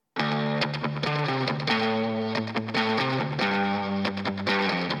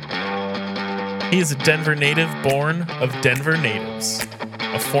He is a Denver native born of Denver natives,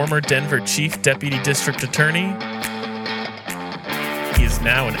 a former Denver Chief Deputy District Attorney. He is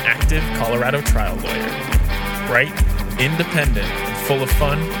now an active Colorado trial lawyer. Bright, independent, and full of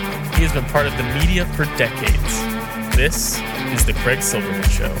fun, he has been part of the media for decades. This is The Craig Silverman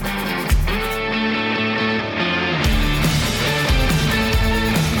Show.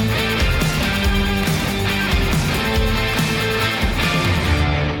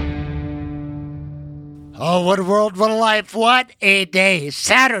 Oh, what a world, what a life, what a day.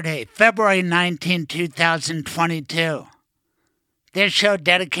 Saturday, February 19, 2022. This show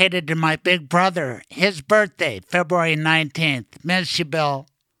dedicated to my big brother, his birthday, February 19th. Miss you, Bill.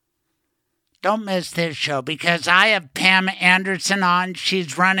 Don't miss this show because I have Pam Anderson on.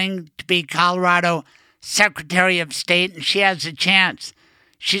 She's running to be Colorado Secretary of State, and she has a chance.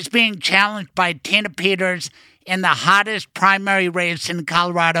 She's being challenged by Tina Peters in the hottest primary race in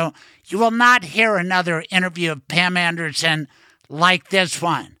Colorado. You will not hear another interview of Pam Anderson like this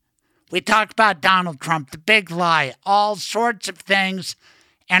one. We talk about Donald Trump, the big lie, all sorts of things,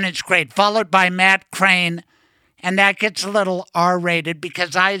 and it's great. Followed by Matt Crane, and that gets a little R-rated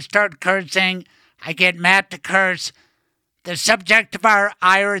because I start cursing. I get Matt to curse. The subject of our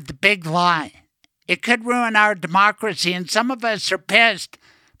ire, the big lie. It could ruin our democracy, and some of us are pissed,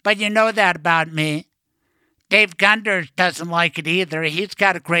 but you know that about me. Dave Gunders doesn't like it either. He's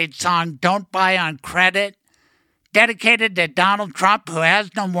got a great song, Don't Buy on Credit, dedicated to Donald Trump, who has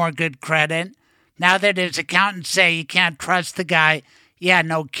no more good credit. Now that his accountants say you can't trust the guy, yeah,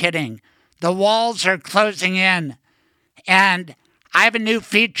 no kidding. The walls are closing in. And I have a new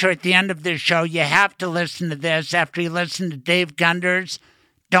feature at the end of this show. You have to listen to this after you listen to Dave Gunders,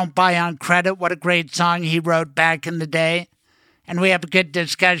 Don't Buy on Credit. What a great song he wrote back in the day. And we have a good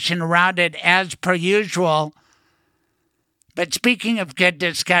discussion around it as per usual. But speaking of good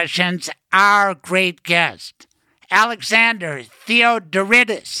discussions, our great guest, Alexander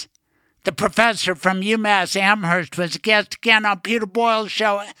Theodoridis, the professor from UMass Amherst, was a guest again on Peter Boyles'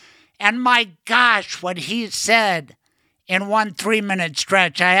 show. And my gosh, what he said in one 3-minute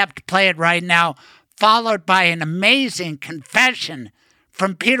stretch. I have to play it right now, followed by an amazing confession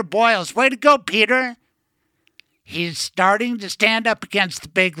from Peter Boyles. Way to go, Peter. He's starting to stand up against the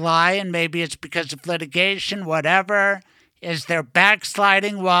big lie, and maybe it's because of litigation, whatever. Is there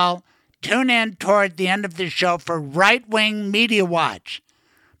backsliding? Well, tune in toward the end of the show for Right-Wing Media Watch.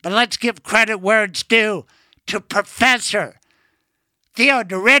 But let's give credit where it's due to Professor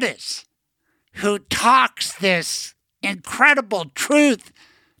Theodoridis, who talks this incredible truth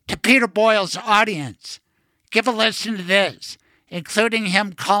to Peter Boyles' audience. Give a listen to this, including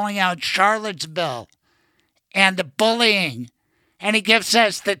him calling out Charlottesville and the bullying. And he gives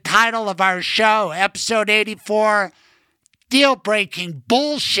us the title of our show, episode 84, Deal-Breaking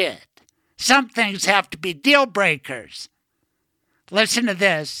Bullshit. Some things have to be deal breakers. Listen to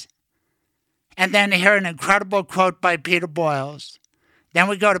this, and then hear an incredible quote by Peter Boyles. Then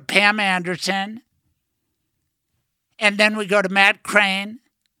we go to Pam Anderson, and then we go to Matt Crane.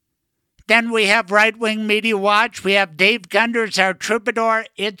 Then we have Right-Wing Media Watch. We have Dave Gunders, our troubadour.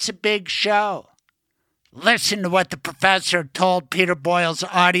 It's a big show. Listen to what the professor told Peter Boyles'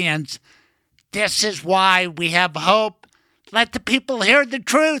 audience. This is why we have hope. Let the people hear the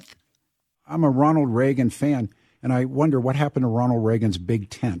truth. I'm a Ronald Reagan fan, and I wonder what happened to Ronald Reagan's big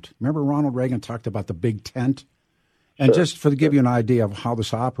tent. Remember Ronald Reagan talked about the big tent? And Sure. just to give you an idea of how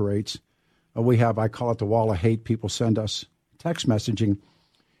this operates, we have, I call it the wall of hate. People send us text messaging,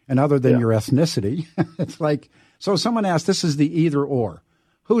 and other than your ethnicity, it's like, so someone asked, this is the either or.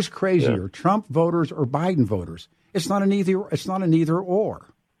 Who's crazier, Trump voters or Biden voters? It's not an either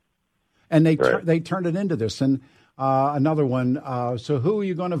or. And they turned it into this. And another one, so who are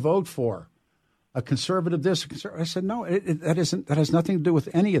you going to vote for? A conservative this, a conservative. I said, no, that has nothing to do with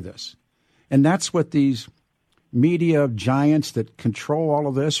any of this. And that's what these media giants that control all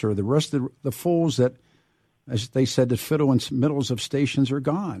of this, or the rest of the fools that, as they said, the fiddle and middles of stations are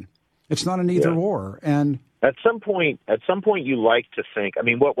gone. It's not an either or. And at some point, you like to think. I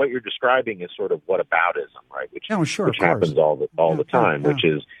mean, what you're describing is sort of whataboutism, right? Which happens all the time. Which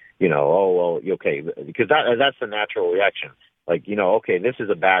is, okay, because that's the natural reaction. Like, okay, this is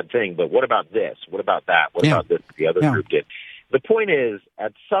a bad thing, but what about this? What about that? What about this that the other group did? The point is,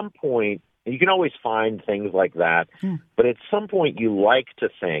 at some point, you can always find things like that, but at some point you like to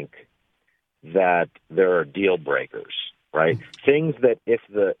think that there are deal breakers, right? Things that if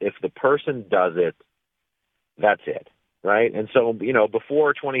the person does it, that's it, right? And so,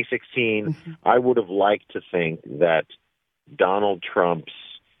 before 2016, I would have liked to think that Donald Trump's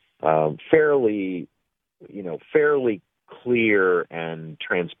fairly clear and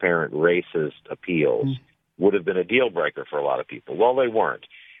transparent racist appeals would have been a deal breaker for a lot of people. Well, they weren't.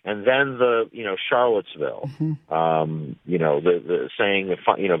 And then Charlottesville, the saying,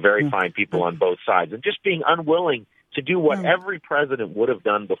 very fine people on both sides, and just being unwilling to do what every president would have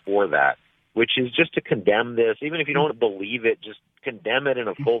done before that, which is just to condemn this. Even if you don't believe it, just condemn it in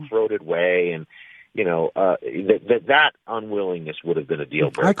a full-throated way. And, that unwillingness would have been a deal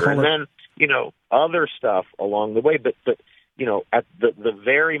breaker. And then, other stuff along the way. But at the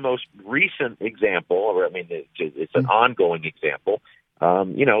very most recent example, or it's an ongoing example,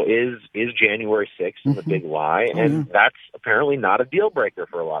 is January 6th and the big lie. And that's apparently not a deal breaker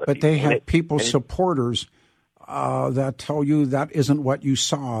for a lot of people. But they have supporters that tell you that isn't what you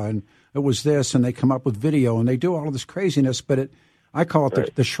saw, and it was this, and they come up with video, and they do all of this craziness, but I call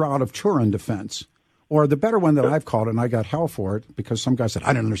it the Shroud of Turin defense. Or the better one that I've called it, and I got hell for it because some guy said,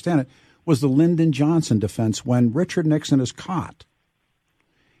 I didn't understand it, was the Lyndon Johnson defense. When Richard Nixon is caught,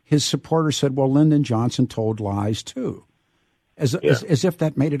 his supporters said, well, Lyndon Johnson told lies too, as if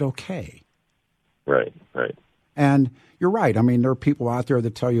that made it okay. Right. And you're right. I mean, there are people out there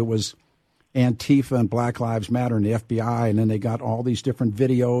that tell you it was Antifa and Black Lives Matter and the FBI, and then they got all these different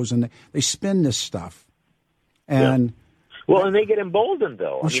videos, and they spin this stuff. And well, and they get emboldened,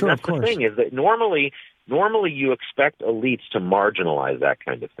 though. Well, sure, that's the thing, is that normally you expect elites to marginalize that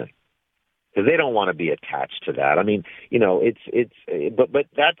kind of thing, because they don't want to be attached to that. I mean, but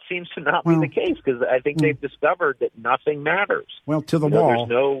that seems to not be the case, because I think they've discovered that nothing matters. Well, to the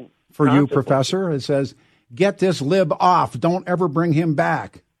wall, for you, Professor, it says, get this lib off. Don't ever bring him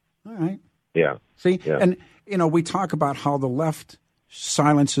back. All right. Yeah. See, and, we talk about how the left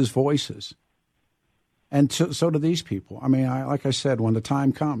silences voices. And so do these people. I mean, like I said, when the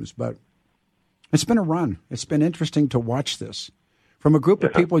time comes. But it's been a run. It's been interesting to watch this from a group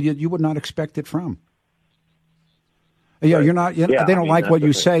of people you would not expect it from. Yeah, you're not. They don't like what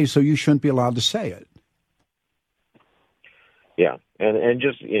you say, so you shouldn't be allowed to say it. Yeah, and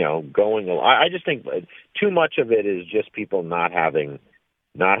just going. I just think too much of it is just people not having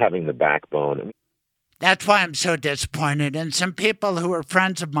the backbone. That's why I'm so disappointed. And some people who are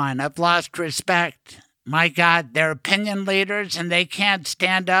friends of mine, I've lost respect. My God, they're opinion leaders, and they can't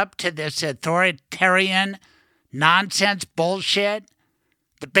stand up to this authoritarian nonsense bullshit.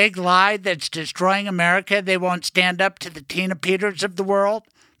 The big lie that's destroying America. They won't stand up to the Tina Peters of the world,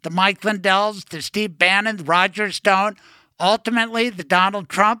 the Mike Lindells, the Steve Bannon, the Roger Stone, ultimately the Donald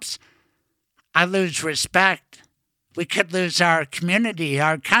Trumps. I lose respect. We could lose our community,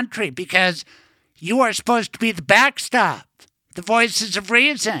 our country, because you are supposed to be the backstop, the voices of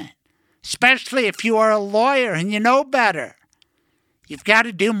reason, especially if you are a lawyer and you know better. You've got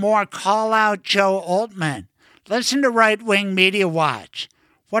to do more. Call out Joe Oltmann. Listen to Right Wing Media Watch.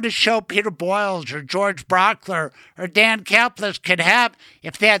 What a show Peter Boyles or George Brauchler or Dan Caplis could have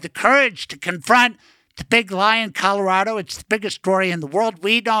if they had the courage to confront the big lie in Colorado. It's the biggest story in the world.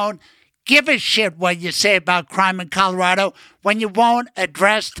 We don't give a shit what you say about crime in Colorado when you won't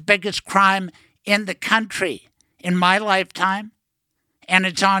address the biggest crime in the country in my lifetime, and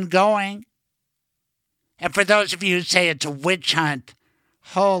it's ongoing. And for those of you who say it's a witch hunt,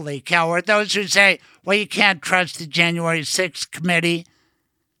 holy cow, or those who say, well, you can't trust the January 6th committee,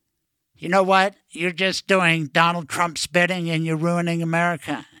 you know what? You're just doing Donald Trump's bidding and you're ruining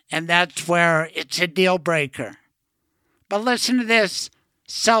America. And that's where it's a deal breaker. But listen to this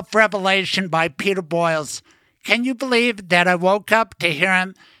self-revelation by Peter Boyles. Can you believe that I woke up to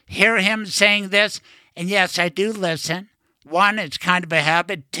hear him saying this? And yes, I do listen. One, it's kind of a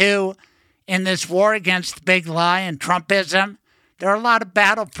habit. Two, in this war against the big lie and Trumpism, there are a lot of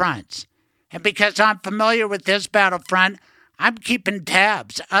battlefronts. And because I'm familiar with this battlefront, I'm keeping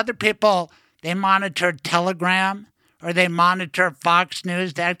tabs. Other people, they monitor Telegram or they monitor Fox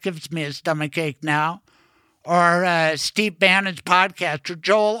News. That gives me a stomachache now. Or Steve Bannon's podcast or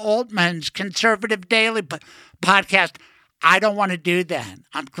Joe Oltmann's Conservative Daily podcast. I don't want to do that.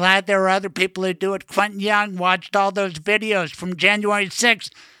 I'm glad there are other people who do it. Quentin Young watched all those videos from January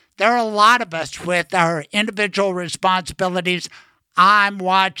 6th. There are a lot of us with our individual responsibilities. I'm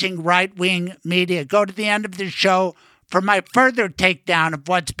watching right-wing media. Go to the end of the show for my further takedown of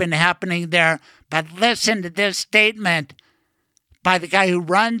what's been happening there. But listen to this statement by the guy who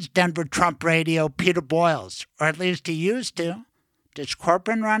runs Denver Trump Radio, Peter Boyles, or at least he used to. Does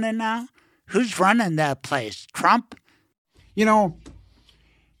Corbin run it now? Who's running that place? Trump?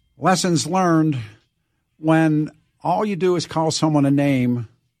 Lessons learned, when all you do is call someone a name,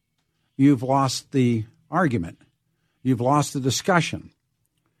 you've lost the argument. You've lost the discussion.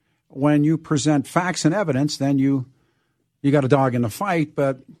 When you present facts and evidence, then you got a dog in the fight,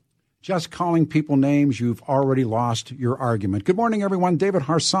 but just calling people names, you've already lost your argument. Good morning, everyone. David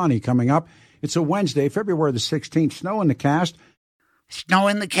Harsani coming up. It's a Wednesday, February the 16th. Snow in the cast. Snow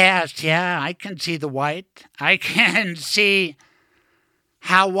in the cast, yeah. I can see the white. I can see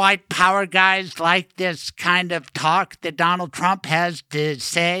how white power guys like this kind of talk that Donald Trump has to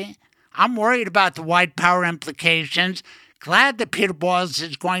say. I'm worried about the white power implications. Glad that Peter Boyles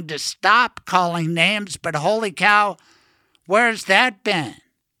is going to stop calling names, but holy cow, where's that been?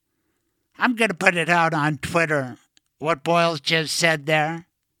 I'm going to put it out on Twitter, what Boyles just said there,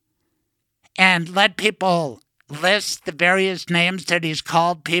 and let people list the various names that he's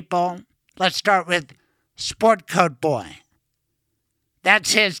called people. Let's start with Sport Coat Boy.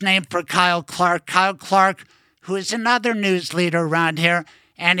 That's his name for Kyle Clark. Kyle Clark, who is another news leader around here,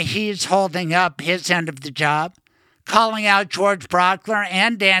 and he's holding up his end of the job, calling out George Brauchler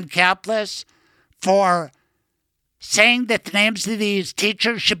and Dan Caplis for saying that the names of these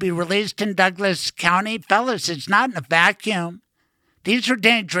teachers should be released in Douglas County. Fellas, it's not in a vacuum. These are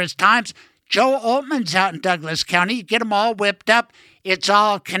dangerous times. Joe Oltmann's out in Douglas County. You get them all whipped up. It's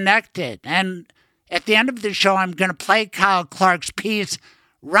all connected. And at the end of the show, I'm going to play Kyle Clark's piece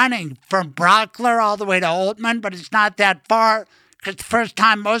running from Brauchler all the way to Oltmann, but it's not that far because the first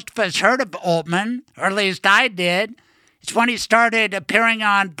time most of us heard of Oltmann, or at least I did, is when he started appearing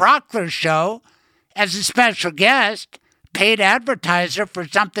on Brauchler's show as a special guest, paid advertiser for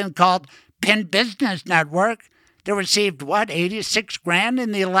something called Penn Business Network. They received, $86,000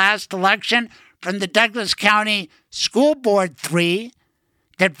 in the last election from the Douglas County School Board 3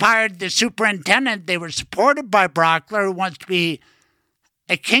 that fired the superintendent. They were supported by Brauchler, who wants to be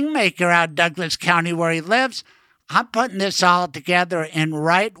a kingmaker out of Douglas County where he lives. I'm putting this all together in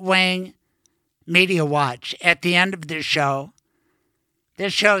right-wing Media Watch at the end of the show.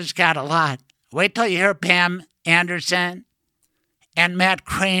 This show's got a lot. Wait till you hear Pam Anderson, and Matt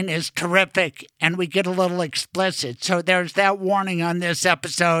Crane is terrific, and we get a little explicit. So there's that warning on this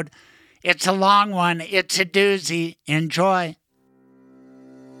episode. It's a long one. It's a doozy. Enjoy.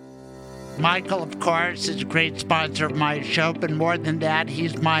 Michael, of course, is a great sponsor of my show, but more than that,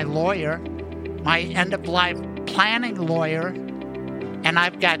 he's my lawyer, my end-of-life planning lawyer, and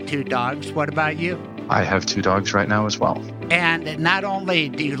I've got 2 dogs. What about you? I have 2 dogs right now as well. And not only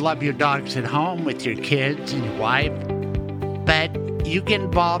do you love your dogs at home with your kids and your wife, but you get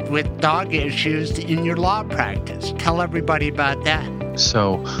involved with dog issues in your law practice. Tell everybody about that.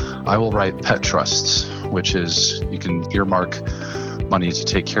 So I will write pet trusts, which is you can earmark money to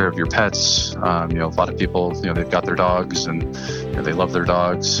take care of your pets. A lot of people, they've got their dogs and they love their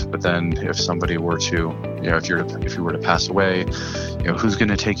dogs. But then if somebody were to, if you were to pass away, who's going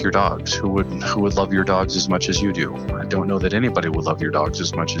to take your dogs? Who would love your dogs as much as you do? I don't know that anybody would love your dogs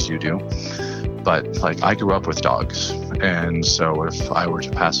as much as you do. But I grew up with dogs. And so if I were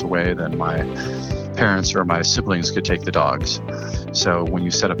to pass away, then my parents or my siblings could take the dogs. So when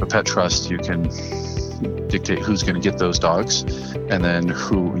you set up a pet trust, you can dictate who's going to get those dogs, and then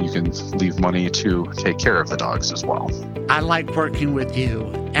who you can leave money to take care of the dogs as well. I like working with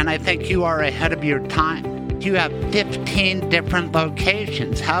you, and I think you are ahead of your time. You have 15 different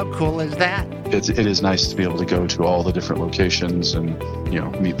locations. How cool is that? It is nice to be able to go to all the different locations and,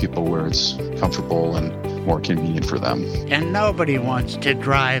 meet people where it's comfortable and more convenient for them. And nobody wants to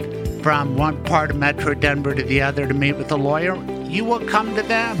drive from one part of Metro Denver to the other to meet with a lawyer. You will come to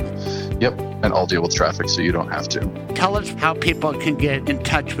them. Yep, and I'll deal with traffic so you don't have to. Tell us how people can get in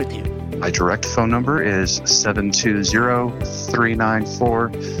touch with you. My direct phone number is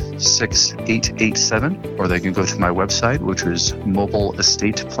 720-394-6887, or they can go to my website, which is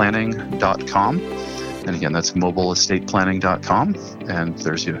mobileestateplanning.com. And again, that's mobileestateplanning.com. And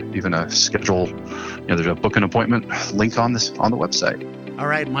there's even a schedule, there's a book an appointment link on the website. All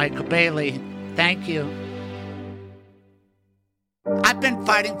right, Michael Bailey, thank you. I've been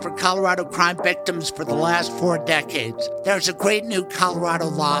fighting for Colorado crime victims for the last 4 decades. There's a great new Colorado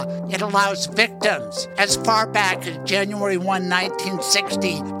law. It allows victims, as far back as January 1,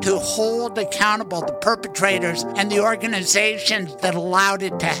 1960, to hold accountable the perpetrators and the organizations that allowed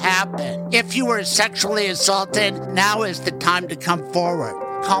it to happen. If you were sexually assaulted, now is the time to come forward.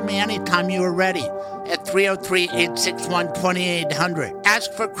 Call me anytime you are ready at 303-861-2800.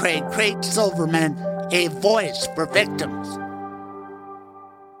 Ask for Craig Silverman, a voice for victims.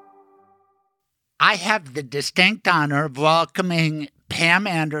 I have the distinct honor of welcoming Pam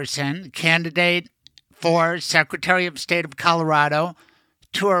Anderson, candidate for Secretary of State of Colorado,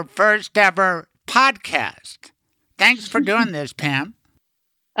 to her first ever podcast. Thanks for doing this, Pam.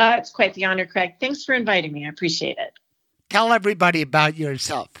 It's quite the honor, Craig. Thanks for inviting me. I appreciate it. Tell everybody about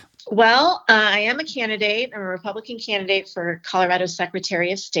yourself. Well, I am a candidate. I'm a Republican candidate for Colorado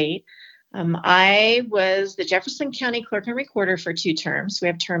Secretary of State. I was the Jefferson County Clerk and Recorder for 2 terms. We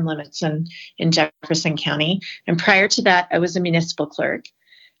have term limits in Jefferson County. And prior to that, I was a municipal clerk.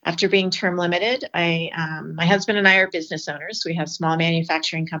 After being term limited, my husband and I are business owners. We have small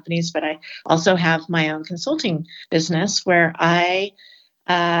manufacturing companies, but I also have my own consulting business where I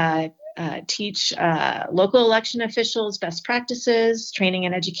teach local election officials best practices, training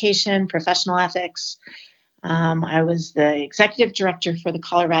and education, professional ethics. I was the executive director for the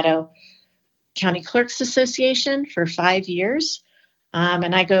Colorado County Clerks Association for 5 years.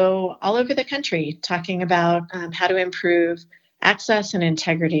 And I go all over the country talking about how to improve access and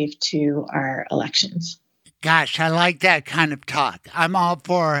integrity to our elections. Gosh, I like that kind of talk. I'm all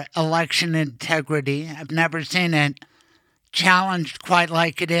for election integrity. I've never seen it challenged quite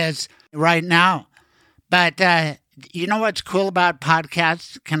like it is right now. But you know what's cool about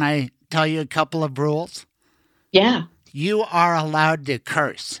podcasts? Can I tell you a couple of rules? Yeah. You are allowed to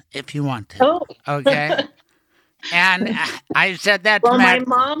curse if you want to. Oh. Okay? And I said that to my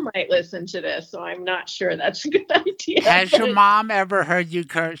mom might listen to this, so I'm not sure that's a good idea. Has your mom ever heard you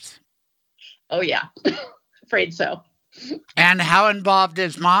curse? Oh, yeah. Afraid so. And how involved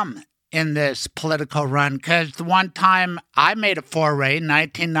is Mom in this political run? Because the one time I made a foray in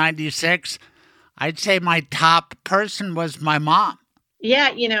 1996, I'd say my top person was my mom.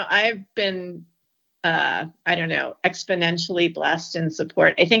 Yeah, I've been, exponentially blessed in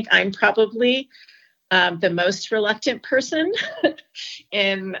support. I think I'm probably the most reluctant person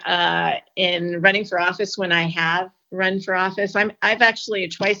in running for office when I have run for office. I've actually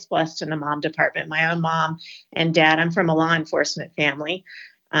twice blessed in the mom department, my own mom and dad. I'm from a law enforcement family.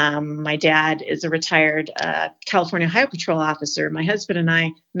 My dad is a retired California Highway Patrol officer. My husband and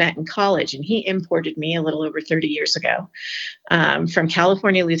I met in college, and he imported me a little over 30 years ago from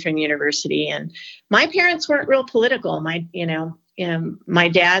California Lutheran University. And my parents weren't real political. My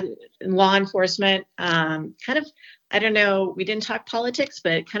dad in law enforcement, kind of, I don't know, we didn't talk politics,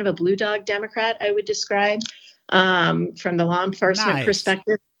 but kind of a blue dog Democrat, I would describe from the law enforcement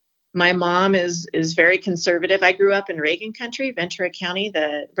perspective. My mom is very conservative. I grew up in Reagan country, Ventura County.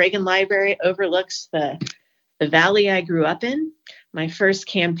 The Reagan Library overlooks the valley I grew up in. My first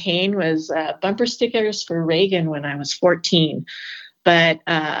campaign was bumper stickers for Reagan when I was 14. But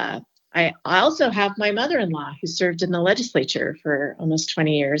I also have my mother-in-law who served in the legislature for almost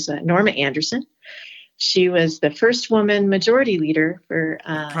 20 years, Norma Anderson. She was the first woman majority leader for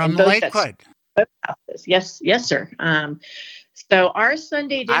from Lakewood. Yes, sir. So our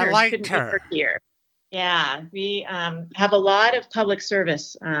Sunday dinners couldn't be here. Yeah, we have a lot of public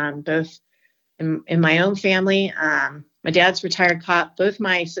service, both in my own family. My dad's retired cop. Both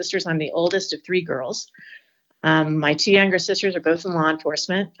my sisters, I'm the oldest of 3 girls. My 2 younger sisters are both in law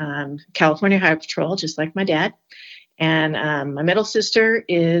enforcement, California Highway Patrol, just like my dad. And my middle sister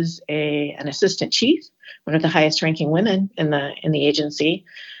is an assistant chief, one of the highest ranking women in the agency.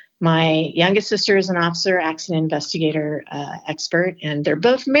 My youngest sister is an officer, accident investigator expert, and they're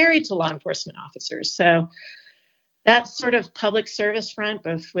both married to law enforcement officers. So that's sort of public service front,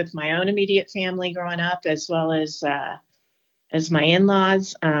 both with my own immediate family growing up, as well as my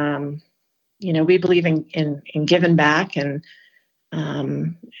in-laws. We believe in giving back, and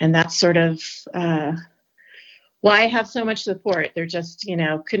that's sort of why I have so much support. They're just,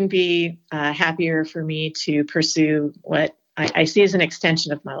 couldn't be happier for me to pursue what I see as an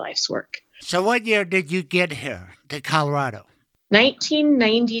extension of my life's work. So what year did you get here to Colorado?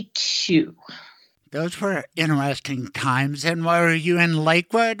 1992. Those were interesting times. And were you in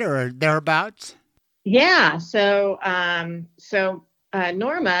Lakewood or thereabouts? Yeah. So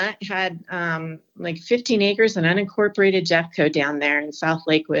Norma had like 15 acres and unincorporated Jeffco down there in South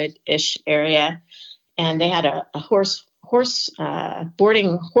Lakewood-ish area. And they had a horse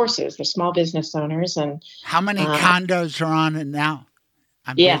boarding horses. They're small business owners. And how many condos are on it now?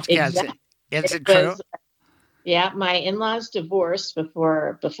 Exactly. Is it true? Yeah, my in-laws divorced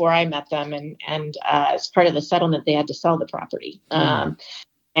before I met them, and as part of the settlement, they had to sell the property.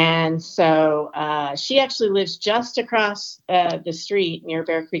 And so she actually lives just across the street near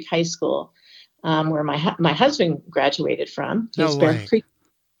Bear Creek High School, where my husband graduated from. Bear Creek.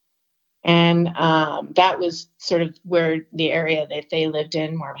 And that was sort of where the area that they lived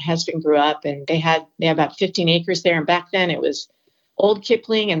in, where my husband grew up, and they had about 15 acres there. And back then it was old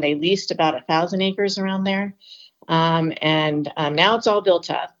Kipling, and they leased about 1,000 acres around there. And now it's all built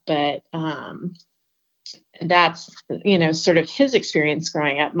up, but that's, sort of his experience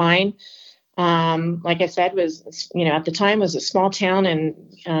growing up. Mine, like I said, was, at the time was a small town in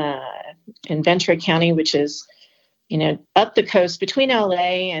Ventura County, which is, up the coast between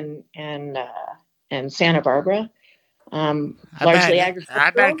LA and Santa Barbara. Largely agricultural.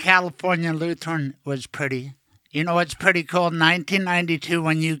 I bet California Lutheran was pretty. You know what's pretty cool? 1992,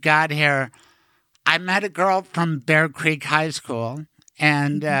 when you got here, I met a girl from Bear Creek High School,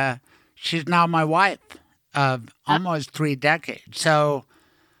 and she's now my wife of almost 3 decades. So,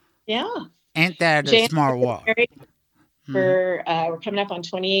 yeah, ain't that a small world? We're coming up on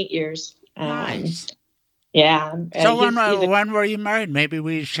 28 years. Nice. Yeah. So when were you married? Maybe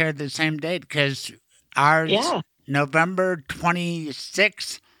we shared the same date, because ours, November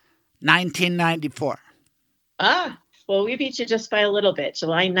 26, 1994. Well, we beat you just by a little bit.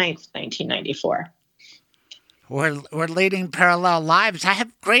 July 9th, 1994. We're leading parallel lives. I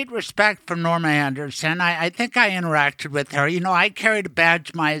have great respect for Norma Anderson. I think I interacted with her. I carried a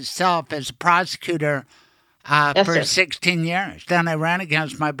badge myself as a prosecutor for 16 years. Then I ran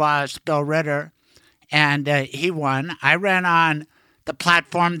against my boss, Bill Ritter, and he won. I ran on the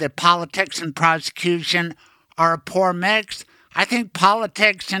platform that politics and prosecution are a poor mix. I think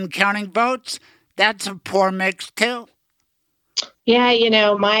politics and counting votes, that's a poor mix too. Yeah,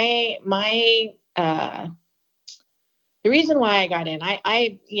 the reason why I got in,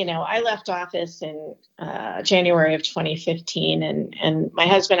 I left office in January of 2015, and my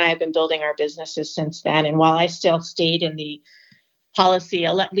husband and I have been building our businesses since then. And while I still stayed in the policy,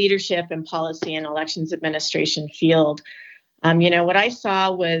 leadership and policy and elections administration field, what I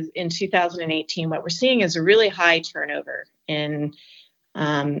saw was in 2018, what we're seeing is a really high turnover in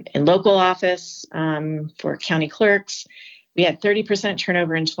local office for county clerks. We had 30%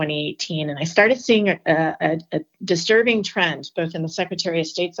 turnover in 2018, and I started seeing a disturbing trend, both in the Secretary of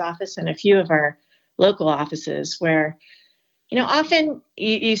State's office and a few of our local offices, where, often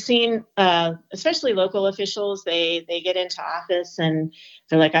you've seen, especially local officials, they get into office and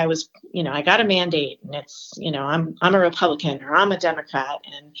they're like, I got a mandate, and it's, I'm a Republican or I'm a Democrat,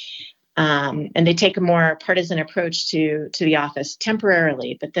 and they take a more partisan approach to the office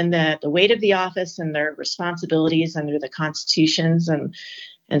temporarily. But then the weight of the office and their responsibilities under the constitutions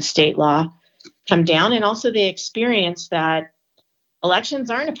and state law come down. And also they experience that elections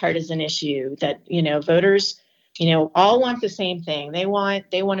aren't a partisan issue, that, voters, all want the same thing. They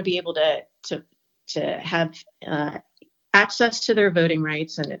want to be able to have access to their voting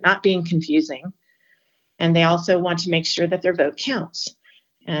rights and it not being confusing. And they also want to make sure that their vote counts.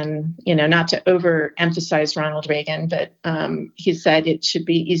 And, not to overemphasize Ronald Reagan, but he said it should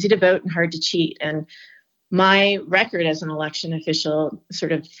be easy to vote and hard to cheat. And my record as an election official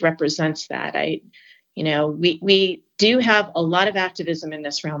sort of represents that. We do have a lot of activism in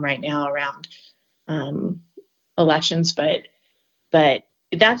this realm right now around elections, but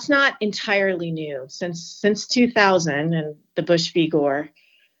that's not entirely new. Since 2000 and the Bush v. Gore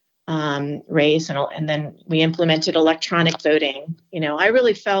race, and then we implemented electronic voting. I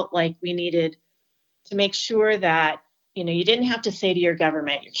really felt like we needed to make sure that, you didn't have to say to your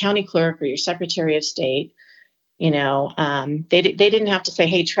government, your county clerk or your Secretary of State, they didn't have to say,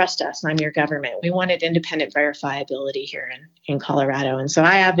 hey, trust us, I'm your government. We wanted independent verifiability here in Colorado. And so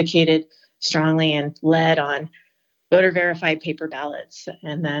I advocated strongly and led on voter verified paper ballots.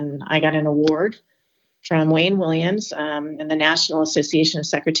 And then I got an award from Wayne Williams and the National Association of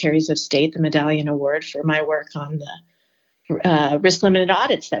Secretaries of State, the Medallion Award, for my work on the risk-limited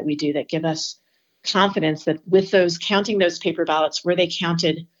audits that we do that give us confidence that with counting those paper ballots, were they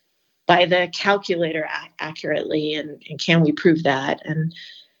counted by the calculator accurately, and can we prove that?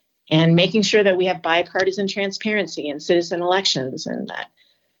 And making sure that we have bipartisan transparency in citizen elections, and that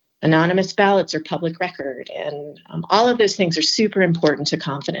anonymous ballots are public record. And all of those things are super important to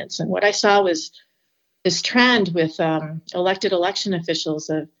confidence. And what I saw was this trend with elected election officials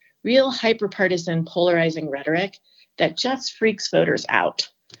of real hyper-partisan polarizing rhetoric that just freaks voters out.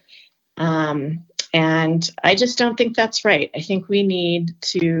 And I just don't think that's right. I think we need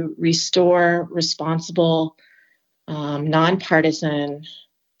to restore responsible, nonpartisan,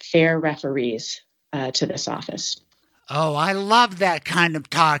 fair referees to this office. Oh, I love that kind of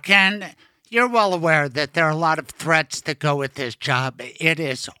talk. And you're well aware that there are a lot of threats that go with this job. It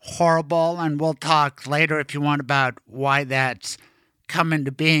is horrible, and we'll talk later if you want about why that's come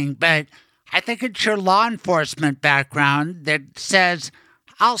into being. But I think it's your law enforcement background that says,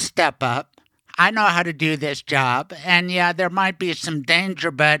 I'll step up. I know how to do this job. And yeah, there might be some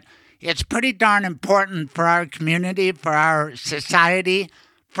danger, but it's pretty darn important for our community, for our society,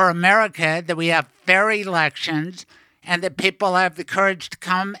 for America, that we have fair elections and that people have the courage to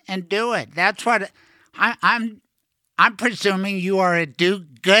come and do it. That's what I'm presuming you are a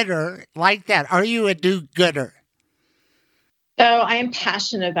do-gooder like that. Are you a do-gooder? So I am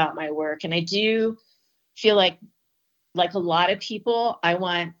passionate about my work, and I do feel like like a lot of people, I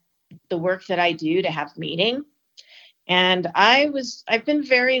want the work that I do to have meaning. And I've been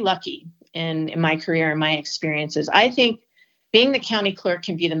very lucky in my career and my experiences. I think being the county clerk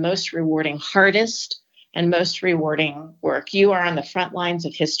can be the most rewarding, hardest and most rewarding work. You are on the front lines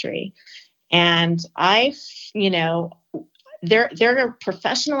of history. And there are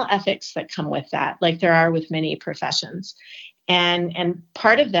professional ethics that come with that, like there are with many professions. And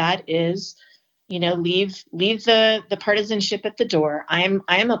part of that is, leave the partisanship at the door. I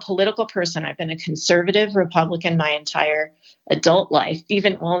am a political person. I've been a conservative Republican my entire adult life,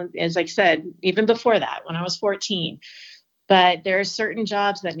 as I said, even before that, when I was 14. But there are certain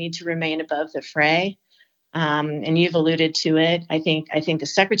jobs that need to remain above the fray. And you've alluded to it. I think the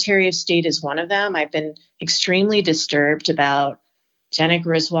Secretary of State is one of them. I've been extremely disturbed about Jena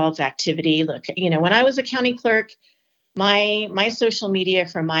Griswold's activity. Look, when I was a county clerk, my social media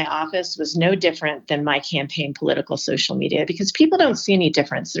from my office was no different than my campaign political social media, because people don't see any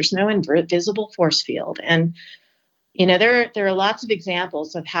difference. There's no invisible force field. And, there are lots of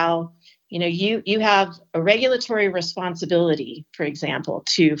examples of how, you have a regulatory responsibility, for example,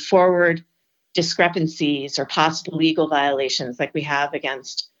 to forward discrepancies or possible legal violations like we have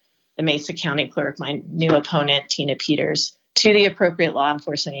against the Mesa County clerk, my new opponent, Tina Peters, to the appropriate law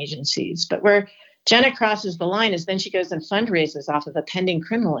enforcement agencies. But where Jena crosses the line is then she goes and fundraises off of a pending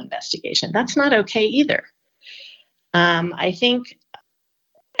criminal investigation. That's not okay either. I think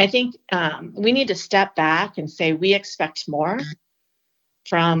we need to step back and say we expect more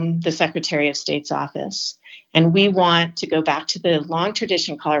from the Secretary of State's office. And we want to go back to the long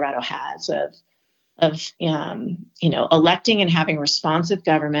tradition Colorado has of electing and having responsive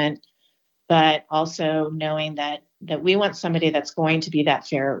government, but also knowing that we want somebody that's going to be that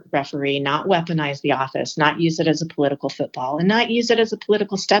fair referee, not weaponize the office, not use it as a political football, and not use it as a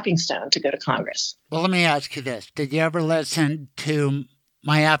political stepping stone to go to Congress. Well, let me ask you this. Did you ever listen to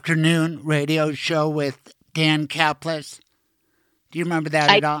my afternoon radio show with Dan Caplis? Do you remember that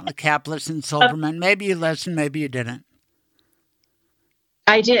at all? Caplis and Silverman? Maybe you listened, maybe you didn't.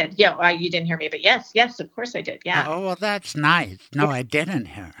 I did. Yeah, you didn't hear me, but yes, of course I did. Yeah. Oh, well, that's nice. No, I didn't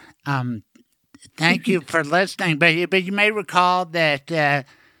hear. Thank you for listening. But you may recall that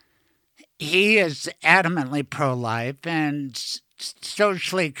he is adamantly pro-life and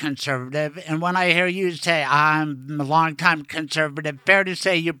socially conservative. And when I hear you say, I'm a longtime conservative, fair to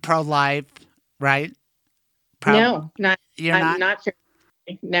say you're pro-life, right? No, not. You're I'm not?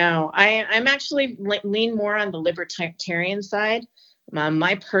 No, I'm actually lean more on the libertarian side.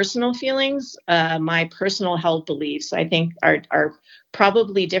 My personal feelings, my personal held beliefs, I think are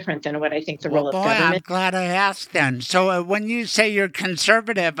probably different than what I think the role of government. I'm glad I asked then. So when you say you're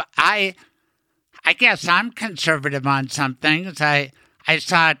conservative, I guess I'm conservative on some things. I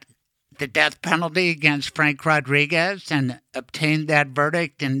sought the death penalty against Frank Rodriguez and obtained that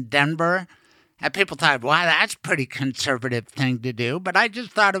verdict in Denver. And people thought, wow, that's a pretty conservative thing to do. But I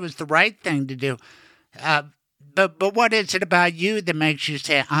just thought it was the right thing to do. But what is it about you that makes you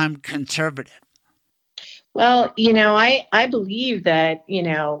say I'm conservative? Well, I believe that,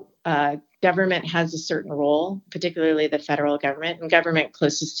 government has a certain role, particularly the federal government, and government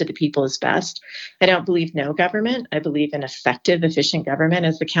closest to the people is best. I don't believe no government. I believe in effective, efficient government.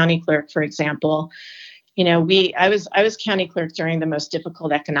 As the county clerk, for example, I was county clerk during the most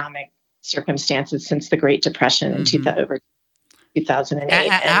difficult economic circumstances since the Great Depression in over 2008.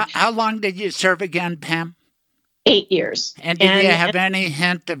 How long did you serve again, Pam? 8 years. And did you have any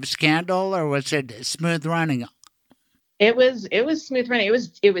hint of scandal, or was it smooth running? It was smooth running.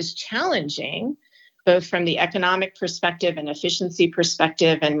 It was challenging, both from the economic perspective and efficiency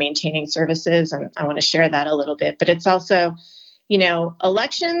perspective and maintaining services. And I want to share that a little bit. But it's also,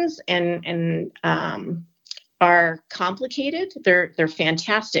 elections and are complicated. They're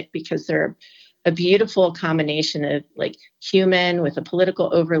fantastic because they're a beautiful combination of like human with a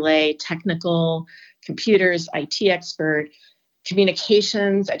political overlay, technical, computers, IT expert,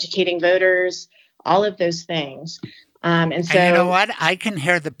 communications, educating voters, all of those things. And you know what? I can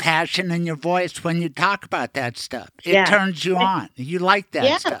hear the passion in your voice when you talk about that stuff. It turns you on. You like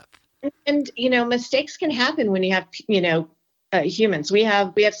that stuff. And, mistakes can happen when you have, humans. We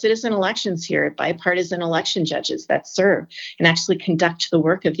have citizen elections here, bipartisan election judges that serve and actually conduct the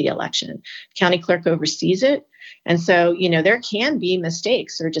work of the election. County clerk oversees it. And so, there can be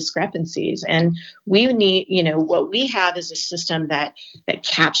mistakes or discrepancies. And we need, what we have is a system that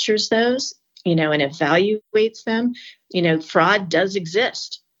captures those, and evaluates them. Fraud does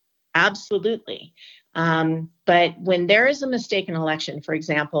exist. Absolutely. But when there is a mistake in election, for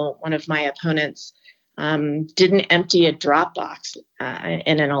example, one of my opponents didn't empty a drop box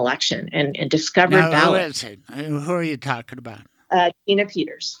in an election and discovered ballots. Who is it? Who are you talking about? Tina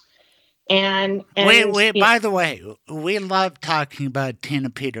Peters. And by the way, we love talking about Tina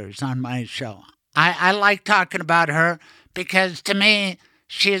Peters on my show. I like talking about her because to me,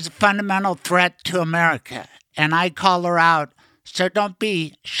 she is a fundamental threat to America, and I call her out. So don't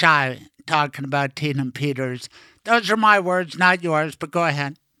be shy talking about Tina Peters. Those are my words, not yours, but go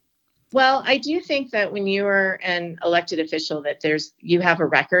ahead. Well, I do think that when you are an elected official, that you have a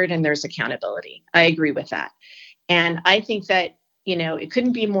record and there's accountability. I agree with that. And I think that, it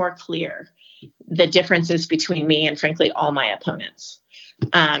couldn't be more clear the differences between me and, frankly, all my opponents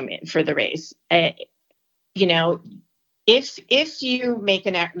for the race. If you make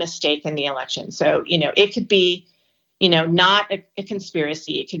a mistake in the election, so, it could be, not a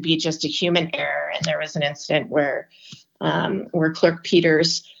conspiracy. It could be just a human error. And there was an incident where Clerk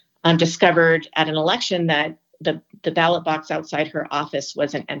Peters discovered at an election that the ballot box outside her office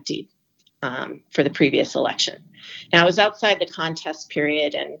wasn't emptied for the previous election. Now, it was outside the contest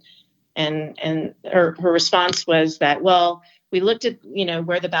period, and her response was that, well, we looked at,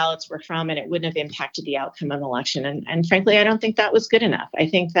 where the ballots were from, and it wouldn't have impacted the outcome of an election. And frankly, I don't think that was good enough. I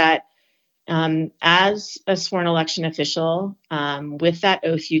think that as a sworn election official, with that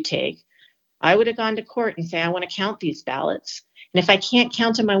oath you take, I would have gone to court and say, I want to count these ballots. And if I can't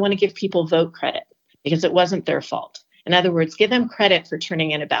count them, I want to give people vote credit because it wasn't their fault. In other words, give them credit for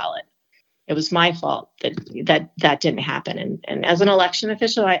turning in a ballot. It was my fault that didn't happen. And as an election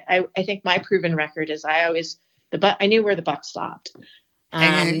official, I think my proven record is I knew where the buck stopped.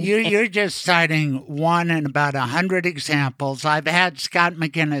 And you're just citing one in about 100 examples. I've had Scott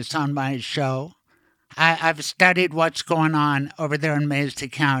McGinnis on my show. I've studied what's going on over there in Mesa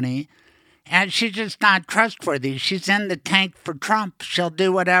County. And she's just not trustworthy. She's in the tank for Trump. She'll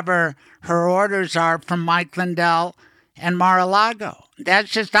do whatever her orders are from Mike Lindell and Mar-a-Lago.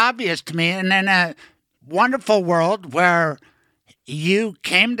 That's just obvious to me. And in a wonderful world where you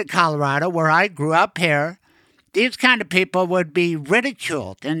came to Colorado, where I grew up here, these kind of people would be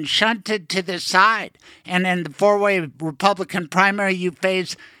ridiculed and shunted to the side. And in the four-way Republican primary you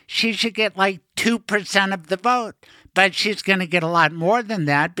face, she should get like 2% of the vote. But she's going to get a lot more than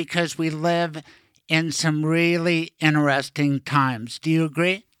that because we live in some really interesting times. Do you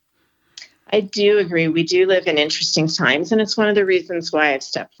agree? I do agree. We do live in interesting times, and it's one of the reasons why I've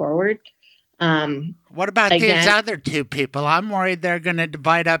stepped forward. What about these other two people? I'm worried they're going to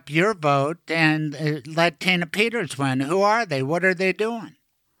divide up your vote and let Tina Peters win. Who are they? What are they doing?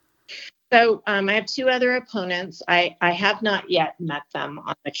 So I have two other opponents. I have not yet met them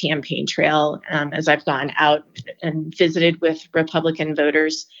on the campaign trail as I've gone out and visited with Republican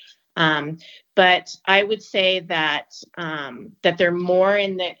voters. But I would say that they're more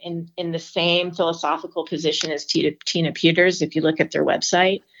in the same philosophical position as Tina Peters. If you look at their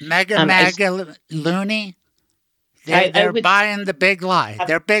website, MAGA loony, they're buying the big lie.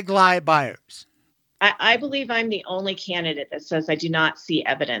 They're big lie buyers. I believe I'm the only candidate that says I do not see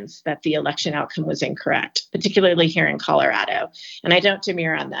evidence that the election outcome was incorrect, particularly here in Colorado. And I don't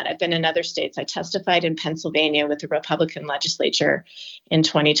demur on that. I've been in other states. I testified in Pennsylvania with the Republican legislature in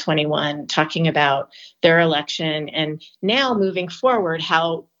 2021, talking about their election and now moving forward,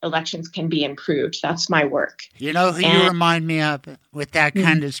 how elections can be improved. That's my work. You know who you remind me of with that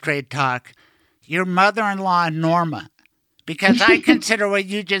kind of straight talk? Your mother-in-law, Norma. Because I consider what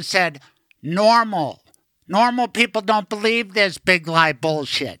you just said normal. Normal people don't believe this big lie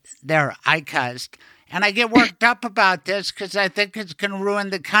bullshit. There, I cussed. And I get worked up about this because I think it's going to ruin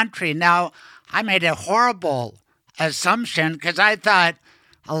the country. Now, I made a horrible assumption because I thought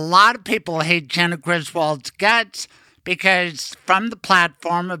a lot of people hate Jena Griswold's guts because from the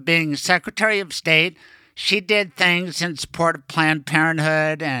platform of being Secretary of State, she did things in support of Planned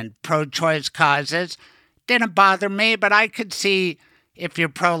Parenthood and pro-choice causes. Didn't bother me, but I could see if you're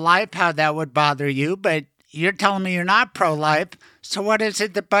pro-life, how that would bother you, but you're telling me you're not pro-life. So what is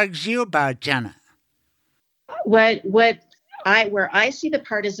it that bugs you about Jena? Where I see the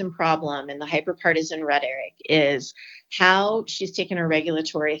partisan problem and the hyper-partisan rhetoric is how she's taken her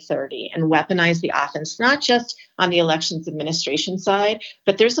regulatory authority and weaponized the offense, not just on the elections administration side,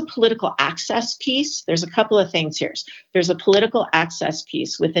 but there's a political access piece. There's a couple of things here. There's a political access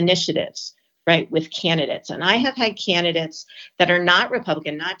piece with initiatives, right, with candidates. And I have had candidates that are not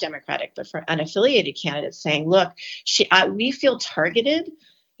Republican, not Democratic, but for unaffiliated candidates saying, look, we feel targeted.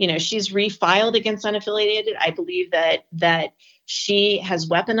 You know, she's refiled against unaffiliated. I believe that she has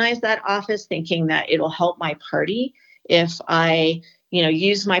weaponized that office thinking that it'll help my party if I,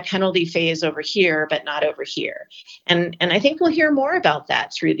 use my penalty phase over here, but not over here. And I think we'll hear more about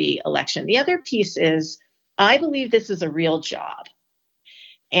that through the election. The other piece is, I believe this is a real job.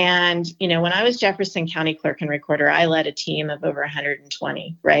 And, when I was Jefferson County Clerk and Recorder, I led a team of over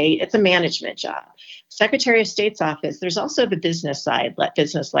 120, right? It's a management job. Secretary of State's office, there's also the business side,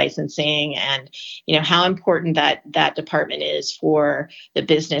 business licensing, and, how important that department is for the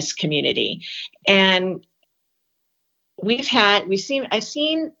business community. And I've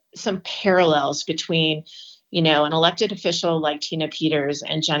seen some parallels between, an elected official like Tina Peters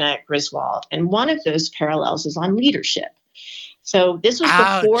and Jena Griswold. And one of those parallels is on leadership. So this was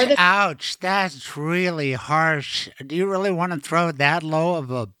before the... Ouch, that's really harsh. Do you really want to throw that low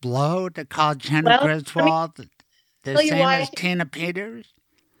of a blow to call Jena Griswold the same as Tina Peters?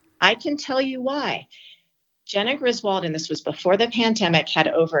 I can tell you why. Jena Griswold, and this was before the pandemic, had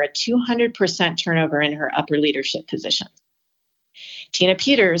over a 200% turnover in her upper leadership positions. Tina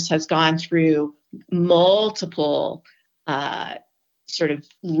Peters has gone through multiple sort of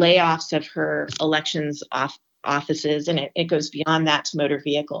layoffs of her elections offices, and it goes beyond that to motor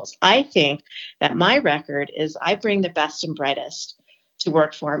vehicles. I think that my record is I bring the best and brightest to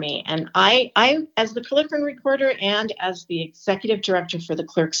work for me. And I as the Clerk and Recorder and as the executive director for the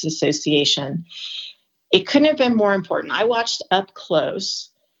Clerks Association, it couldn't have been more important. I watched up close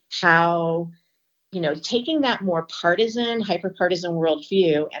how, taking that more partisan, hyper-partisan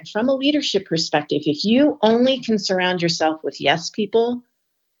worldview, and from a leadership perspective, if you only can surround yourself with yes people,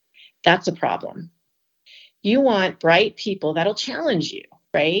 that's a problem. You want bright people that'll challenge you,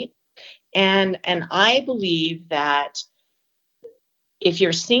 right? And I believe that if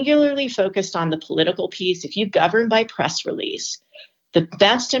you're singularly focused on the political piece, if you govern by press release, the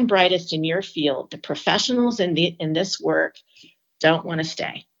best and brightest in your field, the professionals in this work, don't want to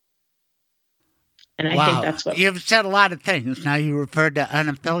stay. And I think that's what... You've said a lot of things. Now you referred to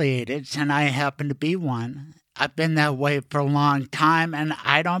unaffiliated, and I happen to be one. I've been that way for a long time, and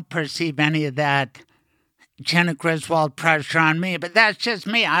I don't perceive any of that Jena Griswold pressure on me, but that's just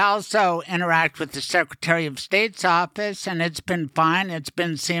me. I also interact with the Secretary of State's office, and it's been fine. It's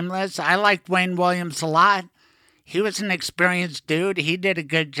been seamless. I liked Wayne Williams a lot. He was an experienced dude. He did a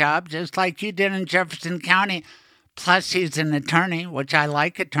good job, just like you did in Jefferson County. Plus, he's an attorney, which I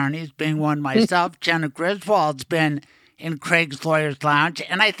like attorneys, being one myself. Jena Griswold's been in Craig's Lawyer's Lounge,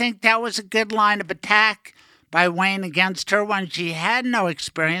 and I think that was a good line of attack by Wayne against her when she had no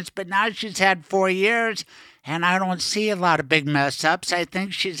experience, but now she's had 4 years, and I don't see a lot of big mess-ups. I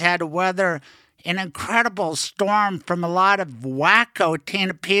think she's had to weather an incredible storm from a lot of wacko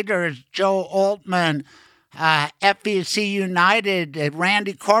Tina Peters, Joe Oltmann, FEC United,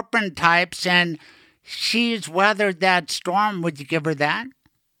 Randy Corcoran types, and she's weathered that storm. Would you give her that?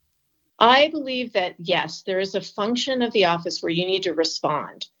 I believe that, yes, there is a function of the office where you need to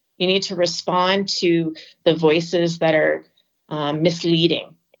respond. You need to respond to the voices that are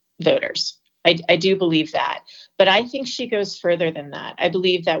misleading voters. I do believe that. But I think she goes further than that. I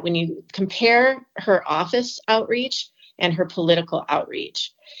believe that when you compare her office outreach and her political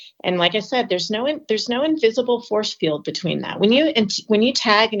outreach, and like I said, there's no invisible force field between that. When you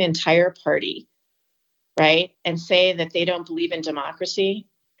tag an entire party, right, and say that they don't believe in democracy,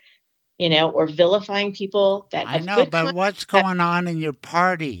 or vilifying people that... I know, but what's going on in your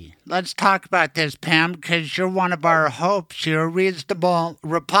party? Let's talk about this, Pam, because you're one of our hopes. You're a reasonable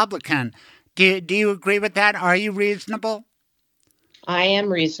Republican. Do you agree with that? Are you reasonable? I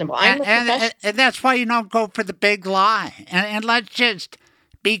am reasonable. And that's why you don't go for the big lie. And let's just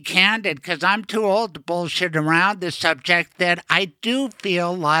be candid, because I'm too old to bullshit around this subject, that I do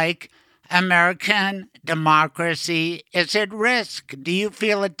feel like American democracy is at risk. Do you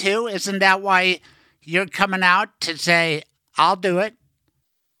feel it too? Isn't that why you're coming out to say, I'll do it?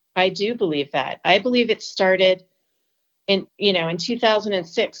 I do believe that. I believe it started in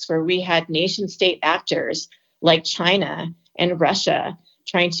 2006, where we had nation state actors like China and Russia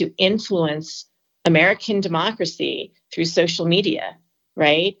trying to influence American democracy through social media,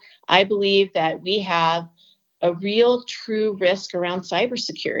 right? I believe that we have a real true risk around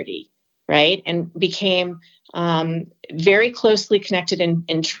cybersecurity, right? And became very closely connected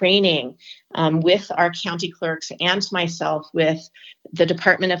in training with our county clerks and myself with the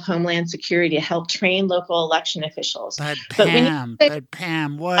Department of Homeland Security to help train local election officials. But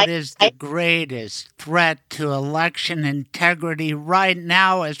Pam, what is the greatest threat to election integrity right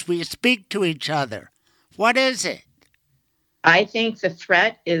now as we speak to each other? What is it? I think the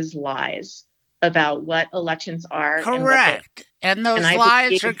threat is lies about what elections are. Correct. And those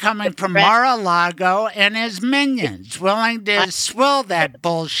lies are coming from Mar-a-Lago and his minions, willing to swill that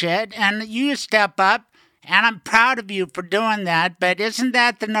bullshit. And you step up And I'm proud of you for doing that, but isn't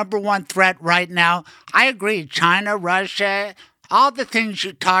that the number one threat right now? I agree, China, Russia, all the things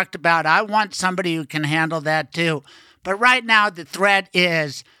you talked about, I want somebody who can handle that too. But right now the threat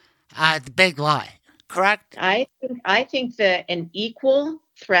is the big lie, correct? I think that an equal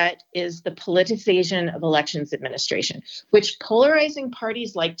threat is the politicization of elections administration, which polarizing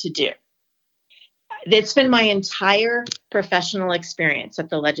parties like to do. It's been my entire professional experience at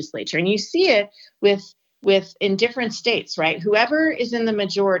the legislature. And you see it with in different states, right? Whoever is in the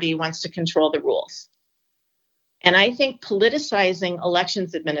majority wants to control the rules. And I think politicizing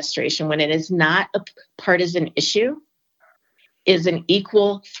elections administration when it is not a partisan issue is an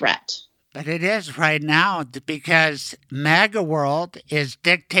equal threat. But it is right now because MAGA World is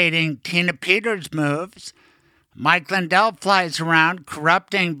dictating Tina Peters' moves. Mike Lindell flies around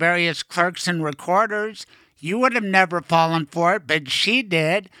corrupting various clerks and recorders. You would have never fallen for it, but she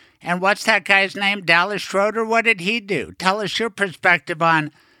did. And what's that guy's name? Dallas Schroeder? What did he do? Tell us your perspective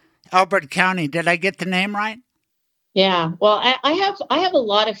on Elbert County. Did I get the name right? Yeah, well, I have a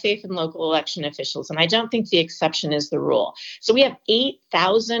lot of faith in local election officials, and I don't think the exception is the rule. So we have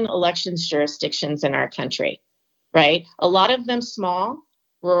 8,000 elections jurisdictions in our country, right? A lot of them small,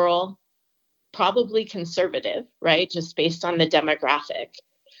 rural, probably conservative, right? Just based on the demographic,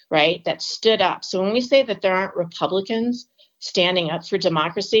 right? That stood up. So when we say that there aren't Republicans standing up for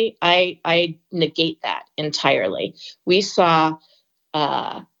democracy, I negate that entirely. We saw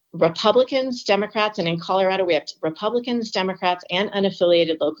Republicans, Democrats, and in Colorado, we have Republicans, Democrats, and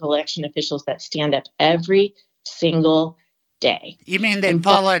unaffiliated local election officials that stand up every single day. You mean they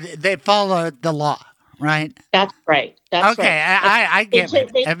followed the law, right? That's right. That's okay, right. I get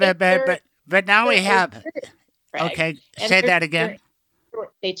it. But now we have. Okay, say that again.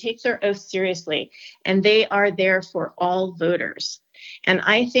 They take their oath seriously, and they are there for all voters. And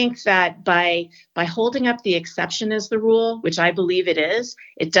I think that by holding up the exception as the rule, which I believe it is,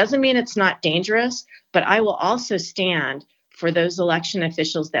 it doesn't mean it's not dangerous, but I will also stand for those election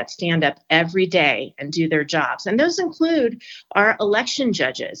officials that stand up every day and do their jobs. And those include our election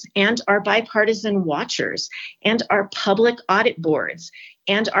judges and our bipartisan watchers and our public audit boards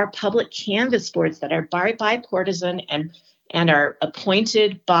and our public canvass boards that are bipartisan and are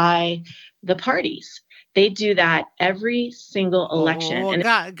appointed by the parties. They do that every single election. Well,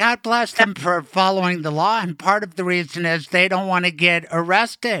 and God bless them for following the law. And part of the reason is they don't want to get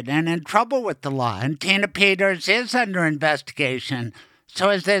arrested and in trouble with the law. And Tina Peters is under investigation. So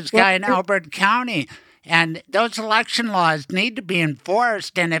is this guy in Elbert County. And those election laws need to be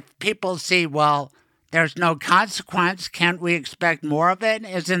enforced. And if people see, well, there's no consequence, can't we expect more of it?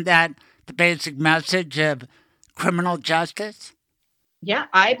 Isn't that the basic message of criminal justice? Yeah,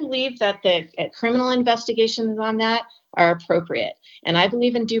 I believe that the criminal investigations on that are appropriate. And I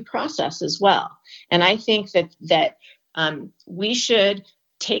believe in due process as well. And I think that we should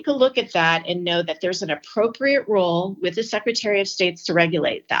take a look at that and know that there's an appropriate role with the Secretary of State to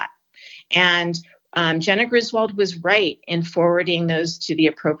regulate that. And Jena Griswold was right in forwarding those to the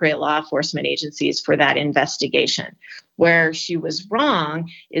appropriate law enforcement agencies for that investigation. Where she was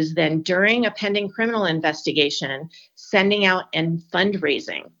wrong is then during a pending criminal investigation, sending out and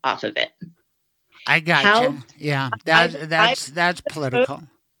fundraising off of it. I got you. Yeah, that's political.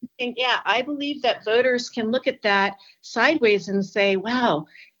 I believe that voters can look at that sideways and say, wow,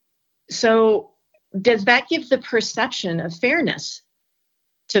 so does that give the perception of fairness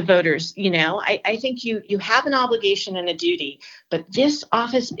to voters? You know, I think you have an obligation and a duty, but this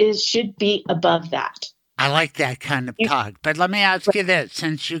office should be above that. I like that kind of talk. But let me ask you this.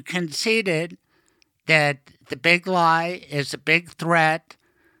 Since you conceded that the big lie is a big threat,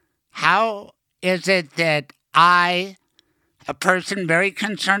 how is it that a person very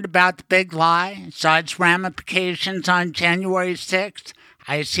concerned about the big lie, saw its ramifications on January 6th,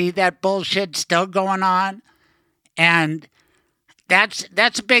 I see that bullshit still going on, and that's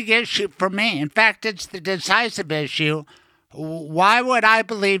a big issue for me. In fact, it's the decisive issue. Why would I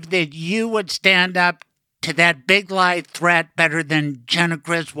believe that you would stand up to that big lie threat better than Jena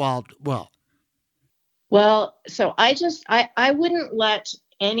Griswold will? Well, so I wouldn't let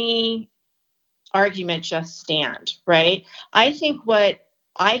any argument just stand, right? I think what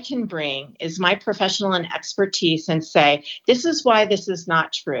I can bring is my professional and expertise and say, this is why this is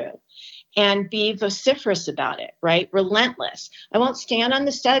not true. And be vociferous about it, right? Relentless. I won't stand on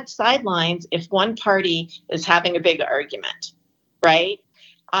the sidelines if one party is having a big argument, right?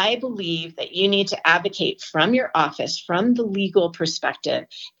 I believe that you need to advocate from your office, from the legal perspective,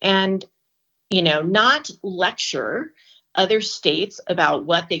 and, not lecture other states about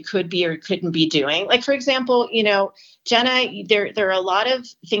what they could be or couldn't be doing. Like, for example, Jena, there are a lot of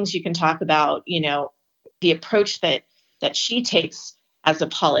things you can talk about, the approach that she takes as a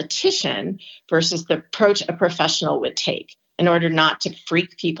politician versus the approach a professional would take in order not to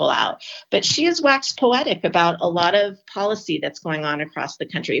freak people out. But she has waxed poetic about a lot of policy that's going on across the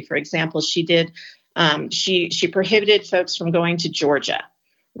country. For example, she prohibited folks from going to Georgia,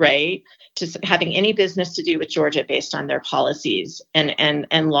 right? To having any business to do with Georgia based on their policies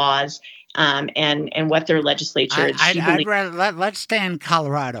and laws. And what their legislature. Let's stay in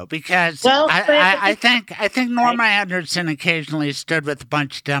Colorado because I think Norma Anderson occasionally stood with a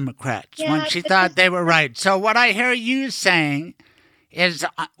bunch of Democrats when she thought they were right. So what I hear you saying is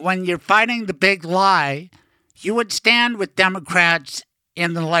when you're fighting the big lie, you would stand with Democrats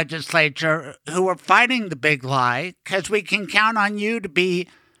in the legislature who are fighting the big lie because we can count on you to be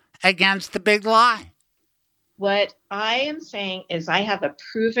against the big lie. What I am saying is I have a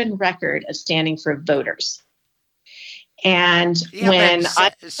proven record of standing for voters. And when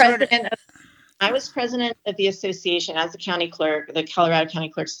I was president of the association as the county clerk, the Colorado County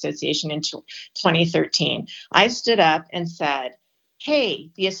Clerks Association in 2013, I stood up and said, hey,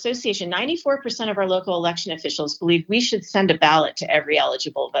 the association, 94% of our local election officials believe we should send a ballot to every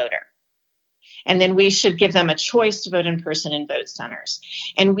eligible voter. And then we should give them a choice to vote in person in vote centers.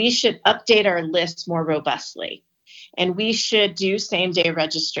 And we should update our list more robustly. And we should do same-day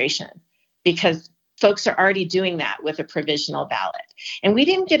registration because folks are already doing that with a provisional ballot. And we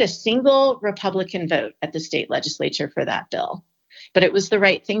didn't get a single Republican vote at the state legislature for that bill. But it was the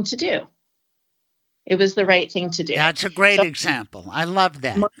right thing to do. It was the right thing to do. That's a great example. I love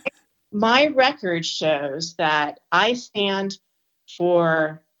that. My record shows that I stand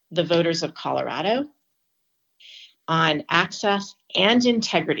for the voters of Colorado on access and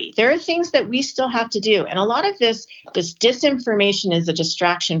integrity. There are things that we still have to do. And a lot of this disinformation is a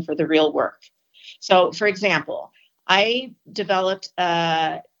distraction for the real work. So, for example, I developed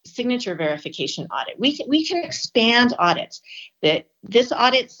a signature verification audit. We can expand audits. This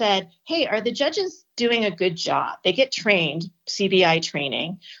audit said, hey, are the judges doing a good job? They get trained, CBI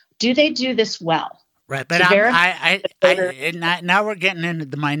training. Do they do this well? Right, but now we're getting into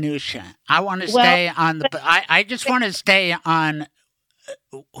the minutia. I want to stay on the. I just want to stay on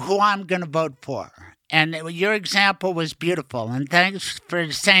who I'm going to vote for. And your example was beautiful, and thanks for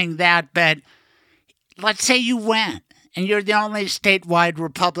saying that. But let's say you win, and you're the only statewide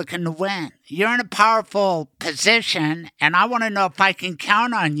Republican to win. You're in a powerful position, and I want to know if I can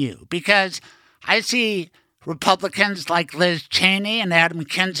count on you because I see Republicans like Liz Cheney and Adam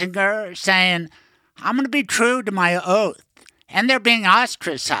Kinzinger saying, I'm going to be true to my oath. And they're being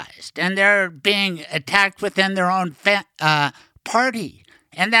ostracized. And they're being attacked within their own party.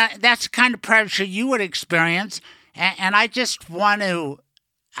 And that's the kind of pressure you would experience. And I just want to,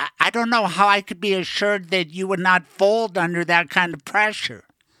 I don't know how I could be assured that you would not fold under that kind of pressure.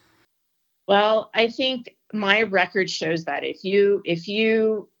 Well, I think my record shows that if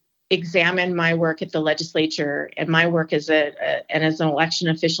you examine my work at the legislature and my work as an election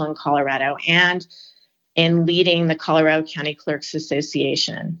official in Colorado and in leading the Colorado County Clerks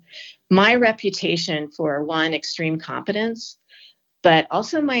Association, my reputation for one, extreme competence, but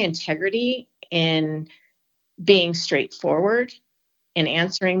also my integrity in being straightforward in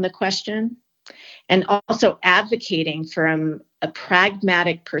answering the question and also advocating from a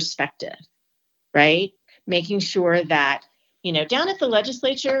pragmatic perspective, right? Making sure that down at the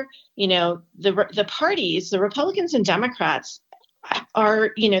legislature, the parties, the Republicans and Democrats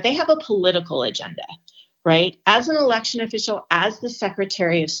are, they have a political agenda, right? As an election official, as the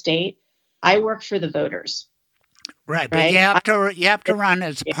Secretary of State, I work for the voters. Right, but you have to run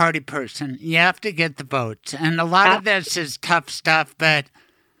as a party person. You have to get the votes. And a lot of this is tough stuff, but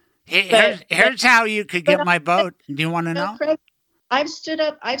here's how you could get my vote. Do you want to know? Craig, I've stood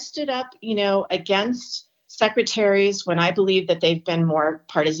up, against secretaries when I believe that they've been more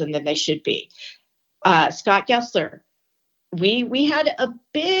partisan than they should be. Scott Gessler, we had a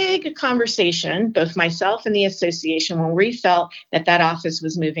big conversation, both myself and the association, when we felt that office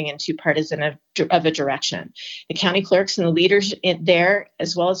was moving in too partisan of a direction. The county clerks and the leaders there,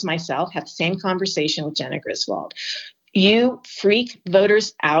 as well as myself, had the same conversation with Jena Griswold. You freak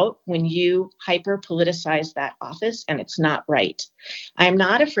voters out when you hyper-politicize that office, and it's not right. I'm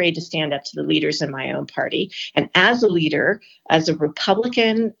not afraid to stand up to the leaders in my own party. And as a leader, as a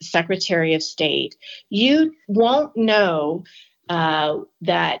Republican Secretary of State, you won't know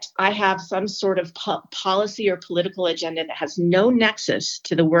that I have some sort of policy or political agenda that has no nexus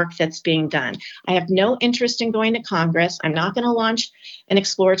to the work that's being done. I have no interest in going to Congress. I'm not going to launch an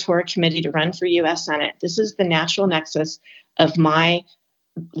exploratory committee to run for U.S. Senate. This is the natural nexus of my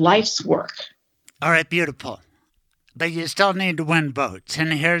life's work. All right, beautiful. but you still need to win votes.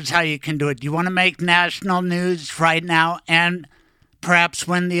 And here's how you can do it. You want to make national news right now and perhaps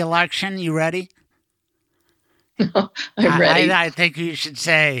win the election? You ready? I'm ready. I think you should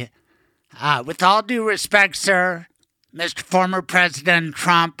say, with all due respect, sir, Mr. Former President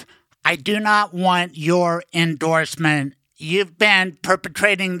Trump, I do not want your endorsement. You've been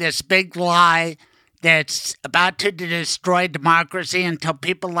perpetrating this big lie that's about to destroy democracy until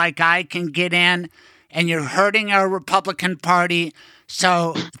people like I can get in, and you're hurting our Republican Party.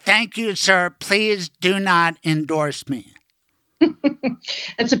 So thank you, sir. Please do not endorse me.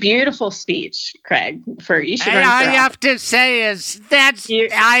 That's a beautiful speech, Craig. You should run for all you have to say is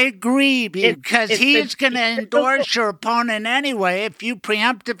I agree, because he's going to endorse your opponent anyway. If you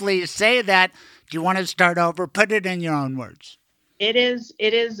preemptively say that, do you want to start over? Put it in your own words. It is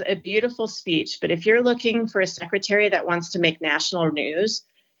a beautiful speech, but if you're looking for a secretary that wants to make national news,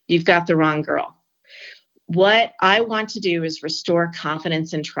 you've got the wrong girl. What I want to do is restore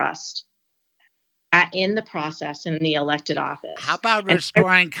confidence and trust in the process in the elected office. How about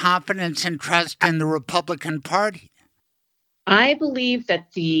restoring confidence and trust in the Republican Party? I believe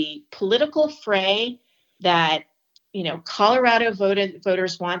that the political fray that Colorado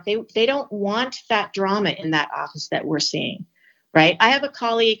voters want, they don't want that drama in that office that we're seeing, right? I have a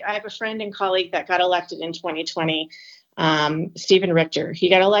friend and colleague that got elected in 2020, Stephen Richter. He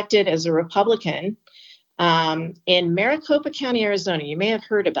got elected as a Republican in Maricopa County, Arizona. You may have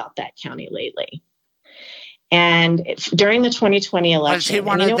heard about that county lately. And during the 2020 election... Was he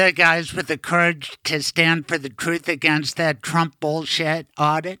one of the guys with the courage to stand for the truth against that Trump bullshit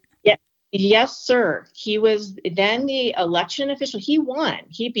audit? Yeah. Yes, sir. He was then the election official. He won.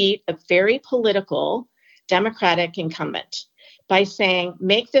 He beat a very political Democratic incumbent by saying,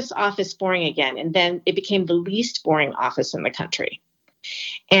 make this office boring again. And then it became the least boring office in the country.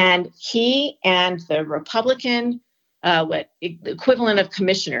 And he and the Republican... the equivalent of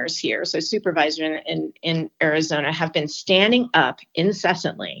commissioners here, so supervisor in Arizona, have been standing up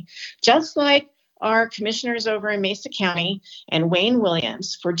incessantly, just like our commissioners over in Mesa County and Wayne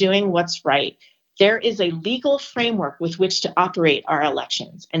Williams, for doing what's right. There is a legal framework with which to operate our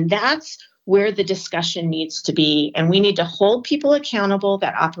elections, and that's where the discussion needs to be. And we need to hold people accountable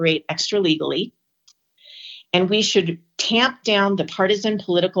that operate extra legally, and we should tamp down the partisan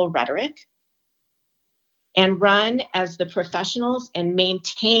political rhetoric and run as the professionals and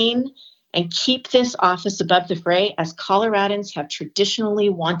maintain and keep this office above the fray as Coloradans have traditionally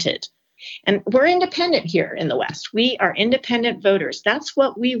wanted. And we're independent here in the West. We are independent voters. That's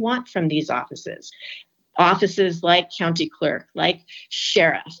what we want from these offices. Offices like county clerk, like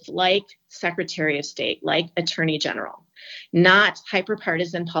sheriff, like secretary of state, like attorney general, not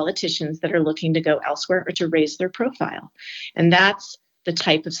hyper-partisan politicians that are looking to go elsewhere or to raise their profile. And that's the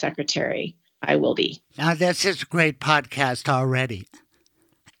type of secretary I will be. Now, this is a great podcast already.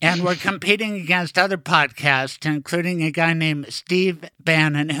 And we're competing against other podcasts, including a guy named Steve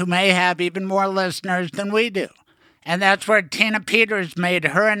Bannon, who may have even more listeners than we do. And that's where Tina Peters made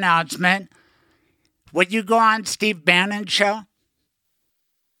her announcement. Would you go on Steve Bannon's show?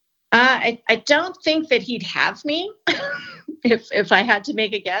 I don't think that he'd have me if I had to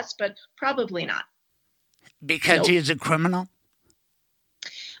make a guess, but probably not. Because he's a criminal?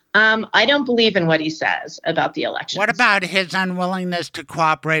 I don't believe in what he says about the election. What about his unwillingness to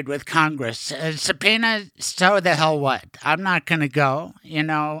cooperate with Congress? Subpoena, so the hell what? I'm not going to go.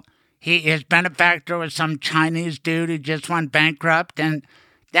 His benefactor was some Chinese dude who just went bankrupt, and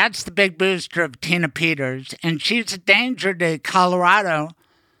that's the big booster of Tina Peters, and she's a danger to Colorado.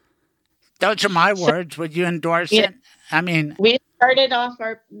 Those are my words. Would you endorse it? I mean... We started off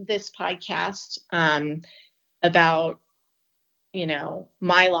this podcast about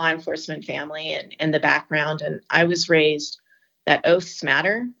my law enforcement family and the background. And I was raised that oaths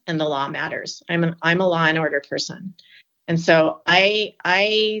matter and the law matters. I'm a law and order person. And so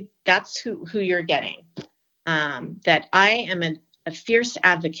that's who you're getting. That I am a fierce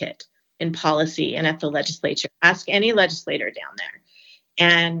advocate in policy and at the legislature. Ask any legislator down there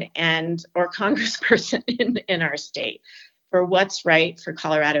and or congressperson in our state for what's right for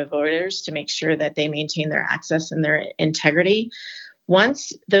Colorado voters to make sure that they maintain their access and their integrity.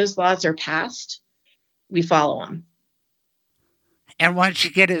 Once those laws are passed, we follow them. And once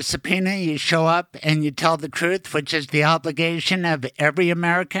you get a subpoena, you show up and you tell the truth, which is the obligation of every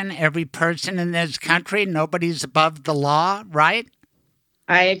American, every person in this country. Nobody's above the law, right?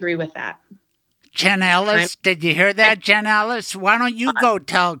 I agree with that. Jen Ellis, did you hear that, Jen Ellis? Why don't you go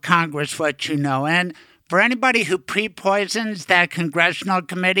tell Congress what you know? And for anybody who pre-poisons that congressional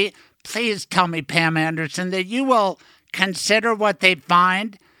committee, please tell me, Pam Anderson, that you will consider what they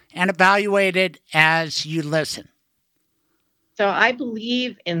find and evaluate it as you listen. So I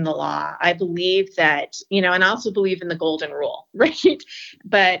believe in the law. I believe that, and I also believe in the golden rule, right?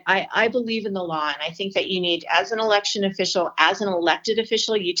 But I believe in the law. And I think that you need, as an election official, as an elected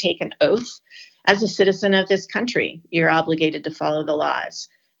official, you take an oath. As a citizen of this country, you're obligated to follow the laws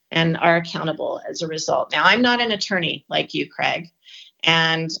and are accountable as a result. Now, I'm not an attorney like you, Craig.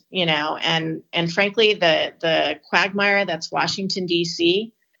 And, and frankly, the quagmire that's Washington,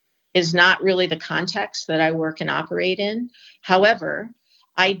 D.C., is not really the context that I work and operate in. However,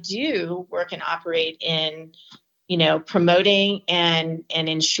 I do work and operate in, promoting and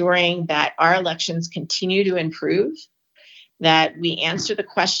ensuring that our elections continue to improve, that we answer the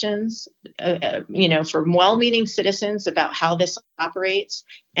questions, for well-meaning citizens about how this operates.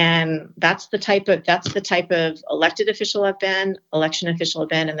 And that's the type of elected official I've been, election official I've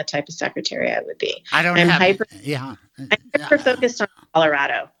been, and the type of secretary I would be. I'm hyper focused on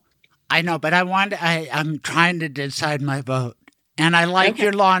Colorado. I know, but I'm trying to decide my vote. And I like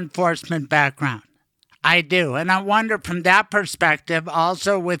your law enforcement background. I do. And I wonder from that perspective,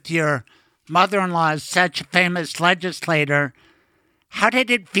 also with your mother-in-law as such a famous legislator, how did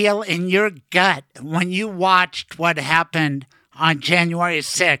it feel in your gut when you watched what happened on January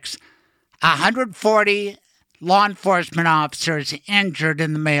 6th? 140 law enforcement officers injured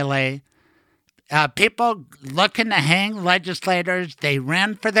in the melee. People looking to hang legislators. They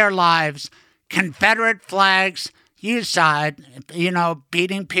ran for their lives. Confederate flags. You saw it,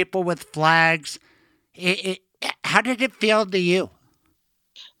 beating people with flags. How did it feel to you?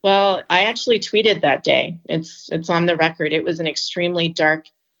 Well, I actually tweeted that day. It's on the record. It was an extremely dark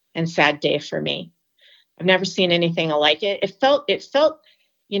and sad day for me. I've never seen anything like it. It felt,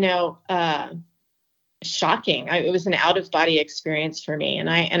 shocking. It was an out of body experience for me. And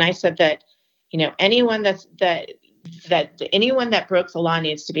I said that, anyone anyone that broke the law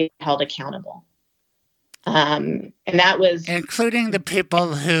needs to be held accountable. And that was including the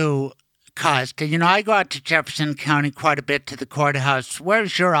people who caused it. I go out to Jefferson County quite a bit to the courthouse.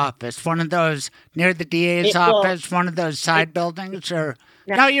 Where's your office? One of those near the DA's office? One of those side buildings? Or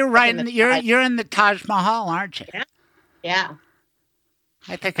no, you're right. You're in the Taj Mahal, aren't you? Yeah.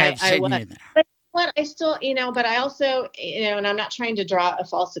 I think I've seen you there. But I still, but I also, and I'm not trying to draw a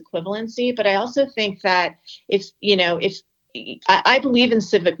false equivalency, but I also think that if I believe in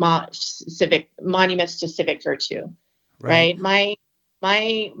civic monuments to civic virtue, right? My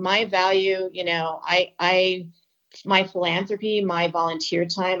value, my philanthropy, my volunteer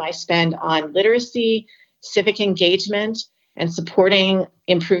time, I spend on literacy, civic engagement, and supporting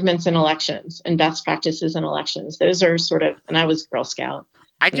improvements in elections and best practices in elections. Those are and I was Girl Scout.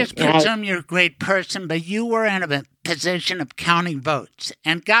 I just presume you're a great person, but you were in a position of counting votes.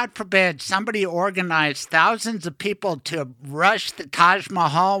 And God forbid somebody organized thousands of people to rush the Taj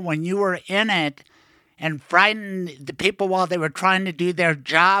Mahal when you were in it and frighten the people while they were trying to do their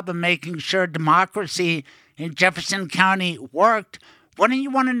job of making sure democracy in Jefferson County worked. Wouldn't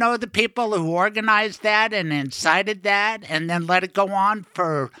you want to know the people who organized that and incited that and then let it go on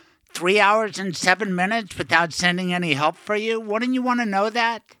for 3 hours and 7 minutes without sending any help for you? Wouldn't you want to know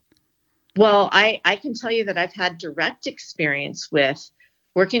that? Well, I can tell you that I've had direct experience with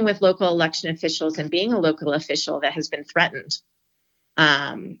working with local election officials and being a local official that has been threatened,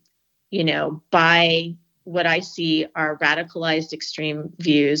 by what I see are radicalized extreme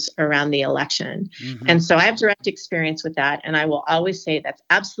views around the election. Mm-hmm. And so I have direct experience with that. And I will always say that's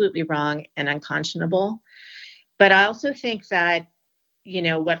absolutely wrong and unconscionable. But I also think that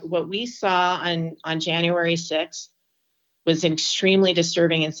what we saw on January 6th was an extremely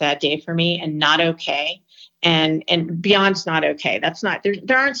disturbing and sad day for me and not okay. And beyond not okay. That's not,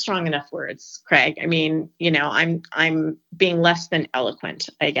 there aren't strong enough words, Craig. I mean, I'm being less than eloquent,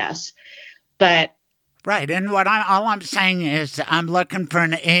 I guess. But right. And all I'm saying is I'm looking for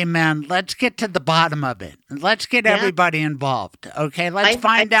an amen. Let's get to the bottom of it. Let's get everybody involved. Okay. Let's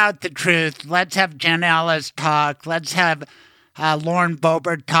find out the truth. Let's have Jen Ellis talk. Let's have Lauren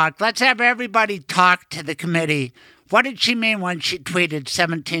Boebert talk. Let's have everybody talk to the committee. What did she mean when she tweeted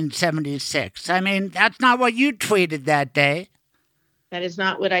 1776? I mean, that's not what you tweeted that day. That is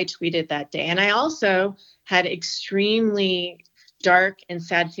not what I tweeted that day. And I also had extremely dark and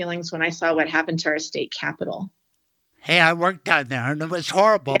sad feelings when I saw what happened to our state capitol. Hey, I worked down there, and it was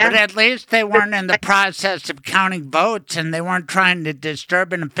horrible. Yeah. But at least they weren't in the process of counting votes, and they weren't trying to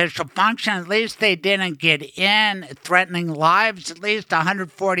disturb an official function. At least they didn't get in, threatening lives. At least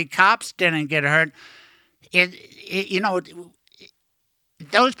 140 cops didn't get hurt.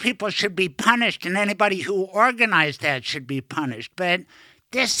 Those people should be punished, and anybody who organized that should be punished. But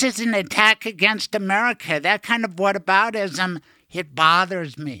this is an attack against America. That kind of whataboutism, it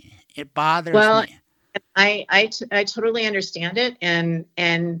bothers me. It bothers me. I totally understand it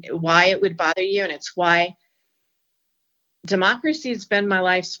and why it would bother you. And it's why democracy has been my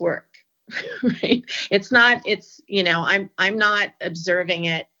life's work, right? I'm not observing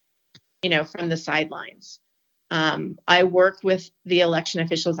it, from the sidelines. I work with the election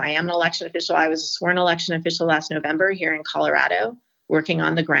officials. I am an election official. I was a sworn election official last November here in Colorado, working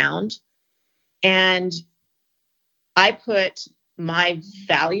on the ground. And I put my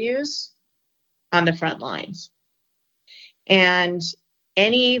values on the front lines. And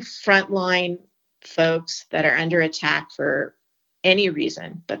any frontline folks that are under attack for any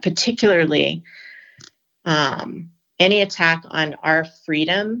reason, but particularly any attack on our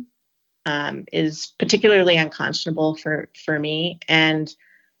freedom is particularly unconscionable for me, and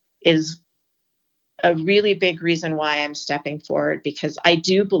is a really big reason why I'm stepping forward, because I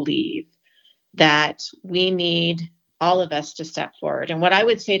do believe that we need all of us to step forward. And what I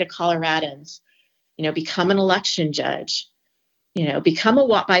would say to Coloradans, become an election judge, become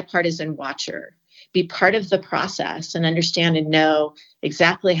a bipartisan watcher, be part of the process and understand and know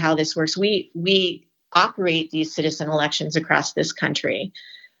exactly how this works. We operate these citizen elections across this country.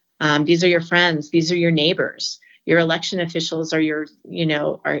 These are your friends. These are your neighbors. Your election officials are your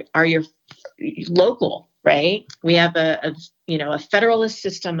local, right? We have a federalist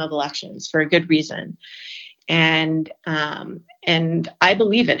system of elections for a good reason. And I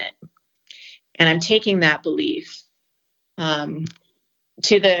believe in it. And I'm taking that belief to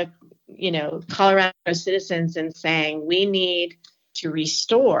the, Colorado citizens and saying we need to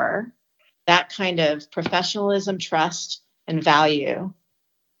restore that kind of professionalism, trust, and value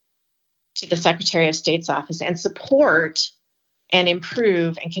to the Secretary of State's office, and support and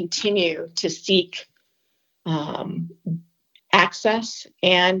improve and continue to seek access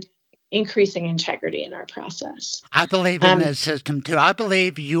and increasing integrity in our process. I believe in this system, too. I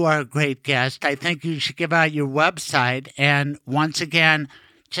believe you are a great guest. I think you should give out your website. And once again,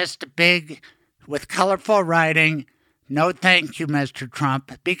 just a big, with colorful writing, no thank you, Mr.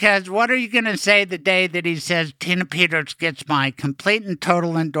 Trump. Because what are you going to say the day that he says Tina Peters gets my complete and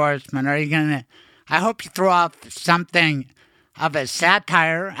total endorsement? Are you going to, I hope you throw off something of a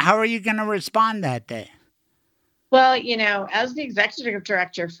satire. How are you going to respond that day? Well, as the executive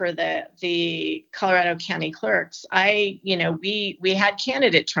director for the Colorado County Clerks, we had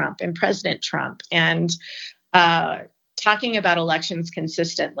candidate Trump and President Trump and talking about elections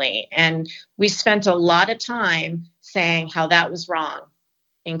consistently. And we spent a lot of time saying how that was wrong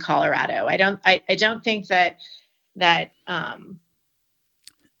in Colorado. I don't think that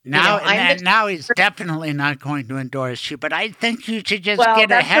now he's definitely not going to endorse you, but I think you should just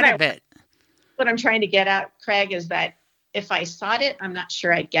get ahead of it. What I'm trying to get at, Craig, is that if I sought it, I'm not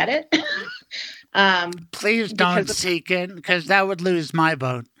sure I'd get it. Please don't seek it, because that would lose my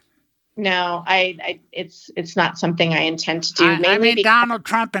vote. No, it's not something I intend to do. Donald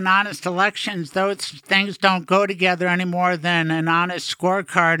Trump and honest elections, those things don't go together any more than an honest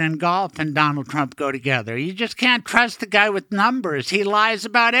scorecard in golf and Donald Trump go together. You just can't trust the guy with numbers. He lies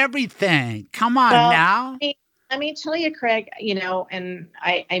about everything. Come on now. Let me tell you, Craig, and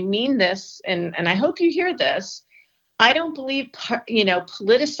I mean this, and I hope you hear this. I don't believe,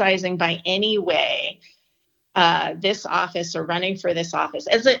 politicizing by any way this office or running for this office.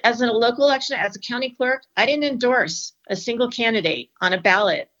 As a local election, as a county clerk, I didn't endorse a single candidate on a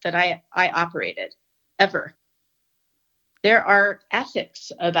ballot that I operated, ever. There are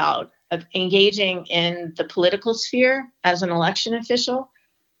ethics of engaging in the political sphere as an election official.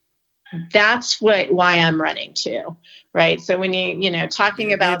 That's why I'm running too, right? So when you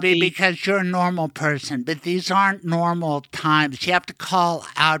talking about because you're a normal person, but these aren't normal times. You have to call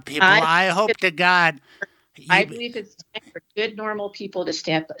out people. I hope to God. I believe it's time for good, normal people to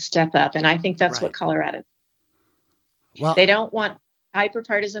step up, and I think that's what Colorado. Well, they don't want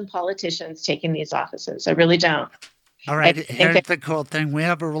hyper-partisan politicians taking these offices. I really don't. All right, here's the cool thing. We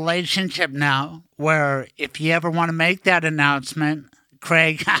have a relationship now where if you ever want to make that announcement,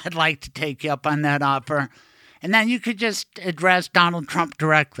 Craig, I'd like to take you up on that offer. And then you could just address Donald Trump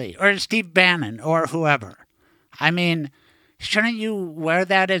directly, or Steve Bannon, or whoever. I mean, shouldn't you wear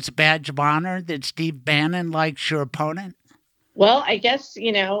that as a badge of honor that Steve Bannon likes your opponent? Well, I guess,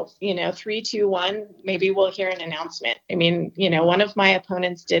 3, 2, 1, maybe we'll hear an announcement. I mean, one of my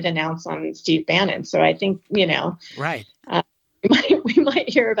opponents did announce on Steve Bannon. So I think, right. We might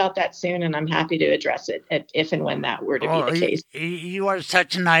hear about that soon, and I'm happy to address it if and when that were to be the case. You are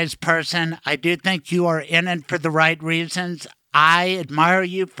such a nice person. I do think you are in it for the right reasons. I admire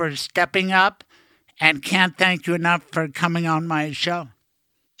you for stepping up and can't thank you enough for coming on my show.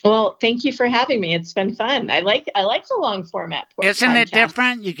 Well, thank you for having me. It's been fun. I like the long format. Isn't it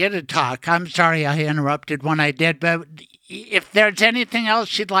different? You get to talk. I'm sorry I interrupted when I did, but if there's anything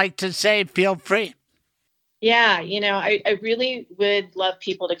else you'd like to say, feel free. Yeah, I really would love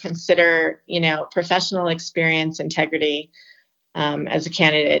people to consider, professional experience, integrity as a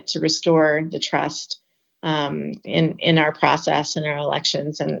candidate to restore the trust in our process and our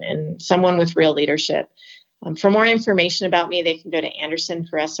elections, and someone with real leadership. For more information about me, they can go to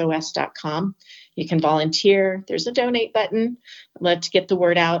andersonforsos.com. You can volunteer. There's a donate button. I'd love to get the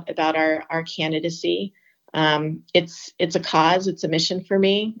word out about our candidacy. It's a cause. It's a mission for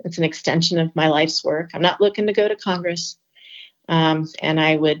me. It's an extension of my life's work. I'm not looking to go to Congress. And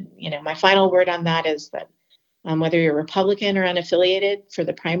I would, my final word on that is that whether you're Republican or unaffiliated for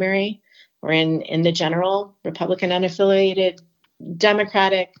the primary, or in the general, Republican, unaffiliated,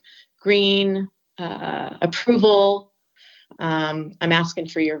 Democratic, Green, approval, I'm asking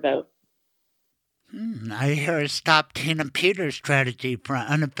for your vote. I hear a Stop Tina Peters strategy for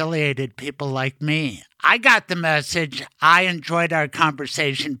unaffiliated people like me. I got the message. I enjoyed our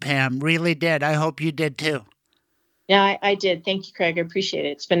conversation, Pam. Really did. I hope you did too. Yeah, I did. Thank you, Craig. I appreciate it.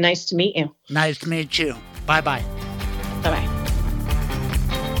 It's been nice to meet you. Nice to meet you. Bye-bye. Bye-bye.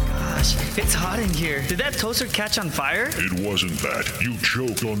 It's hot in here. Did that toaster catch on fire? It wasn't that. You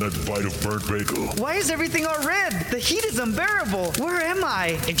choked on that bite of burnt bagel. Why is everything all red? The heat is unbearable. Where am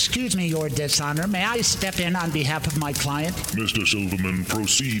I? Excuse me, Your Dishonor. May I step in on behalf of my client? Mr. Silverman,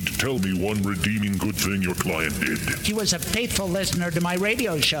 proceed. Tell me one redeeming good thing your client did. He was a faithful listener to my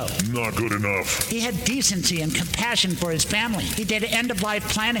radio show. Not good enough. He had decency and compassion for his family. He did end-of-life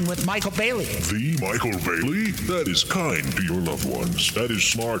planning with Michael Bailey. The Michael Bailey? That is kind to your loved ones. That is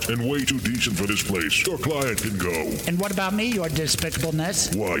smart and way too decent for this place. Your client can go. And what about me, Your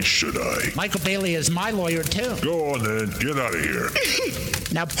Despicableness? Why should I? Michael Bailey is my lawyer, too. Go on, then. Get out of here.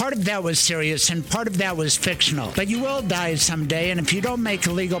 Now, part of that was serious and part of that was fictional. But you will die someday, and if you don't make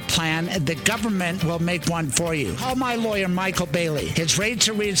a legal plan, the government will make one for you. Call my lawyer, Michael Bailey. His rates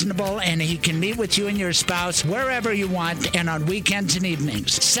are reasonable, and he can meet with you and your spouse wherever you want and on weekends and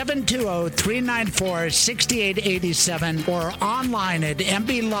evenings. 720-394-6887 or online at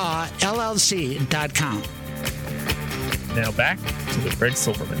mblawllc.com. Now back to the Craig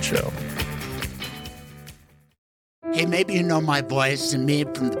Silverman Show. Hey, maybe you know my voice and me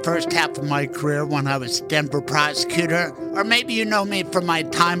from the first half of my career when I was a Denver prosecutor, or maybe you know me from my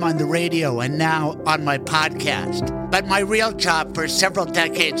time on the radio and now on my podcast. But my real job for several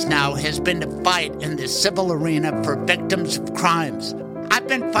decades now has been to fight in the civil arena for victims of crimes. I've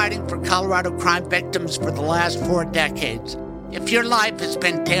been fighting for Colorado crime victims for the last 4 decades. If your life has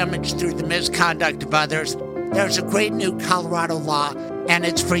been damaged through the misconduct of others, there's a great new Colorado law, and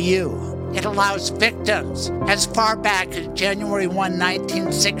it's for you. It allows victims, as far back as January 1,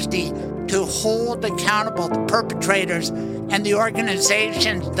 1960, to hold accountable the perpetrators and the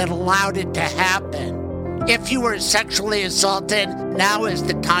organizations that allowed it to happen. If you were sexually assaulted, now is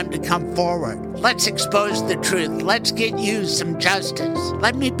the time to come forward. Let's expose the truth. Let's get you some justice.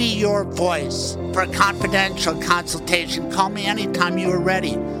 Let me be your voice. For a confidential consultation, call me anytime you are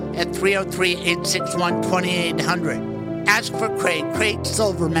ready at 303-861-2800. Ask for Craig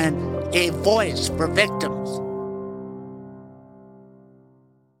Silverman, a voice for victims.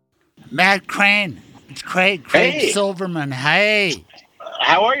 Matt Crane, it's Craig Silverman. Hey.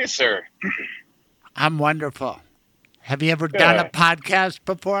 How are you, sir? I'm wonderful. Have you ever done a podcast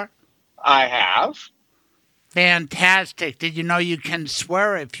before? I have. Fantastic. Did you know you can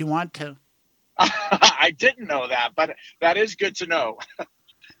swear if you want to? I didn't know that, but that is good to know.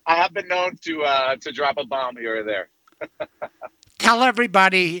 I have been known to drop a bomb here or there. Tell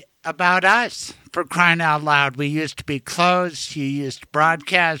everybody about us, for crying out loud. We used to be close. You used to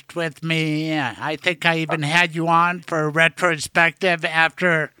broadcast with me. I think I even had you on for a retrospective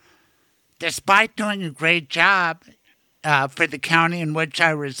after, despite doing a great job for the county in which I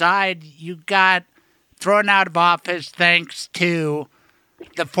reside, you got thrown out of office thanks to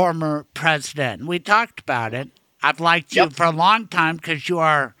the former president. We talked about it. I've liked you for a long time because you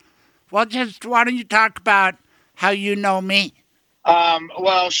are, well, just why don't you talk about how you know me?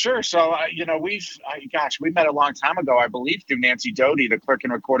 Well, sure. So, we met a long time ago, I believe, through Nancy Doty, the clerk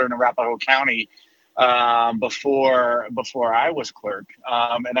and recorder in Arapahoe County, before I was clerk.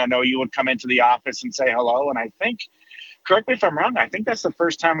 And I know you would come into the office and say hello. And I think, correct me if I'm wrong, I think that's the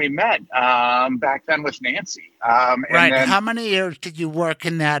first time we met back then with Nancy. Right. Then, how many years did you work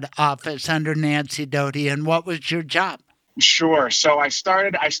in that office under Nancy Doty, and what was your job? Sure. So I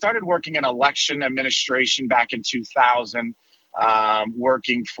started working in election administration back in 2000.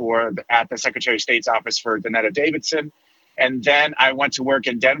 Working at the Secretary of State's office for Danetta Davidson. And then I went to work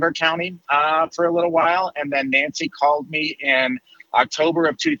in Denver County for a little while. And then Nancy called me in October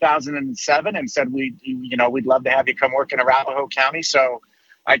of 2007 and said, we'd love to have you come work in Arapahoe County. So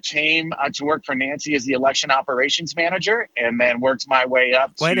I came to work for Nancy as the election operations manager, and then worked my way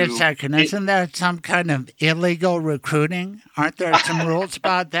up. Wait a second. Isn't that some kind of illegal recruiting? Aren't there some rules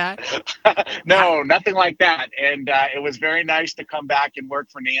about that? No, nothing like that. And it was very nice to come back and work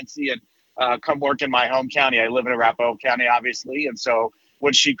for Nancy and come work in my home county. I live in Arapahoe County, obviously. And so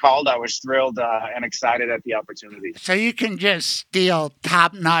when she called, I was thrilled and excited at the opportunity. So you can just steal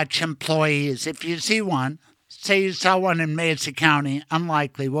top-notch employees if you see one. Say you saw one in Mesa County,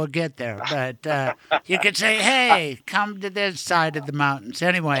 unlikely, we'll get there. But you could say, hey, come to this side of the mountains.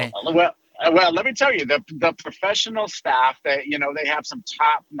 Anyway. Well, let me tell you, the professional staff, they have some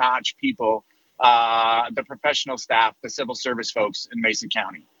top-notch people, the professional staff, the civil service folks in Mesa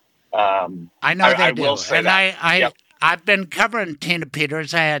County. I know they do. Will say and that. I've been covering Tina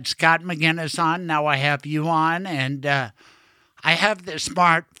Peters. I had Scott McGinnis on. Now I have you on. And I have the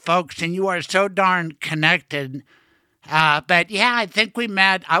smart folks, and you are so darn connected. But, yeah, I think we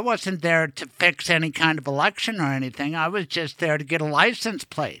met. I wasn't there to fix any kind of election or anything. I was just there to get a license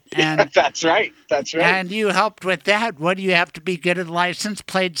plate. And That's right. And you helped with that. What, do you have to be good at license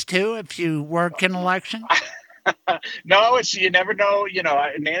plates, too, if you work in elections? No, you never know.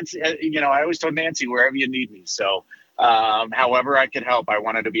 Nancy, I always told Nancy, wherever you need me. So however I could help, I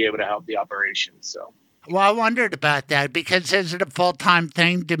wanted to be able to help the operation. So. Well, I wondered about that because is it a full-time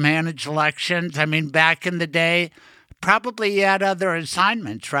thing to manage elections? I mean, back in the day, probably you had other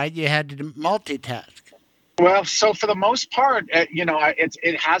assignments, right? You had to multitask. Well, so for the most part,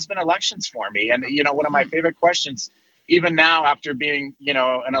 it has been elections for me. And, one of my favorite questions, even now after being,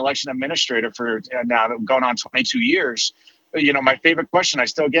 an election administrator for now going on 22 years, my favorite question I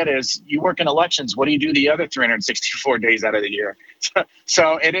still get is, you work in elections, what do you do the other 364 days out of the year?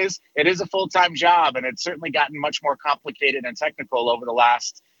 So it is a full-time job, and it's certainly gotten much more complicated and technical over the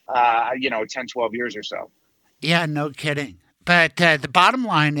last, 10, 12 years or so. Yeah, no kidding. But the bottom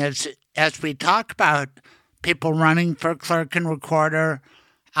line is, as we talk about people running for clerk and recorder,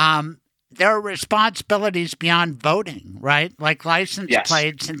 there are responsibilities beyond voting, right? Like license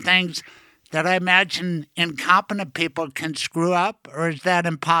plates and things that I imagine incompetent people can screw up, or is that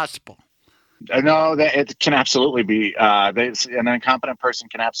impossible? No, it can absolutely be. An incompetent person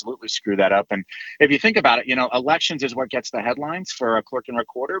can absolutely screw that up. And if you think about it, elections is what gets the headlines for a clerk and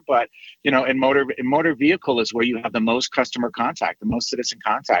recorder. But, in motor vehicle is where you have the most customer contact, the most citizen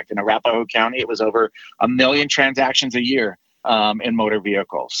contact. In Arapahoe County, it was over 1 million transactions a year in motor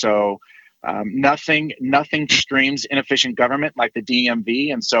vehicle. So nothing screams inefficient government like the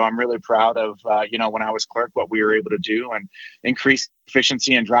DMV. And so I'm really proud of, when I was clerk, what we were able to do and increase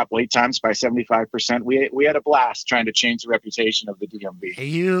efficiency and drop wait times by 75%. We had a blast trying to change the reputation of the DMV.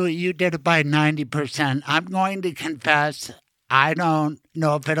 You did it by 90%. I'm going to confess, I don't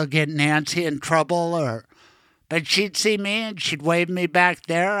know if it'll get Nancy in trouble but she'd see me and she'd wave me back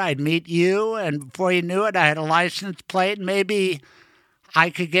there. I'd meet you. And before you knew it, I had a license plate. Maybe I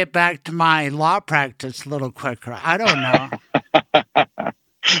could get back to my law practice a little quicker. I don't know.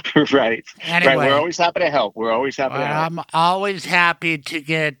 Right. Anyway, right. We're always happy to help. I'm always happy to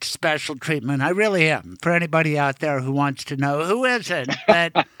get special treatment. I really am. For anybody out there who wants to know, who isn't?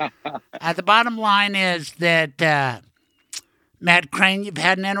 But the bottom line is that, Matt Crane, you've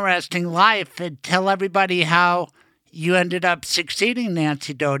had an interesting life. And tell everybody how you ended up succeeding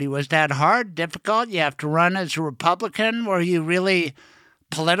Nancy Doughty. Was that hard, difficult? You have to run as a Republican? Were you really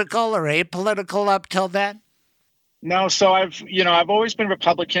political or apolitical up till then? No, so I've always been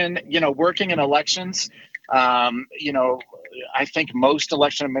Republican, working in elections. I think most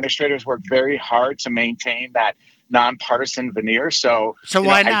election administrators work very hard to maintain that nonpartisan veneer. So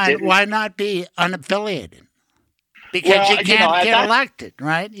why not be unaffiliated? Because you can't get elected,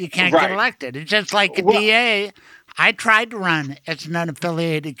 right? You can't get elected. It's just like a DA. I tried to run as an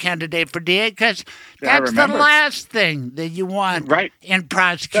unaffiliated candidate for DA because that's the last thing that you want in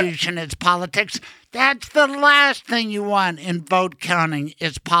prosecution is politics. That's the last thing you want in vote counting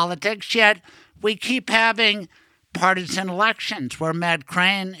is politics. Yet we keep having partisan elections where Matt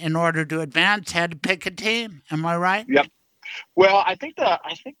Crane, in order to advance, had to pick a team. Am I right? Yep. Well, I think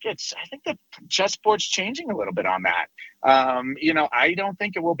the chessboard's changing a little bit on that. I don't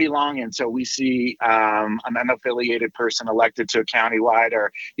think it will be long until we see an unaffiliated person elected to a countywide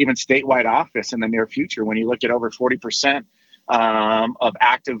or even statewide office in the near future. When you look at over 40% of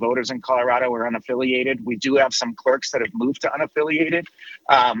active voters in Colorado are unaffiliated, we do have some clerks that have moved to unaffiliated.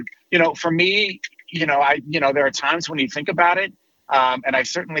 For me, there are times when you think about it. And I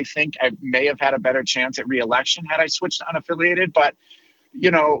certainly think I may have had a better chance at re-election had I switched to unaffiliated. But,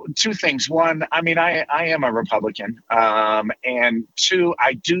 two things. One, I mean, I am a Republican. And two,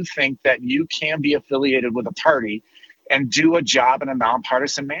 I do think that you can be affiliated with a party and do a job in a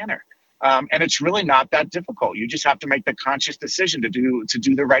nonpartisan manner. And it's really not that difficult. You just have to make the conscious decision to do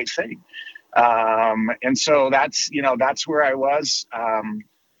the right thing. And so that's where I was.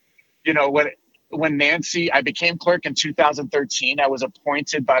 When Nancy, I became clerk in 2013, I was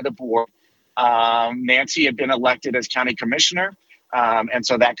appointed by the board. Nancy had been elected as county commissioner. And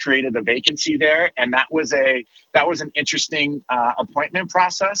so that created a vacancy there. And that was an interesting appointment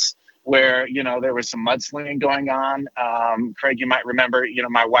process where, there was some mudslinging going on. Craig, you might remember,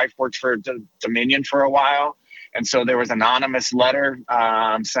 my wife worked for Dominion for a while. And so there was an anonymous letter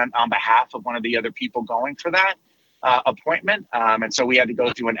sent on behalf of one of the other people going for that appointment. And so we had to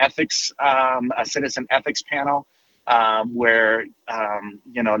go through a citizen ethics panel where,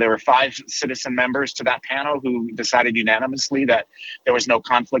 there were 5 citizen members to that panel who decided unanimously that there was no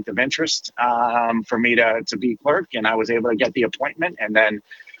conflict of interest for me to be clerk. And I was able to get the appointment and then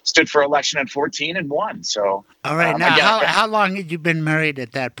stood for election in 2014 and won. So, all right. Now, how long had you been married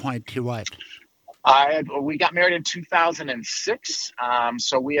at that point to your wife? We got married in 2006.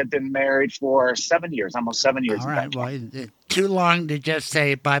 So we had been married for 7 years, almost 7 years. All right. Well, too long to just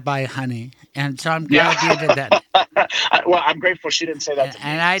say bye-bye, honey. And so I'm glad you did that. Well, I'm grateful she didn't say that to me.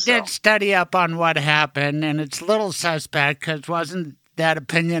 And I did study up on what happened, and it's a little suspect because wasn't that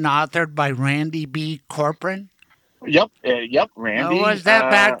opinion authored by Randy B. Corcoran? Yep, Randy. Was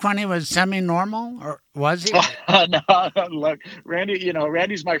that back when he was semi-normal, or was he? No, look, Randy.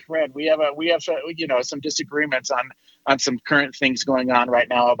 Randy's my friend. We have some disagreements on some current things going on right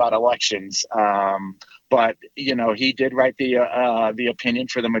now about elections. But he did write the opinion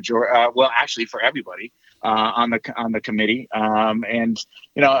for the majority. Well, actually, for everybody on the committee. And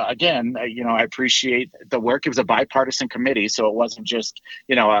again, I appreciate the work. It was a bipartisan committee, so it wasn't just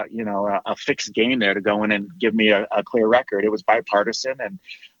a fixed game there to go in and give me a clear record. It was bipartisan, and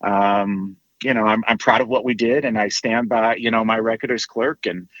I'm proud of what we did, and I stand by my record as clerk,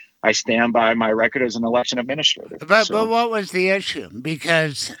 and I stand by my record as an election administrator. But what was the issue?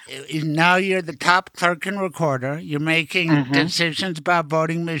 Because now you're the top clerk and recorder. You're making decisions about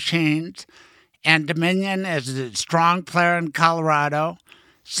voting machines, and Dominion is a strong player in Colorado.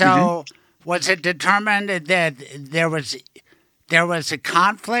 So was it determined that there was a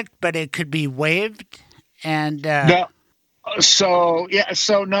conflict, but it could be waived? And no. So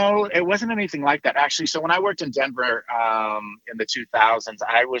no, it wasn't anything like that, actually. So when I worked in Denver in the 2000s,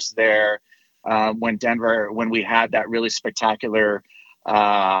 I was there when we had that really spectacular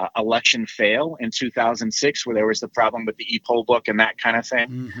election fail in 2006, where there was the problem with the e-poll book and that kind of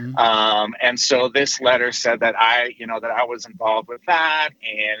thing. And so this letter said that I was involved with that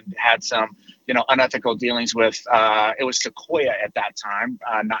and had some unethical dealings with it was Sequoia at that time,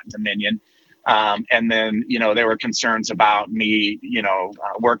 not Dominion. And then, there were concerns about me,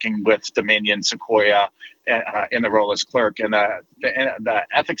 working with Dominion, Sequoia in the role as clerk. And the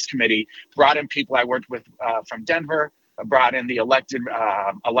ethics committee brought in people I worked with from Denver, brought in the elected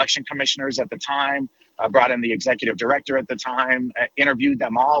election commissioners at the time, brought in the executive director at the time, interviewed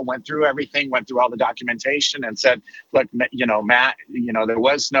them all, went through everything, went through all the documentation and said, look, Matt, there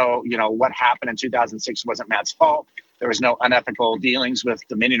was no, what happened in 2006 wasn't Matt's fault. There was no unethical dealings with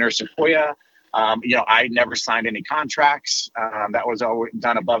Dominion or Sequoia. I never signed any contracts. That was all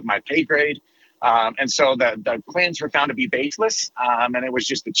done above my pay grade. And so the claims were found to be baseless. And it was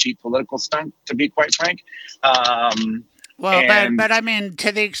just a cheap political stunt, to be quite frank. But I mean,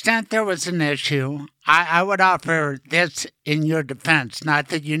 to the extent there was an issue, I would offer this in your defense. Not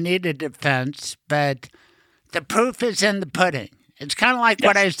that you need a defense, but the proof is in the pudding. It's kind of like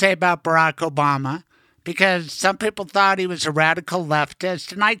what I say about Barack Obama. Because some people thought he was a radical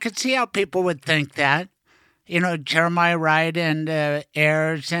leftist, and I could see how people would think that. Jeremiah Wright and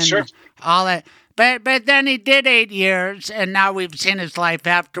Ayers and all that. But then he did 8 years, and now we've seen his life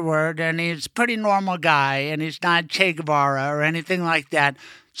afterward, and he's a pretty normal guy, and he's not Che Guevara or anything like that.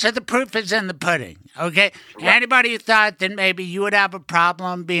 So the proof is in the pudding, okay? Right. Anybody who thought that maybe you would have a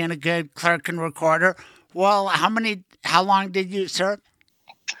problem being a good clerk and recorder, well, how long did you serve?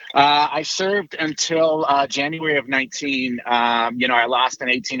 I served until January of 19. I lost in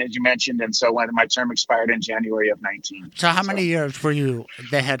 18, as you mentioned, and so when my term expired in January of 19. So how many years were you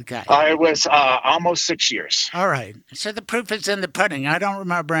the head guy? It was almost 6 years. All right. So the proof is in the pudding. I don't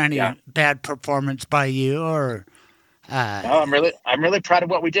remember any bad performance by you or. No, I'm really proud of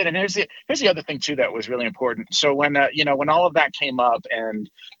what we did. And here's the other thing too that was really important. So when all of that came up and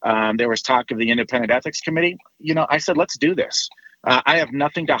there was talk of the Independent Ethics Committee, I said, let's do this. I have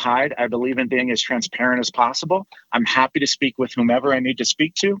nothing to hide. I believe in being as transparent as possible. I'm happy to speak with whomever I need to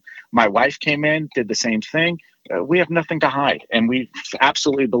speak to. My wife came in, did the same thing. We have nothing to hide, and we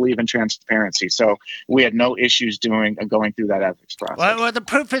absolutely believe in transparency. So we had no issues going through that ethics process. Well, the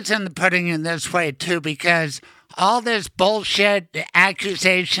proof is in the pudding in this way, too, because all this bullshit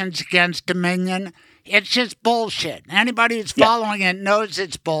accusations against Dominion, it's just bullshit. Anybody who's following it knows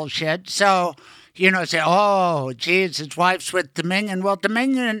it's bullshit. So, say, oh, geez, his wife's with Dominion. Well,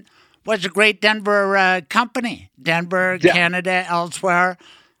 Dominion was a great Denver company, Denver, Canada, elsewhere,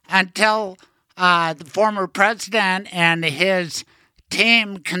 until the former president and his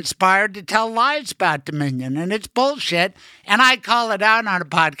team conspired to tell lies about Dominion, and it's bullshit. And I call it out on a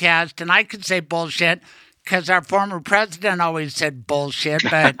podcast, and I could say bullshit because our former president always said bullshit,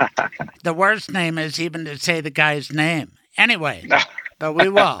 but the worst name is even to say the guy's name. Anyway, but we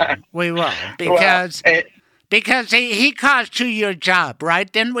will, because he cost you your job,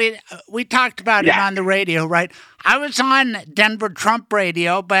 right? Didn't we? We talked about it on the radio, right? I was on Denver Trump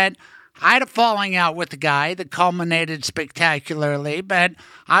radio, but I had a falling out with the guy that culminated spectacularly, but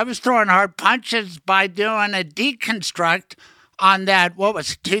I was throwing hard punches by doing a deconstruct on that,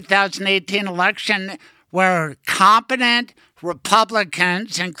 2018 election where competent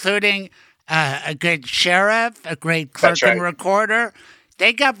Republicans, including a good sheriff, a great clerk and recorder,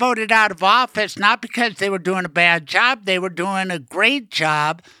 they got voted out of office not because they were doing a bad job. They were doing a great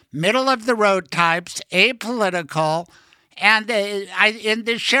job, middle-of-the-road types, apolitical. And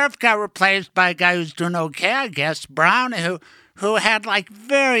the sheriff got replaced by a guy who's doing okay, I guess, Brown, who had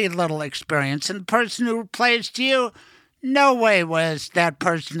very little experience. And the person who replaced you, no way was that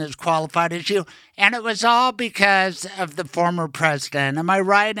person as qualified as you. And it was all because of the former president. Am I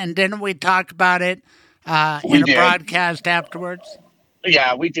right? And didn't we talk about it in a broadcast afterwards?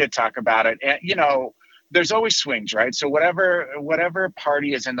 Yeah, we did talk about it. And, there's always swings, right? So whatever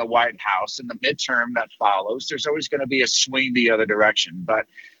party is in the White House in the midterm that follows, there's always going to be a swing the other direction. But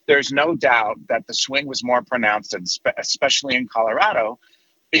there's no doubt that the swing was more pronounced, especially in Colorado,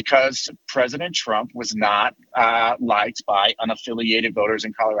 because President Trump was not liked by unaffiliated voters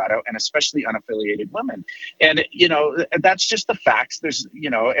in Colorado, and especially unaffiliated women. And, that's just the facts. There's,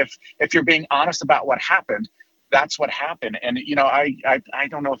 if you're being honest about what happened, that's what happened. And, I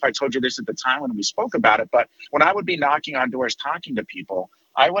don't know if I told you this at the time when we spoke about it, but when I would be knocking on doors talking to people,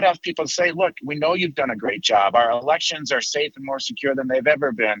 I would have people say, look, we know you've done a great job. Our elections are safe and more secure than they've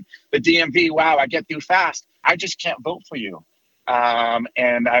ever been. The DMV, wow, I get through fast. I just can't vote for you. And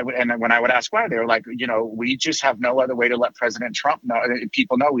when I would ask why, they were like, we just have no other way to let President Trump know.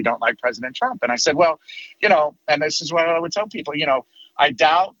 People know we don't like President Trump. And I said, well, and this is what I would tell people, I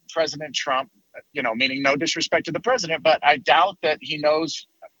doubt President Trump, meaning no disrespect to the president, but I doubt that he knows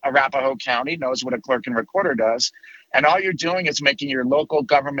Arapahoe County, knows what a clerk and recorder does. And all you're doing is making your local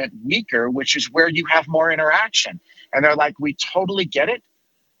government weaker, which is where you have more interaction. And they're like, we totally get it.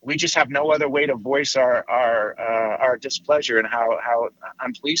 We just have no other way to voice our displeasure and how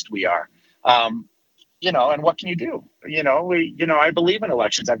unpleased we are. And what can you do? I believe in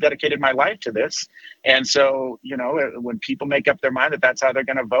elections. I've dedicated my life to this. And so, when people make up their mind that that's how they're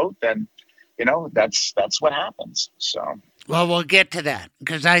going to vote, then, that's what happens. So. Well, we'll get to that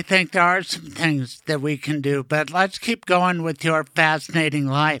because I think there are some things that we can do. But let's keep going with your fascinating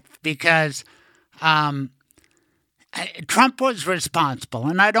life because Trump was responsible,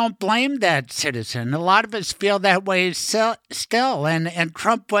 and I don't blame that citizen. A lot of us feel that way still, and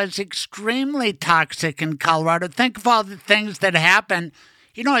Trump was extremely toxic in Colorado. Think of all the things that happened.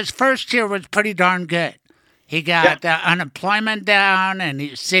 His first year was pretty darn good. He got unemployment down, and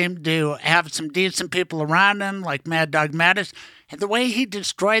he seemed to have some decent people around him, like Mad Dog Mattis. And the way he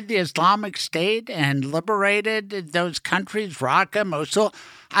destroyed the Islamic State and liberated those countries, Raqqa, Mosul,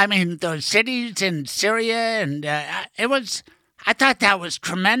 those cities in Syria, and I thought that was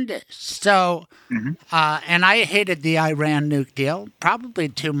tremendous. So, and I hated the Iran nuke deal, probably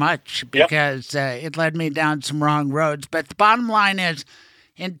too much because it led me down some wrong roads. But the bottom line is,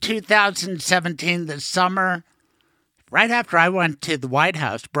 in 2017, the summer, right after I went to the White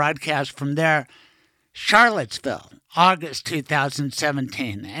House, broadcast from there, Charlottesville, August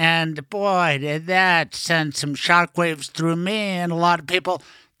 2017. And boy, did that send some shockwaves through me and a lot of people.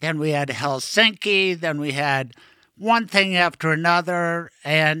 Then we had Helsinki. Then we had one thing after another.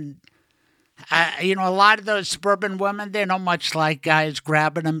 And, a lot of those suburban women, they don't much like guys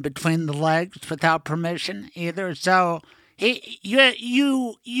grabbing them between the legs without permission either. So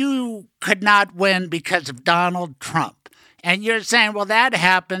you could not win because of Donald Trump. And you're saying, well, that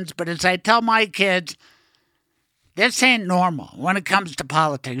happens. But as I tell my kids, This ain't normal when it comes to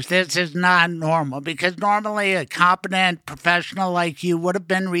politics. This is not normal because normally a competent professional like you would have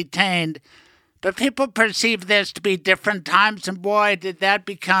been retained. But people perceive this to be different times, and boy, did that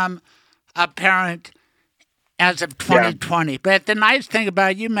become apparent as of 2020. Yeah. But the nice thing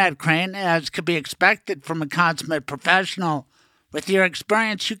about you, Matt Crane, as could be expected from a consummate professional, with your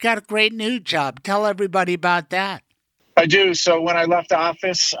experience, you got a great new job. Tell everybody about that. I do. So when I left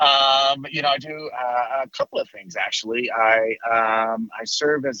office, I do a couple of things, actually. I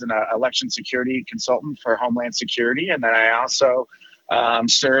serve as an election security consultant for Homeland Security, and then I also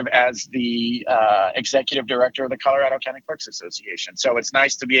serve as the executive director of the Colorado County Clerks Association. So it's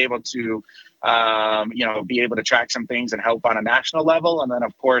nice to be able to, track some things and help on a national level, and then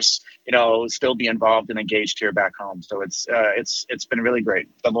of course, still be involved and engaged here back home. So it's been really great.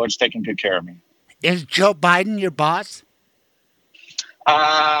 The Lord's taking good care of me. Is Joe Biden your boss? No,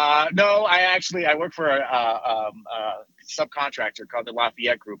 I work for a subcontractor called the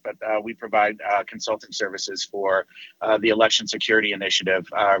Lafayette Group, but we provide consulting services for the election security initiative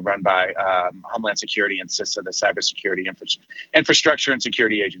run by Homeland Security and CISA, the Cybersecurity Infrastructure and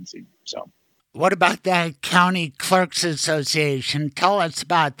Security Agency. So, what about that County Clerks Association? Tell us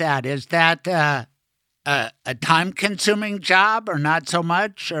about that. Is that a time-consuming job or not so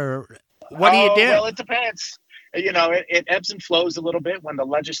much, or what do you do? Well, it depends. It ebbs and flows a little bit when the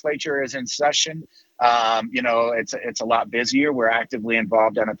legislature is in session. It's a lot busier. We're actively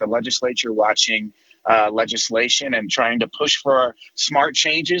involved down at the legislature watching legislation and trying to push for smart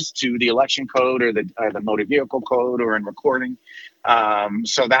changes to the election code or the motor vehicle code or in recording.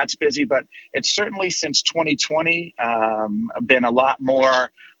 So that's busy, but it's certainly since 2020 been a lot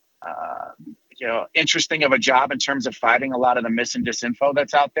more interesting of a job in terms of fighting a lot of the mis and disinfo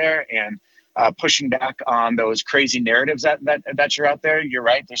that's out there and pushing back on those crazy narratives that you're out there. You're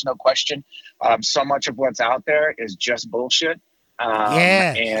right. There's no question. So much of what's out there is just bullshit.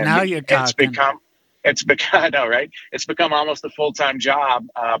 And now you're talking. It's become, I know, right? It's become almost a full-time job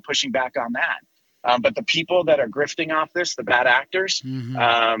pushing back on that. But the people that are grifting off this, the bad actors,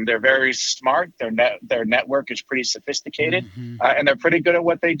 they're very smart. Their network is pretty sophisticated, and they're pretty good at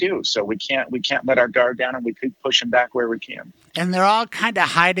what they do. So we can't let our guard down, and we keep pushing back where we can. And they're all kind of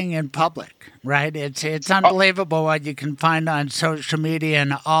hiding in public, right? It's unbelievable what you can find on social media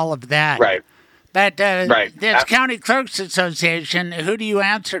and all of that. Right. But this County Clerks Association, who do you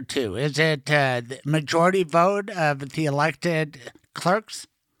answer to? Is it the majority vote of the elected clerks?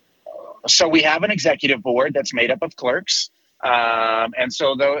 So we have an executive board that's made up of clerks, and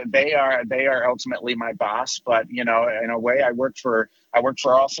so they are ultimately my boss. But in a way, I work for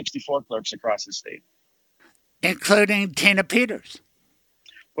all 64 clerks across the state, including Tina Peters.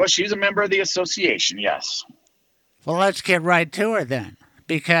 Well, she's a member of the association. Yes. Well, let's get right to her then,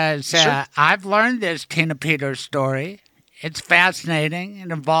 because Sure. I've learned this Tina Peters story. It's fascinating. It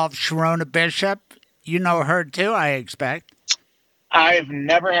involves Sharona Bishop. You know her too, I expect. I've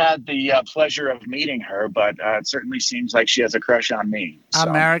never had the pleasure of meeting her, but it certainly seems like she has a crush on me. So.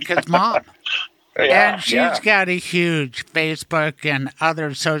 America's mom. Yeah, and she's got a huge Facebook and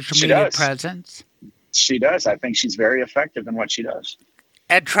other social media presence. She does. I think she's very effective in what she does.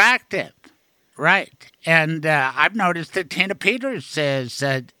 Attractive, right. And I've noticed that Tina Peters says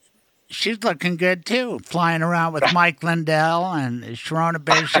she's looking good, too, flying around with Mike Lindell and Sharona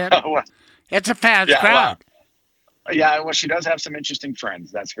Bishop. It's a fast crowd. Wow. Yeah, well, she does have some interesting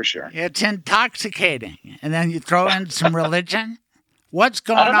friends, that's for sure. It's intoxicating. And then you throw in some religion. What's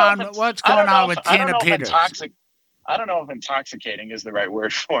going on with Tina Peters? I don't know if intoxicating is the right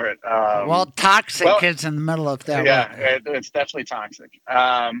word for it. Toxic is in the middle of that. Yeah, it's definitely toxic.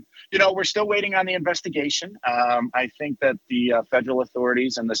 We're still waiting on the investigation. I think that the federal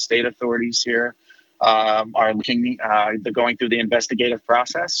authorities and the state authorities here are looking, they're going through the investigative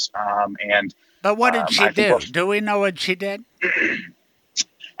process. But what did she do? Do we know what she did?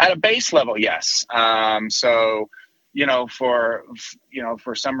 At a base level, yes. For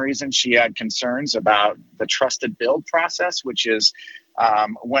some reason, she had concerns about the trusted build process, which is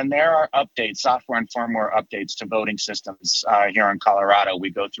when there are updates, software and firmware updates to voting systems here in Colorado, we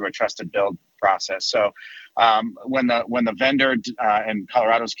go through a trusted build process. So when the vendor, in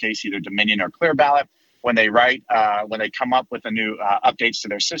Colorado's case, either Dominion or Clear Ballot, when they come up with a new updates to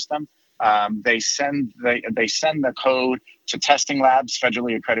their system, they send the code to testing labs,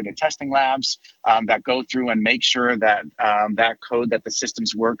 federally accredited testing labs that go through and make sure that that code, that the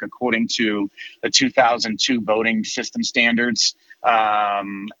systems work according to the 2002 voting system standards.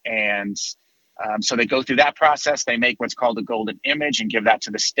 So they go through that process. They make what's called a golden image and give that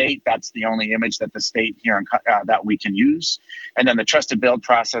to the state. That's the only image that the state here that we can use. And then the trusted build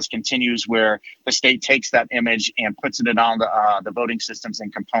process continues, where the state takes that image and puts it on the voting systems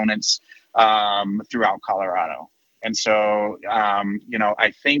and components throughout Colorado. And so,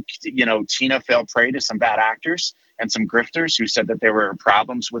 I think, Tina fell prey to some bad actors and some grifters who said that there were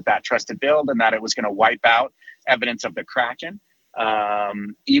problems with that trusted build and that it was going to wipe out evidence of the Kraken.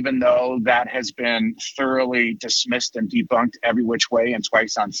 Even though that has been thoroughly dismissed and debunked every which way and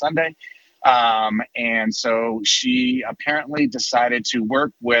twice on Sunday. And so she apparently decided to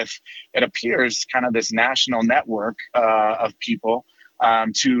work with, it appears, kind of this national network of people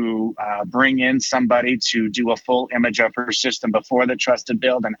to bring in somebody to do a full image of her system before the trusted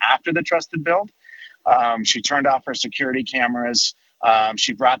build and after the trusted build. She turned off her security cameras.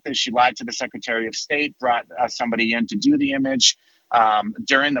 She lied to the Secretary of State, brought somebody in to do the image.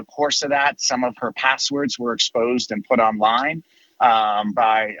 During the course of that, some of her passwords were exposed and put online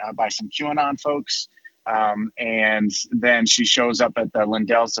by some QAnon folks. And then she shows up at the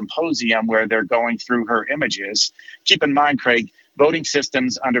Lindell Symposium where they're going through her images. Keep in mind, Craig, voting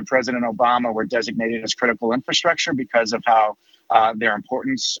systems under President Obama were designated as critical infrastructure because of how their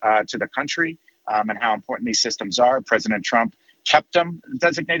importance to the country and how important these systems are. President Trump kept them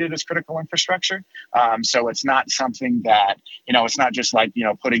designated as critical infrastructure. So it's not something that, it's not just like,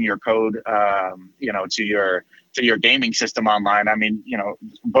 putting your code, to your gaming system online. I mean,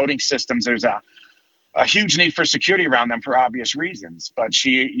 voting systems, there's a huge need for security around them for obvious reasons. But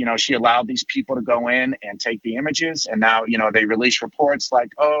she allowed these people to go in and take the images. And now, they release reports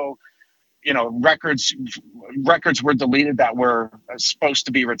like, records were deleted that were supposed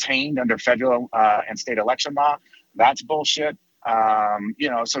to be retained under federal and state election law. That's bullshit.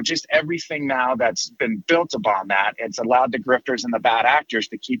 So just everything now that's been built upon that, it's allowed the grifters and the bad actors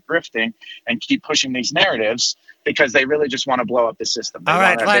to keep grifting and keep pushing these narratives because they really just want to blow up the system. All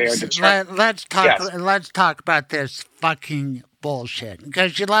right, let's talk about this fucking bullshit,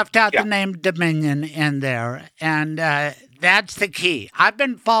 because you left out the name Dominion in there, and that's the key. I've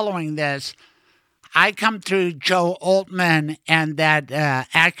been following this. I come through Joe Oltmann and that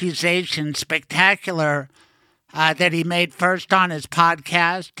accusation spectacular that he made first on his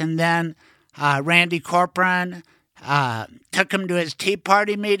podcast, and then Randy Corcoran took him to his Tea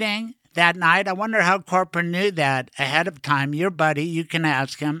Party meeting that night. I wonder how Corcoran knew that ahead of time. Your buddy, you can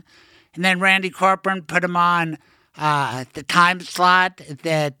ask him. And then Randy Corcoran put him on the time slot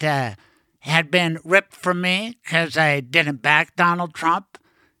that had been ripped from me because I didn't back Donald Trump,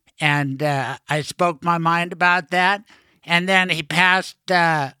 and I spoke my mind about that. And then he passed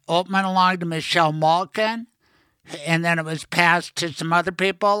Oltmann along to Michelle Malkin, and then it was passed to some other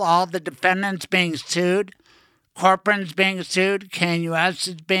people, all the defendants being sued. Corcoran's being sued. KNUS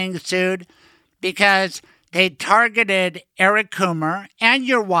is being sued because they targeted Eric Coomer and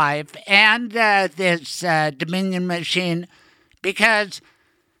your wife and this Dominion machine because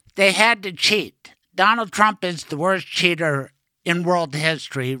they had to cheat. Donald Trump is the worst cheater in world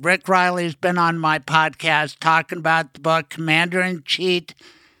history. Rick Riley's been on my podcast talking about the book Commander-in-Chief.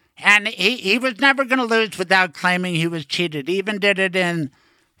 And he was never going to lose without claiming he was cheated. He even did it in,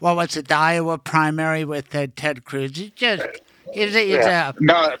 the Iowa primary with Ted Cruz. He's just,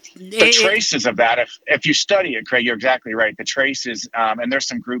 the traces of that, if you study it, Craig, you're exactly right. The traces, and there's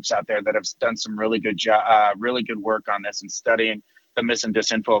some groups out there that have done some really good work on this and studying the mis and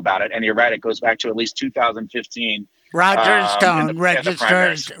disinfo about it. And you're right, it goes back to at least 2015. Roger Stone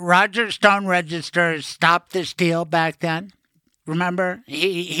registers stopped this deal back then. Remember,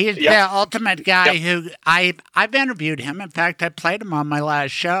 he's the ultimate guy who I've interviewed him. In fact, I played him on my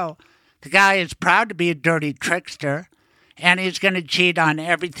last show. The guy is proud to be a dirty trickster, and he's going to cheat on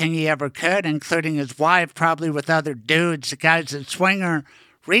everything he ever could, including his wife, probably with other dudes. The guy's a swinger.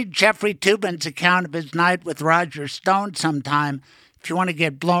 Read Jeffrey Toobin's account of his night with Roger Stone sometime if you want to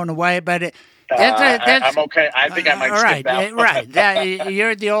get blown away. But I'm okay. I think I might skip that. Right.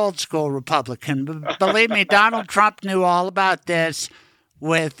 You're the old school Republican. Believe me, Donald Trump knew all about this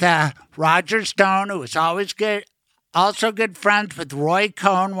with Roger Stone, who was always good, also good friends with Roy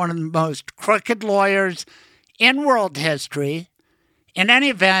Cohn, one of the most crooked lawyers in world history. In any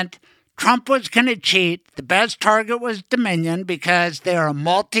event, Trump was going to cheat. The best target was Dominion because they're a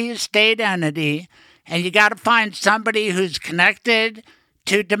multi-state entity, and you got to find somebody who's connected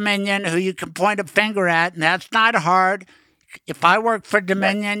to Dominion who you can point a finger at, and that's not hard. If I work for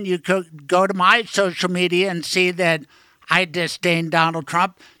Dominion, you could go to my social media and see that I disdain Donald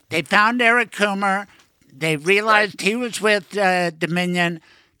Trump. They found Eric Coomer. They realized he was with Dominion.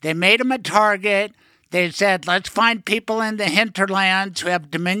 They made him a target. They said, let's find people in the hinterlands who have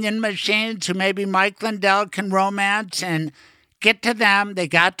Dominion machines who maybe Mike Lindell can romance and get to them. They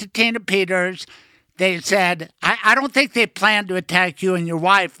got to Tina Peters. They said, I don't think they planned to attack you and your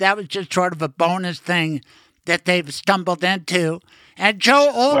wife. That was just sort of a bonus thing that they've stumbled into. And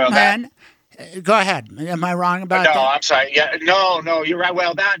Joe Oltmann, go ahead. Am I wrong about that? No, I'm sorry. Yeah, no, you're right.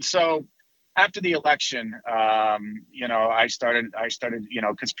 Well, so after the election, I started,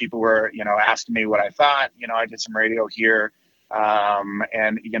 because people were, asking me what I thought. I did some radio here.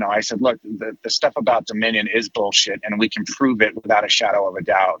 And I said, look, the stuff about Dominion is bullshit, and we can prove it without a shadow of a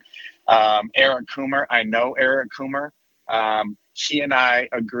doubt. Eric Coomer, I know Eric Coomer. He and I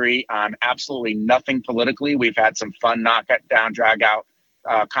agree on absolutely nothing politically. We've had some fun knock-down, drag-out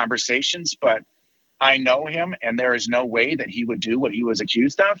conversations, but I know him, and there is no way that he would do what he was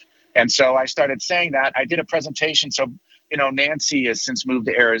accused of. And so I started saying that. I did a presentation. So, Nancy has since moved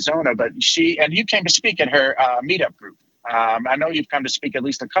to Arizona, but and you came to speak at her meetup group. I know you've come to speak at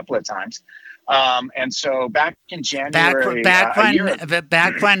least a couple of times. And so back in January, back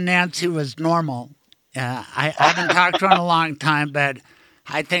when Nancy was normal, I haven't talked to her in a long time, but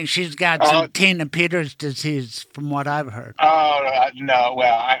I think she's got some Tina Peters disease, from what I've heard. No.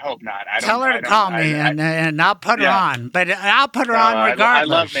 Well, I hope not. Tell her to call me, and I'll put her on. But I'll put her on regardless. I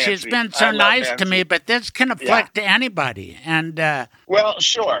love Nancy. She's been so nice to me, but this can afflict anybody. And well,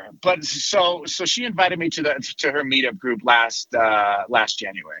 sure. But so she invited me to her meetup group last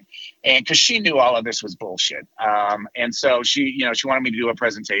January, and because she knew all of this was bullshit. And so she wanted me to do a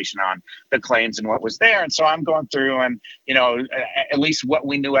presentation on the claims and what was there. And so I'm going through and at least what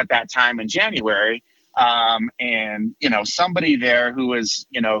we knew at that time in January. And somebody there who is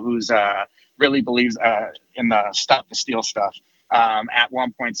who's really believes in the stop the steal stuff at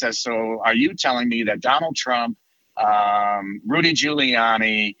one point says, so are you telling me that Donald Trump, Rudy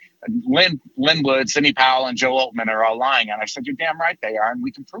Giuliani, Lynn Wood, Sidney Powell, and Joe Oltmann are all lying? And I said, you're damn right they are, and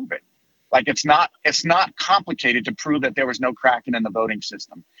we can prove it. Like, it's not complicated to prove that there was no cracking in the voting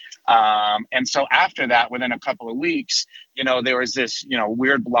system. And so after that, within a couple of weeks, there was this,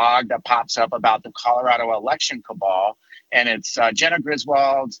 weird blog that pops up about the Colorado election cabal. And it's Jena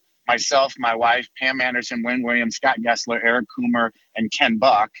Griswold, myself, my wife, Pam Anderson, Wynn Williams, Scott Gessler, Eric Coomer, and Ken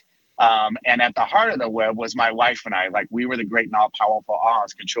Buck. And at the heart of the web was my wife and I. Like, we were the great and all-powerful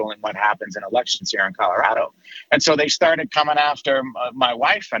Oz controlling what happens in elections here in Colorado. And so they started coming after my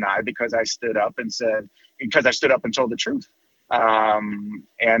wife and I because I stood up and told the truth.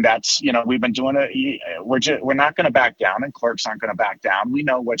 And that's, we've been doing it. We're not going to back down, and clerks aren't going to back down. We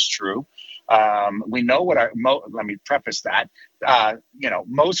know what's true. We know what let me preface that.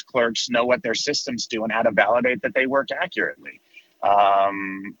 Most clerks know what their systems do and how to validate that they work accurately.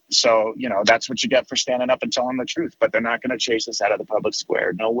 So that's what you get for standing up and telling the truth, but they're not going to chase us out of the public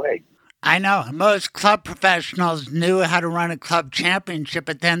square. No way. I know. Most club professionals knew how to run a club championship,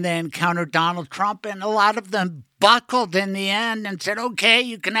 but then they encountered Donald Trump, and a lot of them buckled in the end and said, okay,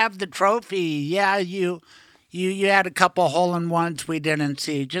 you can have the trophy. Yeah, you had a couple hole-in-ones we didn't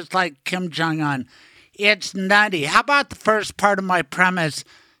see, just like Kim Jong-un. It's nutty. How about the first part of my premise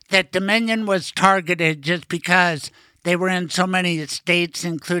that Dominion was targeted just because they were in so many states,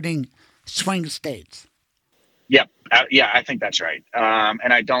 including swing states? Yep. I think that's right.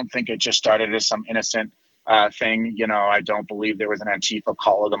 And I don't think it just started as some innocent thing. I don't believe there was an Antifa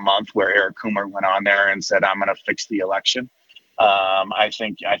call of the month where Eric Coomer went on there and said, I'm going to fix the election. I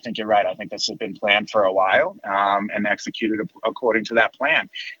think you're right. I think this has been planned for a while and executed according to that plan.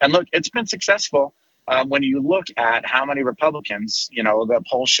 And look, it's been successful. When you look at how many Republicans, the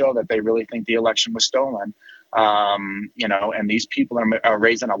polls show that they really think the election was stolen. And these people are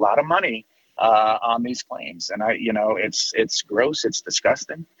raising a lot of money on these claims. And it's gross, it's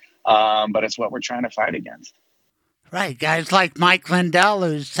disgusting, but it's what we're trying to fight against. Right, guys like Mike Lindell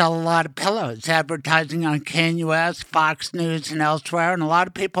who sell a lot of pillows, advertising on KNUS, Fox News, and elsewhere, and a lot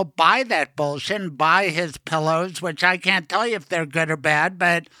of people buy that bullshit and buy his pillows, which I can't tell you if they're good or bad,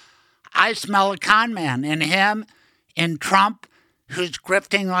 but I smell a con man in him, in Trump, who's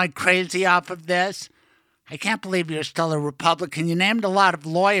grifting like crazy off of this. I can't believe you're still a Republican. You named a lot of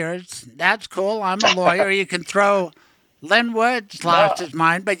lawyers. That's cool. I'm a lawyer. You can throw Lynn Woods lost his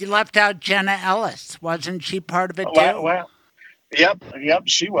mind, but you left out Jenna Ellis. Wasn't she part of it too? Well, yep,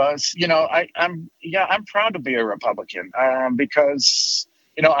 she was. I'm proud to be a Republican because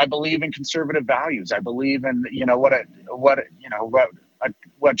I believe in conservative values. I believe in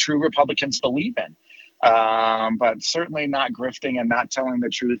what true Republicans believe in, but certainly not grifting and not telling the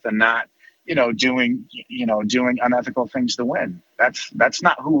truth and not doing unethical things to win. That's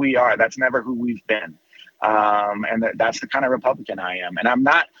not who we are. That's never who we've been. And that's the kind of Republican I am. And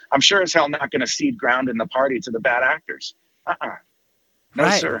I'm sure as hell not going to cede ground in the party to the bad actors. No,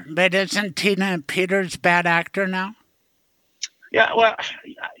 right. sir. But isn't Tina Peters bad actor now? Yeah, well,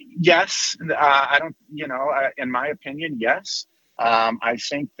 yes. I don't, in my opinion, yes. I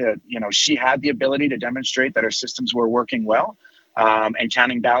think that, she had the ability to demonstrate that her systems were working well and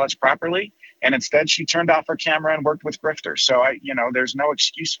counting ballots properly. And instead, she turned off her camera and worked with grifters. So, there's no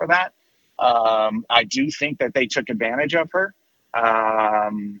excuse for that. I do think that they took advantage of her. I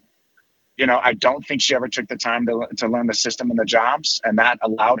don't think she ever took the time to learn the system and the jobs, and that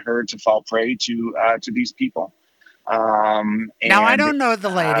allowed her to fall prey to these people. Now, I don't know the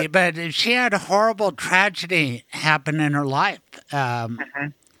lady, but she had a horrible tragedy happen in her life.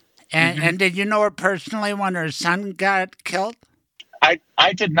 And did you know her personally when her son got killed?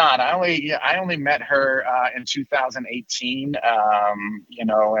 I did not. I only met her in 2018.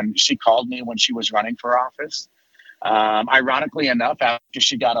 And she called me when she was running for office. Ironically enough, after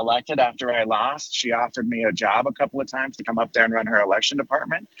she got elected, after I lost, she offered me a job a couple of times to come up there and run her election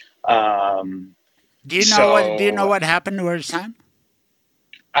department. Do you know what happened to her son?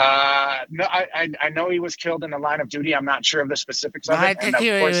 No, I know he was killed in the line of duty. I'm not sure of the specifics of it. I think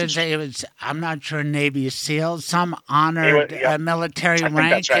it was, I'm not sure, Navy SEAL, some honored military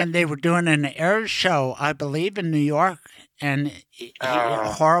rank, right. And they were doing an air show, I believe, in New York, and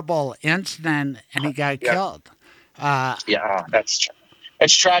a horrible incident, and he got killed.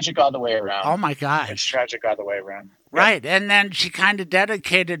 It's tragic all the way around. Oh, my God. It's tragic all the way around. Right, and then she kind of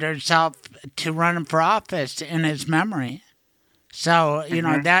dedicated herself to running for office in his memory. So,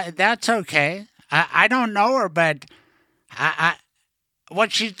 that's okay. I don't know her, but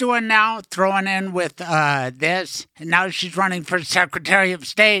what she's doing now, throwing in with this, and now she's running for Secretary of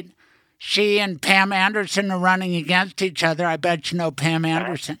State. She and Pam Anderson are running against each other. I bet you know Pam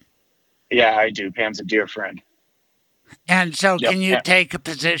Anderson. Yeah, I do. Pam's a dear friend. And so can you take a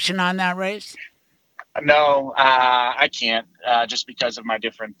position on that race? No, I can't, just because of my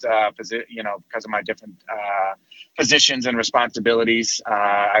different, positions and responsibilities.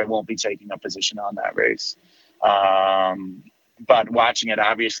 I won't be taking a position on that race, but watching it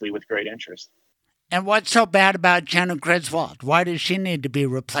obviously with great interest. And what's so bad about Jena Griswold? Why does she need to be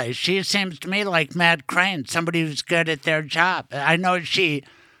replaced? She seems to me like Matt Crane, somebody who's good at their job. I know she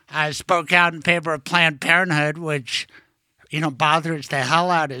spoke out in favor of Planned Parenthood, which, bothers the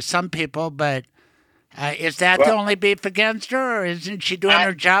hell out of some people, but is that the only beef against her, or isn't she doing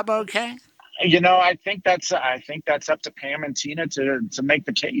her job okay? I think that's up to Pam and Tina to make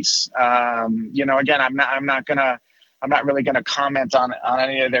the case. Again, I'm not really gonna comment on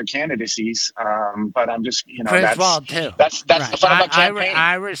any of their candidacies. But I'm just Griswold too. That's right. The fun of a campaign.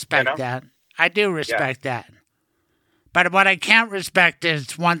 I respect that. I do respect that. But what I can't respect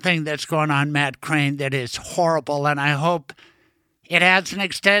is one thing that's going on, Matt Crane, that is horrible, and I hope it hasn't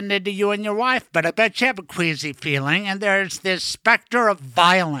extended to you and your wife, but I bet you have a queasy feeling, and there's this specter of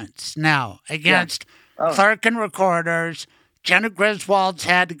violence now against clerk and recorders. Jena Griswold's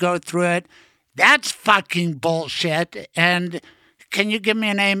had to go through it. That's fucking bullshit, and can you give me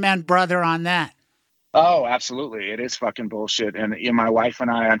an amen, brother, on that? Oh, absolutely. It is fucking bullshit. And my wife and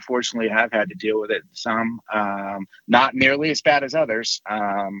I, unfortunately, have had to deal with it some, not nearly as bad as others.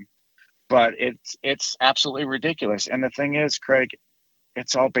 But it's absolutely ridiculous. And the thing is, Craig,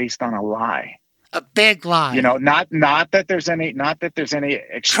 it's all based on a lie. A big lie. Not that there's any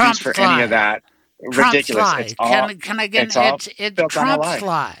excuse Trump's for lie. any of that. Trump's Ridiculous. lie. It's all, can I get it's Trump's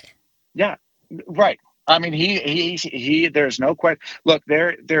lie. Yeah, right. I mean, he there's no question. Look,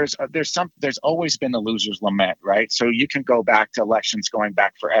 there's always been the loser's lament, right? So you can go back to elections going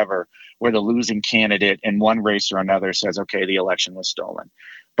back forever where the losing candidate in one race or another says, okay, the election was stolen.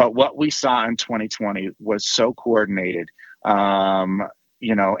 But what we saw in 2020 was so coordinated, and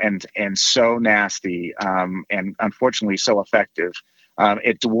so nasty, and unfortunately so effective.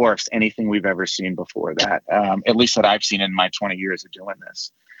 It dwarfs anything we've ever seen before that, at least that I've seen in my 20 years of doing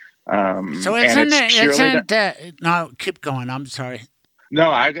this. So no, keep going. I'm sorry.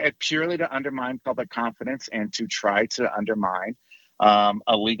 No, purely to undermine public confidence and to try to undermine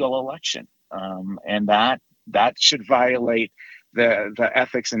a legal election, and that should violate the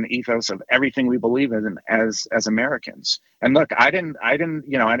ethics and the ethos of everything we believe in as Americans. And look, I didn't,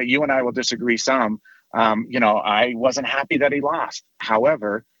 you and I will disagree some. I wasn't happy that he lost.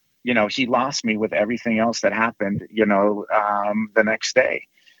 However, he lost me with everything else that happened, the next day.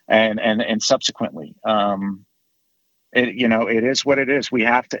 And subsequently, it is what it is. We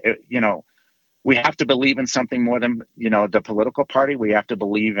have to believe in something more than, the political party. We have to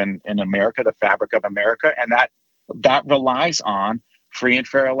believe in America, the fabric of America. And that relies on free and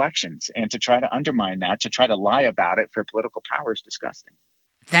fair elections. And to try to undermine that, to try to lie about it for political power is disgusting.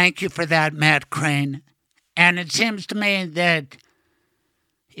 Thank you for that, Matt Crane. And it seems to me that,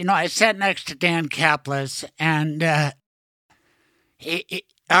 I sat next to Dan Caplis, and I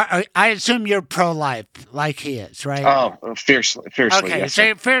assume you're pro-life, like he is, right? Oh, fiercely. Okay, yes, so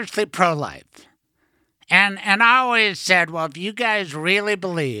you're fiercely pro-life. And I always said, well, if you guys really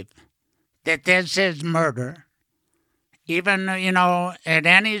believe that this is murder, even, at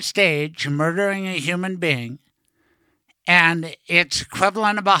any stage, murdering a human being, and it's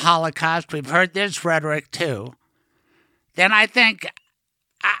equivalent of a Holocaust, we've heard this rhetoric too, then I think,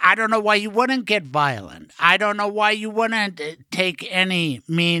 I don't know why you wouldn't get violent. I don't know why you wouldn't take any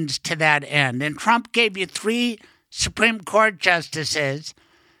means to that end. And Trump gave you 3 Supreme Court justices,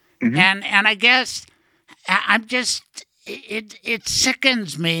 and I guess I'm just, it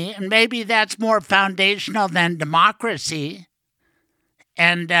sickens me, and maybe that's more foundational than democracy,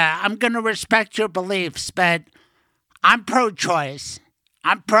 and I'm going to respect your beliefs, but I'm pro-choice.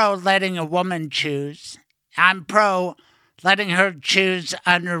 I'm pro letting a woman choose. I'm pro letting her choose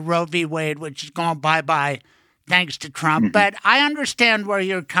under Roe v. Wade, which is going bye-bye thanks to Trump. But I understand where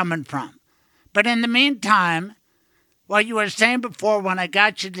you're coming from. But in the meantime, what you were saying before when I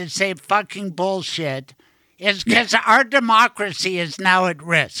got you to say fucking bullshit is because our democracy is now at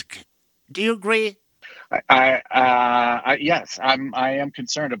risk. Do you agree? Yes, I am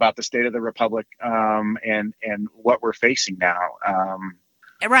concerned about the state of the republic and what we're facing now.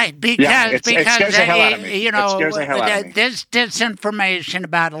 Right, because it scares the hell out of me. This disinformation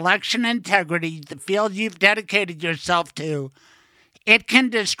about election integrity, the field you've dedicated yourself to, it can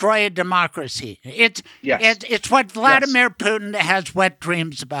destroy a democracy. It's what Vladimir Putin has wet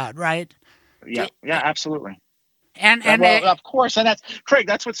dreams about, right? Yeah, absolutely. And of course, and that's Craig.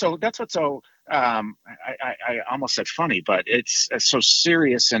 That's what's so. I almost said funny, but it's so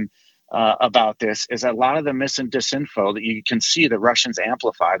serious and. About this is a lot of the mis and disinfo that you can see the Russians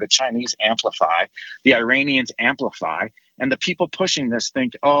amplify, the Chinese amplify, the Iranians amplify, and the people pushing this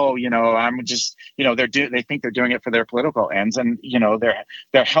think, I'm just, they think they're doing it for their political ends, and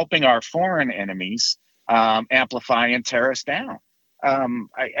they're helping our foreign enemies amplify and tear us down.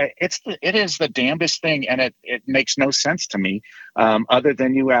 It is the damnedest thing, and it makes no sense to me, other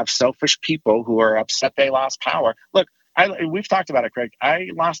than you have selfish people who are upset they lost power. Look. We've talked about it, Craig. I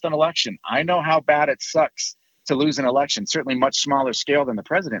lost an election. I know how bad it sucks to lose an election, certainly much smaller scale than the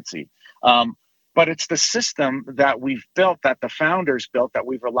presidency. But it's the system that we've built, that the founders built, that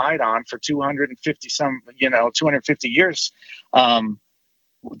we've relied on for 250 years,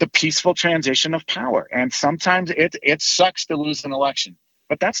 the peaceful transition of power. And sometimes it sucks to lose an election.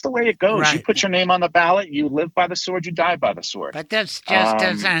 But that's the way it goes. Right. You put your name on the ballot, you live by the sword, you die by the sword. But this just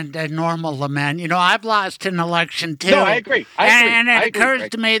isn't a normal lament. I've lost an election, too. No, I agree. And it occurs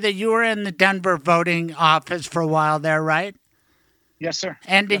to me that you were in the Denver voting office for a while there, right? Yes, sir.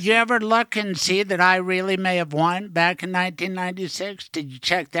 And did you ever look and see that I really may have won back in 1996? Did you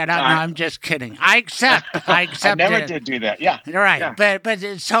check that out? No, I'm just kidding. I accept I never did do that, yeah. Right, yeah. But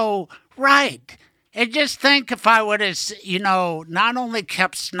so, right. And just think if I would have, not only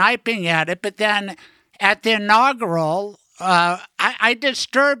kept sniping at it, but then at the inaugural, I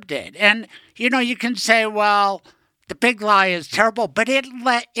disturbed it. And, you can say, well, the big lie is terrible, but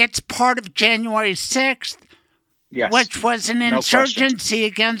it's part of January 6th, which was an insurgency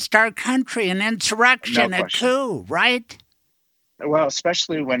against our country, an insurrection, a coup, right? Well,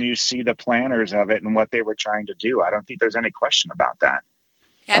 especially when you see the planners of it and what they were trying to do. I don't think there's any question about that.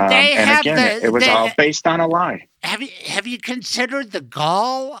 And it was all based on a lie. Have you considered the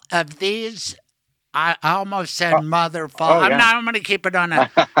gall of these? I almost said I'm going to keep it on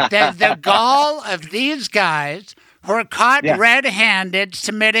the gall of these guys who are caught red-handed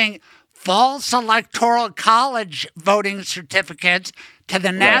submitting false electoral college voting certificates to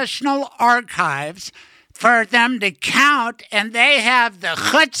the National Archives for them to count, and they have the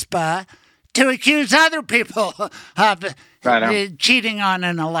chutzpah to accuse other people of cheating on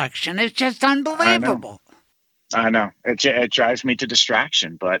an election. It's just unbelievable. I know. It drives me to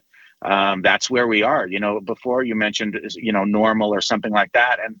distraction, but that's where we are. Before you mentioned, normal or something like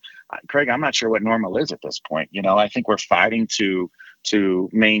that. And Craig, I'm not sure what normal is at this point. I think we're fighting to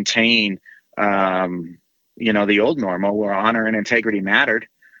maintain, the old normal where honor and integrity mattered.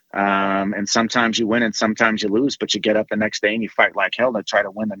 And sometimes you win and sometimes you lose, but you get up the next day and you fight like hell to try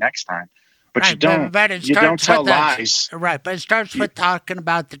to win the next time. But you don't tell lies. Right, but it starts with talking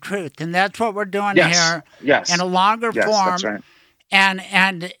about the truth. And that's what we're doing here in a longer form. That's right.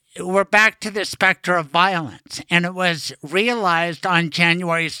 And we're back to the specter of violence. And it was realized on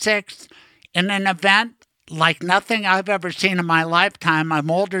January 6th in an event like nothing I've ever seen in my lifetime. I'm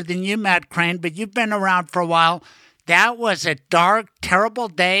older than you, Matt Crane, but you've been around for a while. That was a dark, terrible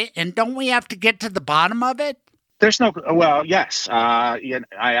day, and don't we have to get to the bottom of it? There's no, well, yes, I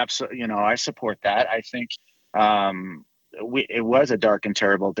absolutely, I support that. I think it was a dark and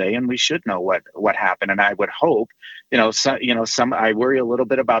terrible day, and we should know what happened. And I would hope, I worry a little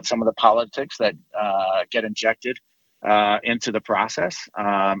bit about some of the politics that get injected into the process.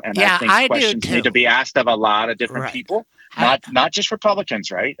 And I think questions need to be asked of a lot of different people. Not just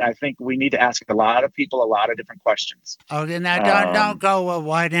Republicans, right? I think we need to ask a lot of people a lot of different questions. Okay, now don't go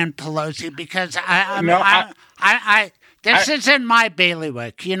White and Pelosi, because this isn't my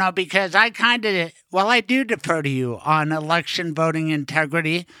bailiwick, because I do defer to you on election voting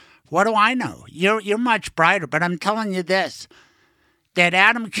integrity. What do I know? You're much brighter, but I'm telling you this, that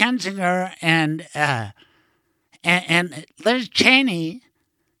Adam Kinzinger and Liz Cheney,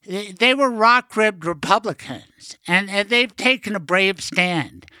 they were rock-ribbed Republicans, and they've taken a brave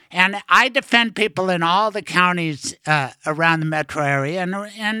stand. And I defend people in all the counties around the metro area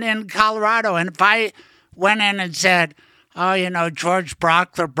and in Colorado. And if I went in and said, George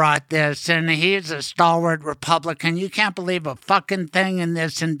Brauchler brought this, and he's a stalwart Republican, you can't believe a fucking thing in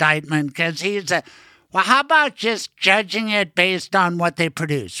this indictment because well, how about just judging it based on what they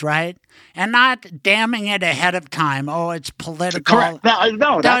produce, right? And not damning it ahead of time. Oh, it's political. Correct.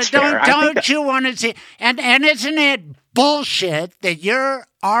 No, that's fair. Don't you want to see? And isn't it bullshit that your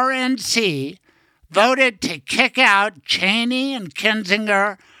RNC voted to kick out Cheney and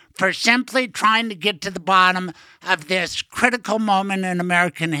Kinzinger for simply trying to get to the bottom of this critical moment in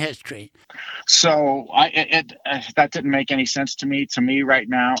American history? So that didn't make any sense to me. To me, right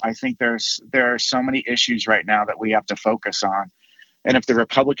now, I think there are so many issues right now that we have to focus on. And if the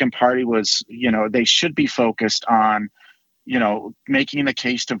Republican Party was, they should be focused on, making the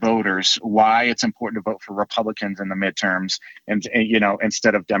case to voters why it's important to vote for Republicans in the midterms and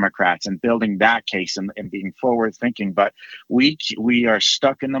instead of Democrats, and building that case and being forward thinking. But we are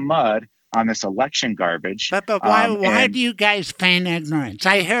stuck in the mud on this election garbage. But why do you guys feign ignorance?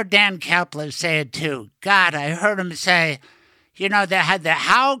 I heard Dan Caplis say it too. God, I heard him say,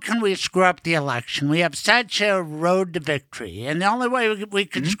 how can we screw up the election? We have such a road to victory, and the only way we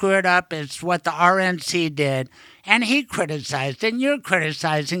could screw it up is what the RNC did. And he criticized it, and you're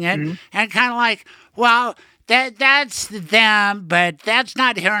criticizing it, and kind of like, well, that's them, but that's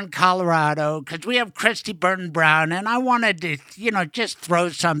not here in Colorado, because we have Christy Burton Brown, and I wanted to, just throw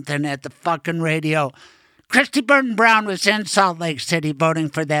something at the fucking radio. Christy Burton Brown was in Salt Lake City voting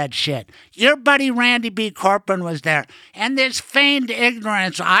for that shit. Your buddy Randy B. Corcoran was there. And this feigned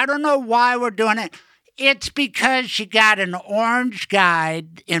ignorance, I don't know why we're doing it. It's because you got an orange guy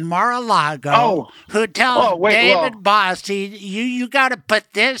in Mar-a-Lago who tells David Bossy, you got to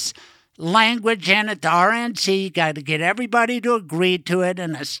put this language in at the RNC. You got to get everybody to agree to it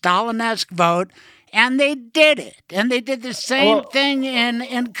in a Stalin-esque vote. And they did it. And they did the same thing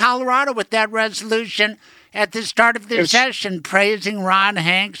in Colorado with that resolution at the start of the session, praising Ron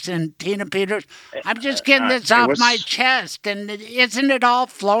Hanks and Tina Peters. I'm just getting this off my chest. And isn't it all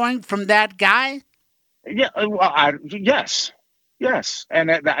flowing from that guy? Yeah, well, yes. And,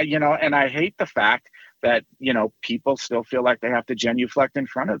 and I hate the fact that, people still feel like they have to genuflect in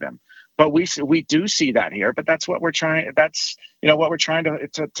front of him. But we do see that here, but that's what we're trying. That's what we're trying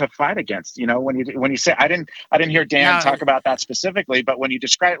to fight against. When you say I didn't hear Dan talk about that specifically, but when you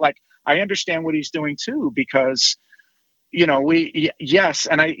describe it, I understand what he's doing too, because he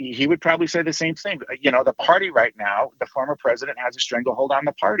would probably say the same thing. The party right now, the former president has a stranglehold on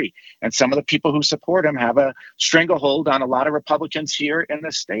the party, and some of the people who support him have a stranglehold on a lot of Republicans here in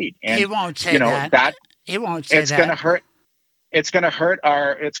the state. And he won't say that. He won't say that. It's going to hurt. It's going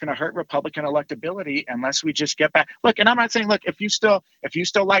to hurt Republican electability unless we just get back. Look, and I'm not saying, if you still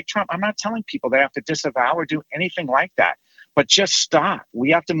like Trump, I'm not telling people they have to disavow or do anything like that, but just stop.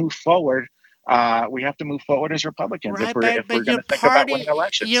 We have to move forward. We have to move forward as Republicans if we're going to think about winning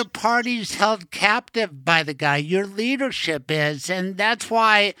elections. Your party's held captive by the guy. Your leadership is, and that's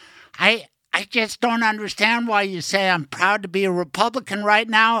why I just don't understand why you say I'm proud to be a Republican right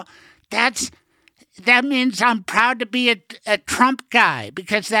now. That means I'm proud to be a Trump guy,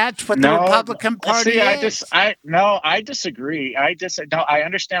 because that's what the Republican Party is. I disagree. I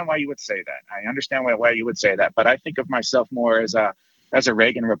understand why you would say that. I understand why you would say that. But I think of myself more as a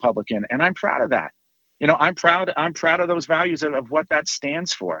Reagan Republican, and I'm proud of that. I'm proud of those values of what that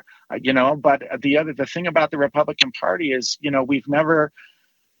stands for. But the thing about the Republican Party is, we've never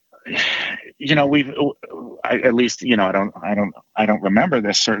at least, I don't remember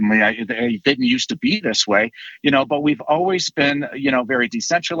this. Certainly, it didn't used to be this way, but we've always been, very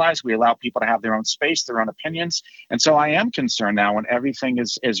decentralized. We allow people to have their own space, their own opinions. And so I am concerned now when everything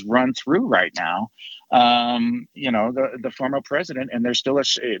is run through right now, the former president, and there's still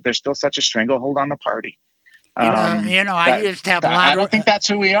such a stranglehold on the party. I used to have a lot I don't think that's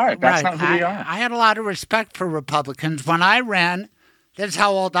who we are. That's not who we are. I had a lot of respect for Republicans. When I ran, this is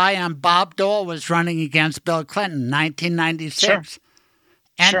how old I am, Bob Dole was running against Bill Clinton in 1996. Sure.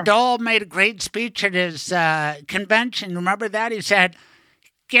 And Dole made a great speech at his convention. Remember that? He said,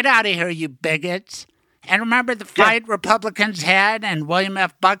 "Get out of here, you bigots." And remember the fight Republicans had and William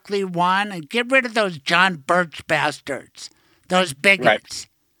F. Buckley won? And get rid of those John Birch bastards, those bigots. Right.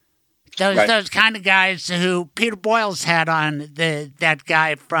 Those kind of guys who Peter Boyles had on that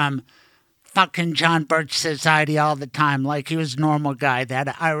guy from fucking John Birch Society all the time, like he was a normal guy,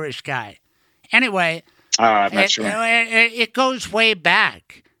 that Irish guy. Anyway, it goes way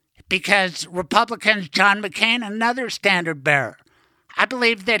back because Republicans, John McCain, another standard bearer. I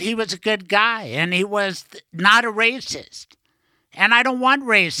believe that he was a good guy and he was not a racist. And I don't want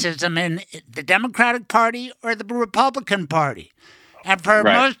racism in the Democratic Party or the Republican Party. And for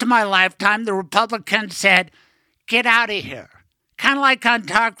most of my lifetime, the Republicans said, "Get out of here." Kind of like on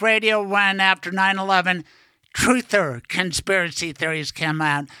talk radio when after 9/11, truther conspiracy theories came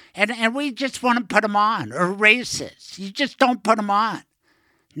out. And we just want to put them on. Or racists. You just don't put them on.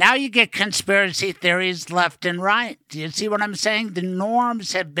 Now you get conspiracy theories left and right. Do you see what I'm saying? The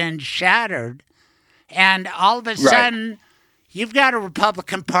norms have been shattered. And all of a sudden, you've got a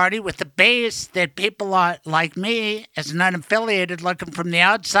Republican Party with a base that people like me, as an unaffiliated looking from the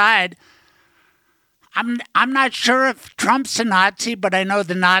outside, I'm not sure if Trump's a Nazi, but I know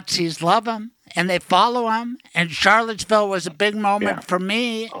the Nazis love him and they follow him. And Charlottesville was a big moment for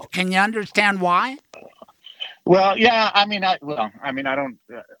me. Can you understand why? Well, yeah. I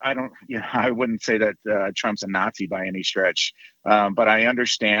wouldn't say that Trump's a Nazi by any stretch, but I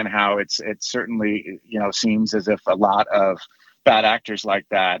understand how it certainly seems as if a lot of bad actors like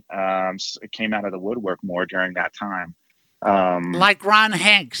that came out of the woodwork more during that time. Like Ron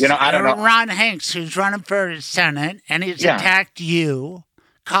Hanks. I don't know. Ron Hanks, who's running for Senate, and he's attacked you,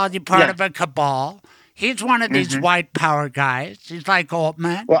 called you part of a cabal. He's one of these white power guys. He's like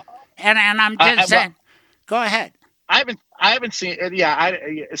Oltmann. Well, and I'm just saying, go ahead. I haven't seen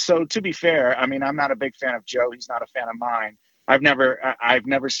it. So to be fair, I'm not a big fan of Joe. He's not a fan of mine. I've never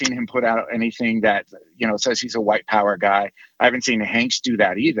seen him put out anything that says he's a white power guy. I haven't seen Hanks do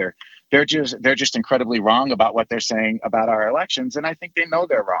that either. They're just incredibly wrong about what they're saying about our elections, and I think they know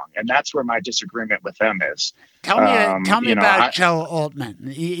they're wrong, and that's where my disagreement with them is. Tell me about Joe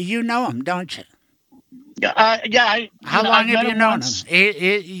Oltmann. You know him, don't you? How long have you known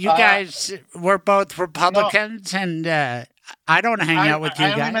him? You guys were both Republicans, and I don't hang out with you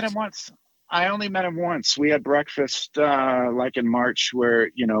guys. I only met him once. We had breakfast like in March where,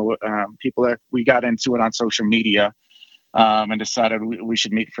 we got into it on social media and decided we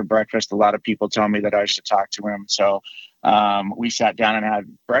should meet for breakfast. A lot of people told me that I should talk to him. So we sat down and had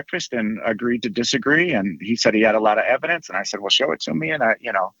breakfast and agreed to disagree. And he said he had a lot of evidence. And I said, well, show it to me. And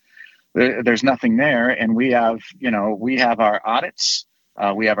there's nothing there. And we have our audits.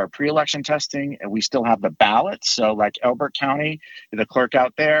 We have our pre-election testing, and we still have the ballots. So like Elbert County, the clerk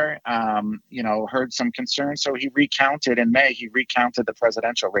out there, heard some concerns. So he recounted in May, the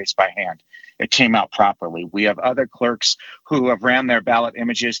presidential race by hand. It came out properly. We have other clerks who have ran their ballot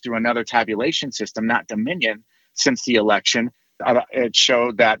images through another tabulation system, not Dominion, since the election. It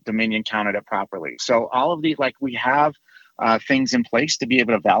showed that Dominion counted it properly. So all of these, we have things in place to be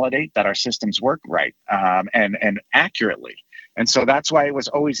able to validate that our systems work right and accurately. And so that's why it was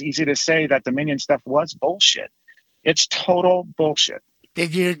always easy to say that Dominion stuff was bullshit. It's total bullshit.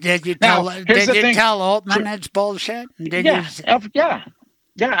 Did you tell Oltmann it's bullshit?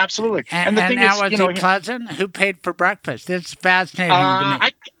 Yeah, absolutely. And the thing is, was he pleasant? Who paid for breakfast? It's fascinating to me.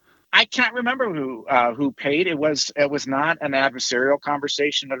 I can't remember who paid. It was not an adversarial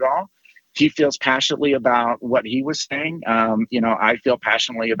conversation at all. He feels passionately about what he was saying. I feel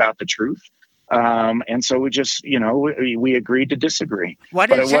passionately about the truth. And so we just, we agreed to disagree.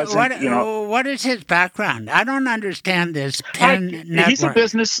 What is his background? I don't understand this Penn network. He's a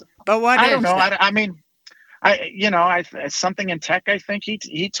business. But what I is don't know. that? Something in tech, I think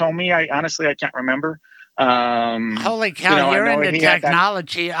he told me. I can't remember. Holy cow, you're into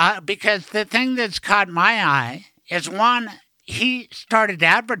technology. Because the thing that's caught my eye is, one, he started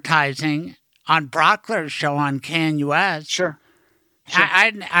advertising on Brauchler's show on KNUS. Sure. Sure.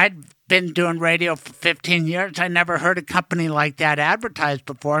 I'd been doing radio for 15 years. I never heard a company like that advertised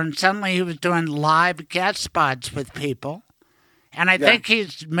before. And suddenly he was doing live guest spots with people. And I think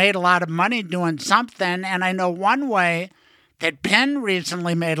he's made a lot of money doing something. And I know one way that Penn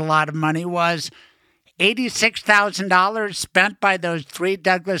recently made a lot of money was $86,000 spent by those 3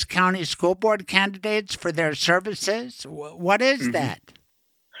 Douglas County school board candidates for their services. What is that?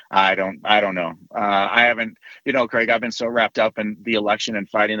 I don't know. I haven't, Craig, I've been so wrapped up in the election and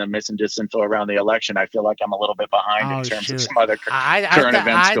fighting the mis and disinfo around the election. I feel like I'm a little bit behind in terms of some other current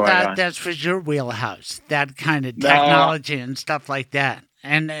events going on. I thought this was your wheelhouse, that kind of technology and stuff like that.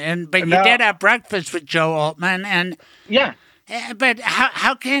 But you did have breakfast with Joe Oltmann, and But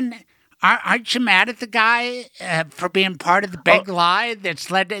how can? Aren't you mad at the guy for being part of the big lie that's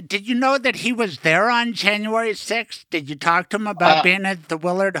led to... Did you know that he was there on January 6th? Did you talk to him about being at the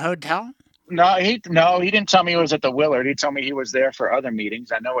Willard Hotel? No, he didn't tell me he was at the Willard. He told me he was there for other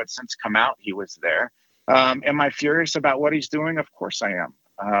meetings. I know it's since come out he was there. Am I furious about what he's doing? Of course I am,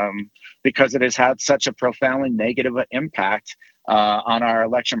 because it has had such a profoundly negative impact on our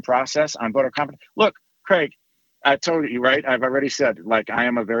election process, on voter confidence. Look, Craig, I told you, right? I've already said, I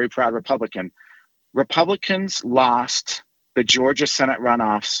am a very proud Republican. Republicans lost the Georgia Senate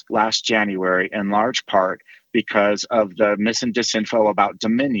runoffs last January in large part because of the mis and disinfo about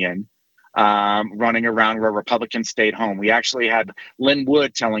Dominion running around where Republicans stayed home. We actually had Lynn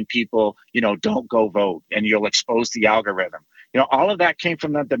Wood telling people, don't go vote and you'll expose the algorithm. All of that came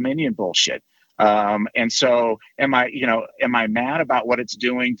from the Dominion bullshit. And so am I mad about what it's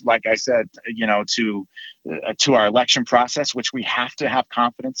doing, like I said, to our election process, which we have to have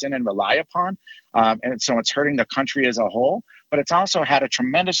confidence in and rely upon. And so it's hurting the country as a whole, but it's also had a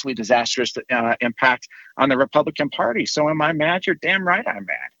tremendously disastrous impact on the Republican Party. So am I mad? You're damn right I'm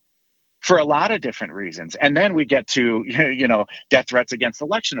mad. For a lot of different reasons. And then we get to, death threats against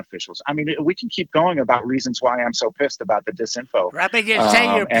election officials. I mean, we can keep going about reasons why I'm so pissed about the disinfo. Robert, you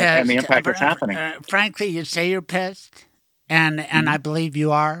say you're pissed. And the impact that's happening. Frankly, you say you're pissed, and I believe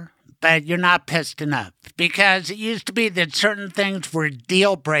you are, but you're not pissed enough. Because it used to be that certain things were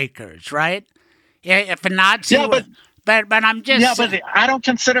deal breakers, right? If a Nazi... Yeah, but I'm just... Yeah, but I don't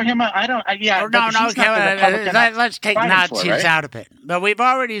consider him let's take Nazis out of it. But we've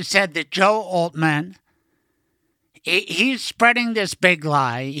already said that Joe Oltmann, he's spreading this big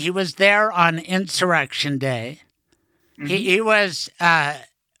lie. He was there on Insurrection Day. Mm-hmm. He was,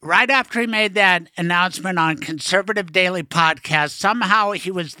 right after he made that announcement on Conservative Daily Podcast, somehow he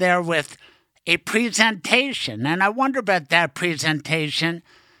was there with a presentation. And I wonder about that presentation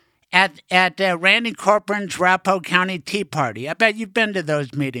at Randy Corcoran's Arapahoe County Tea Party. I bet you've been to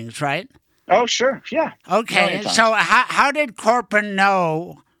those meetings, right? Oh, sure. Yeah. Okay. So how did Corcoran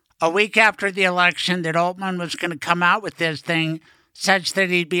know a week after the election that Oltmann was going to come out with this thing such that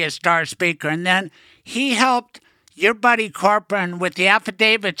he'd be a star speaker? And then he helped your buddy Corcoran with the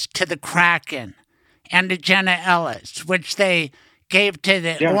affidavits to the Kraken and to Jenna Ellis, which they gave to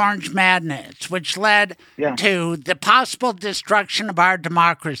the Orange Madness, which led to the possible destruction of our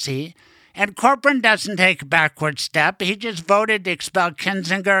democracy. And Corcoran doesn't take a backward step. He just voted to expel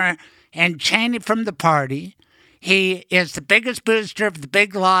Kinzinger and Cheney from the party. He is the biggest booster of the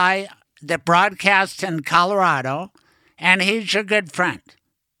big lie that broadcasts in Colorado, and he's your good friend.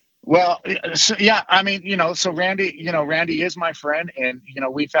 Well, so Randy is my friend, and,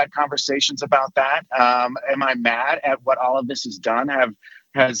 we've had conversations about that. Am I mad at what all of this has done?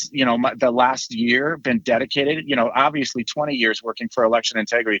 Has the last year been dedicated, obviously 20 years working for election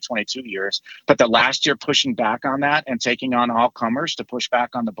integrity, 22 years, but the last year pushing back on that and taking on all comers to push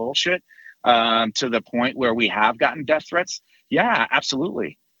back on the bullshit to the point where we have gotten death threats? Yeah,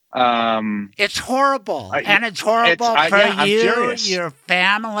 absolutely. It's horrible, and it's horrible for you, your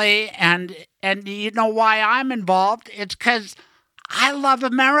family, and you know why I'm involved? It's because I love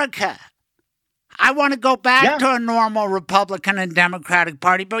America. I want to go back to a normal Republican and Democratic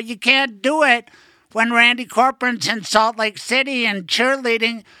Party, but you can't do it when Randy Corcoran's in Salt Lake City and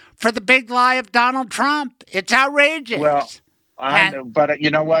cheerleading for the big lie of Donald Trump. It's outrageous. Well, but you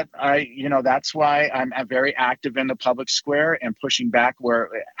know what? That's why I'm very active in the public square and pushing back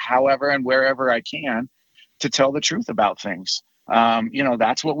however and wherever I can to tell the truth about things.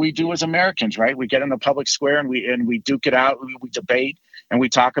 That's what we do as Americans, right? We get in the public square and we duke it out. We debate and we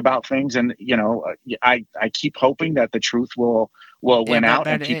talk about things. And, I keep hoping that the truth will win out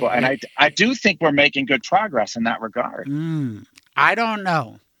and people. I do think we're making good progress in that regard. I don't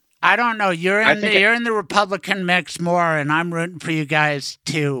know. You're in the Republican mix more, and I'm rooting for you guys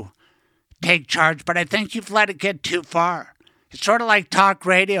to take charge. But I think you've let it get too far. It's sort of like talk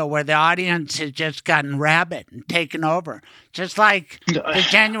radio where the audience has just gotten rabid and taken over. Just like the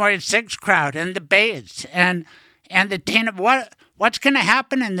January 6th crowd and the Bays and the Tina. What's going to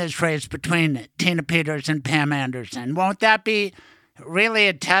happen in this race between Tina Peters and Pam Anderson? Won't that be really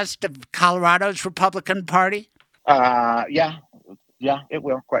a test of Colorado's Republican Party? Yeah, it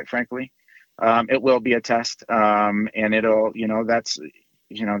will, quite frankly. It will be a test. And it'll, that's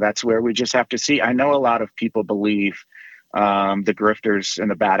where we just have to see. I know a lot of people believe the grifters and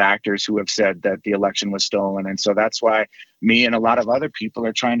the bad actors who have said that the election was stolen. And so that's why me and a lot of other people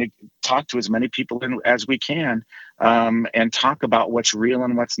are trying to talk to as many people as we can and talk about what's real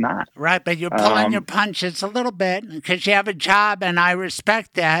and what's not. Right, but you're pulling your punches a little bit because you have a job, and I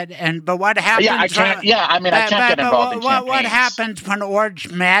respect that. But what happens? I can't get involved in campaigns. What happens when Orange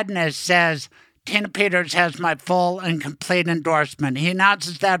Madness says Tina Peters has my full and complete endorsement? He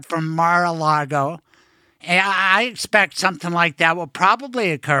announces that from Mar-a-Lago. I expect something like that will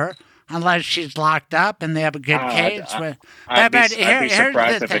probably occur unless she's locked up and they have a good case. I'd be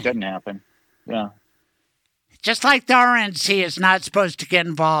surprised if it didn't happen. Yeah. Just like the RNC is not supposed to get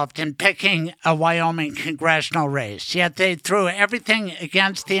involved in picking a Wyoming congressional race, yet they threw everything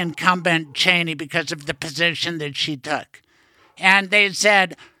against the incumbent Cheney because of the position that she took. And they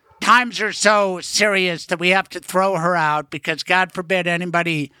said, times are so serious that we have to throw her out because, God forbid,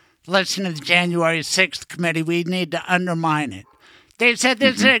 anybody listen to the January 6th committee. We need to undermine it. They said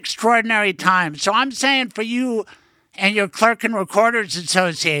this is an extraordinary time. So I'm saying for you and your Clerk and Recorders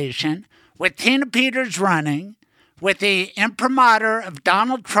Association, with Tina Peters running, with the imprimatur of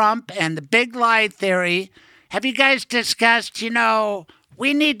Donald Trump and the big lie theory, have you guys discussed,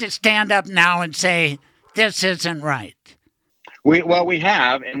 we need to stand up now and say, this isn't right? We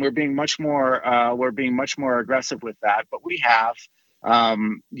have, and we're being much more aggressive with that, but we have.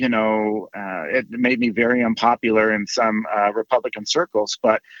 It made me very unpopular in some Republican circles.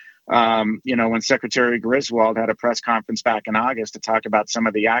 But, when Secretary Griswold had a press conference back in August to talk about some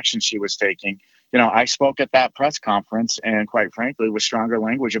of the actions she was taking, I spoke at that press conference and quite frankly with stronger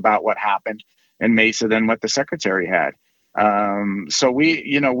language about what happened in Mesa than what the secretary had. So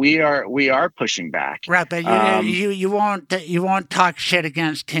we are pushing back. Right, but you won't talk shit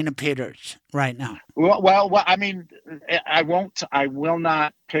against Tina Peters right now. Well, I mean, I won't. I will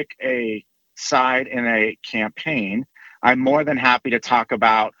not pick a side in a campaign. I'm more than happy to talk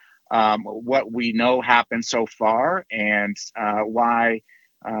about what we know happened so far and why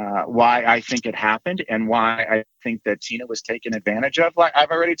I think it happened and why I think that Tina was taken advantage of. Like I've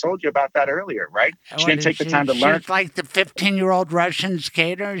already told you about that earlier, right? She didn't take the time to learn. She's like the 15-year-old Russian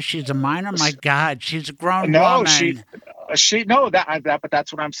skater. She's a minor. My God, she's a grown woman. But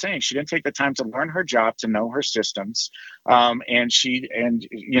that's what I'm saying. She didn't take the time to learn her job, to know her systems, and she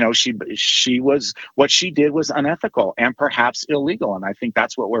was what she did was unethical and perhaps illegal. And I think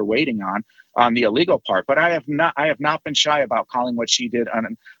that's what we're waiting on the illegal part. But I have not been shy about calling what she did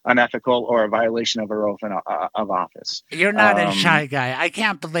unethical or a violation of her oath of office. You're not a shy guy. I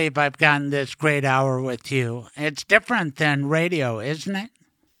can't believe I've gotten this great hour with you. It's different than radio, isn't it?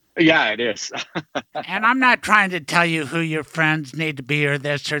 Yeah, it is. And I'm not trying to tell you who your friends need to be or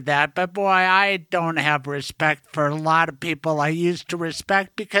this or that, but boy, I don't have respect for a lot of people I used to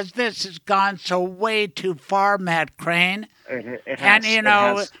respect because this has gone so way too far, Matt Crane. It has. And,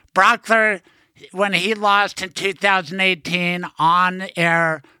 Brauchler, when he lost in 2018 on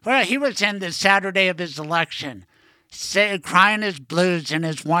air, well, he was in the Saturday of his election, crying his blues in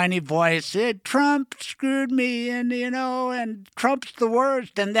his whiny voice. Trump screwed me, and Trump's the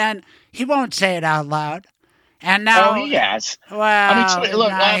worst. And then he won't say it out loud. And now, he has. Well,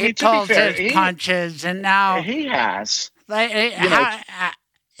 he pulls his punches, and now he has. That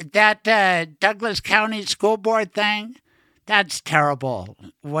Douglas County School Board thing. That's terrible.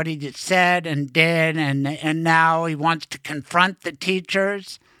 What he just said and did, and now he wants to confront the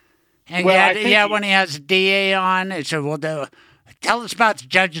teachers. And when he has a DA on, he said, well, tell us about the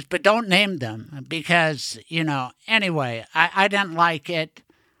judges, but don't name them because, anyway, I didn't like it.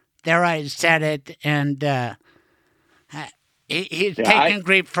 There I said it, and he's taking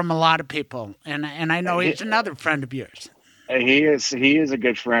grief from a lot of people, and I know he's another friend of yours. He is a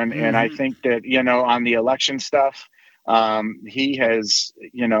good friend, and I think that, on the election stuff, he has,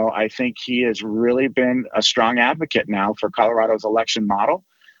 I think he has really been a strong advocate now for Colorado's election model.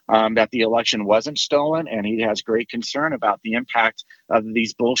 that the election wasn't stolen, and he has great concern about the impact of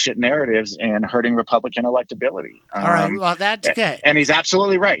these bullshit narratives and hurting Republican electability. All right, well, that's good. And he's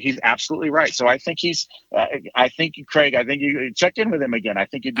absolutely right. He's absolutely right. So I think Craig, I think you check in with him again. I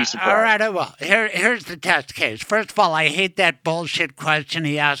think you'd be surprised. All right, well, here's the test case. First of all, I hate that bullshit question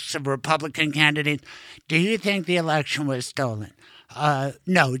he asks of Republican candidates. Do you think the election was stolen?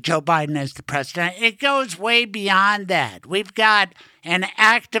 No, Joe Biden is the president. It goes way beyond that. We've got an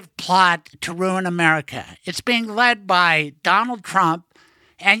active plot to ruin America. It's being led by Donald Trump,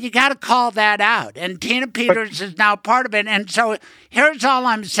 and you got to call that out. And Tina Peters is now part of it. And so here's all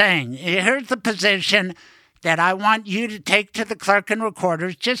I'm saying. Here's the position that I want you to take to the clerk and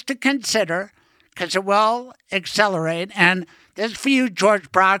recorders just to consider, because it will accelerate. And this is for you,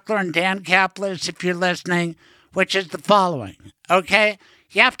 George Brauchler and Dan Caplis, if you're listening, which is the following. Okay?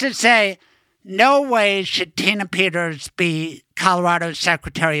 You have to say, no way should Tina Peters be Colorado's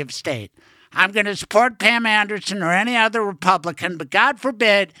Secretary of State. I'm going to support Pam Anderson or any other Republican, but God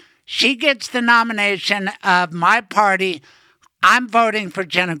forbid she gets the nomination of my party. I'm voting for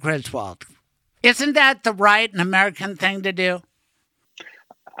Jena Griswold. Isn't that the right and American thing to do?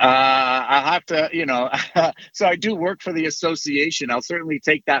 I'll have to, so I do work for the association. I'll certainly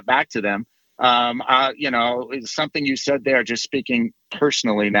take that back to them. Something you said there, just speaking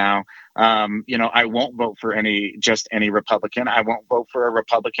personally now, I won't vote for any Republican. I won't vote for a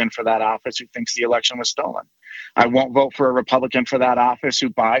Republican for that office who thinks the election was stolen. I won't vote for a Republican for that office who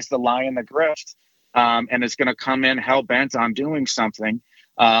buys the lie and the grift, and is going to come in hell-bent on doing something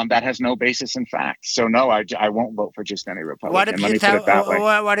that has no basis in fact. So no, I won't vote for just any Republican. What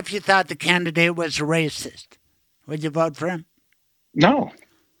if you thought the candidate was a racist? Would you vote for him? No.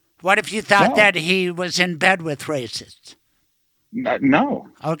 What if you thought that he was in bed with racists? No.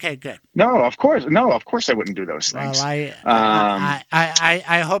 Okay, good. No, of course I wouldn't do those things. Well,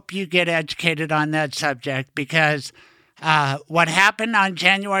 I hope you get educated on that subject, because what happened on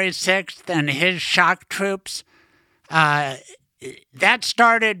January 6th and his shock troops, that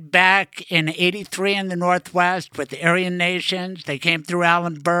started back in '83 in the Northwest with the Aryan nations. They came through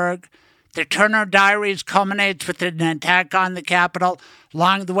Allenburg. The Turner Diaries culminates with an attack on the Capitol.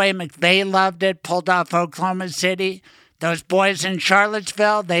 Along the way, McVeigh loved it, pulled off Oklahoma City. Those boys in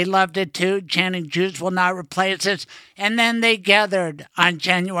Charlottesville, they loved it too, chanting Jews will not replace us. And then they gathered on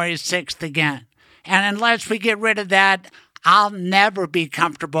January 6th again. And unless we get rid of that, I'll never be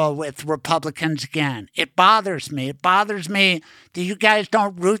comfortable with Republicans again. It bothers me. It bothers me that you guys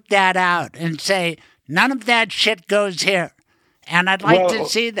don't root that out and say, none of that shit goes here. And I'd like to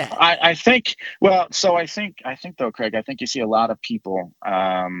see that. I think though, Craig, I think you see a lot of people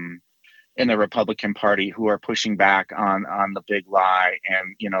in the Republican Party who are pushing back on the big lie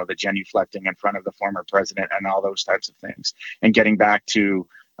and, the genuflecting in front of the former president and all those types of things, and getting back to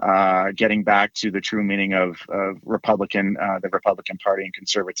the true meaning of the Republican Party and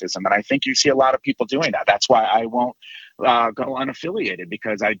conservatism. And I think you see a lot of people doing that. That's why I won't go unaffiliated,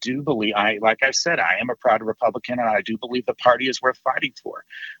 because I do believe, like I said, I am a proud Republican, and I do believe the party is worth fighting for.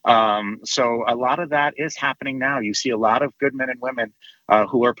 So a lot of that is happening now. You see a lot of good men and women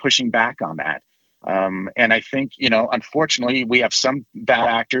who are pushing back on that. And I think, unfortunately, we have some bad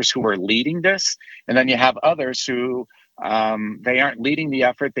actors who are leading this, and then you have others who they aren't leading the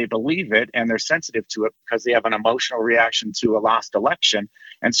effort. They believe it, and they're sensitive to it because they have an emotional reaction to a lost election.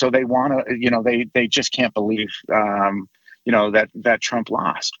 And so they want to, they just can't believe, that Trump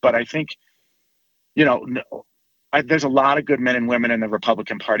lost. But I think, there's a lot of good men and women in the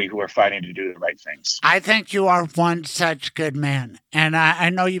Republican Party who are fighting to do the right things. I think you are one such good man. And I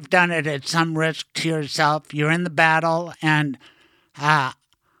know you've done it at some risk to yourself. You're in the battle, and I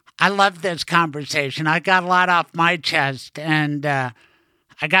love this conversation. I got a lot off my chest, and I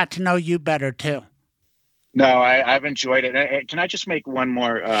got to know you better, too. No, I've enjoyed it. Can I just make one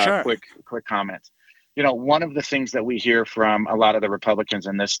more sure. quick comment? One of the things that we hear from a lot of the Republicans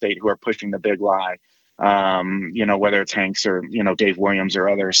in this state who are pushing the big lie, whether it's Hanks or, Dave Williams or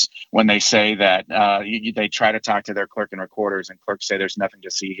others, when they say that they try to talk to their clerk and recorders, and clerks say there's nothing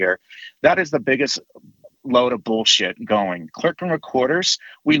to see here. That is the biggest load of bullshit going. Clerk and recorders,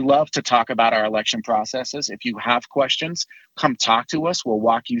 we love to talk about our election processes. If you have questions, come talk to us. We'll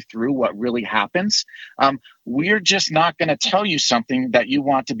walk you through what really happens. We're just not going to tell you something that you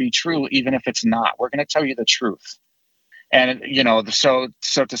want to be true, even if it's not. We're going to tell you the truth. And, so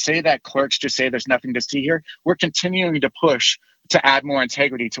to say that clerks just say there's nothing to see here, we're continuing to push to add more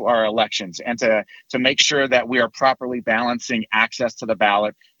integrity to our elections and to make sure that we are properly balancing access to the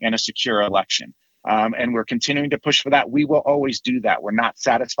ballot and a secure election. And we're continuing to push for that. We will always do that. We're not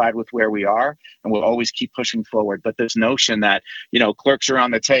satisfied with where we are, and we'll always keep pushing forward. But this notion that, clerks are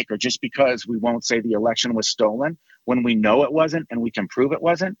on the take, or just because we won't say the election was stolen when we know it wasn't and we can prove it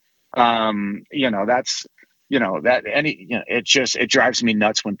wasn't, that's, it drives me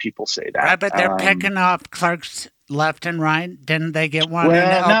nuts when people say that. Right, but they're picking off clerks left and right. Didn't they get one in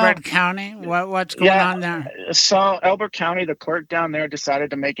Elbert County? What's going on there? So Elbert County, the clerk down there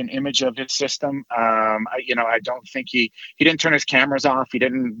decided to make an image of his system. I don't think he didn't turn his cameras off. He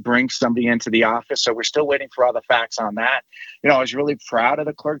didn't bring somebody into the office. So we're still waiting for all the facts on that. I was really proud of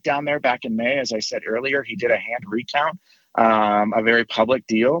the clerk down there back in May. As I said earlier, he did a hand recount, a very public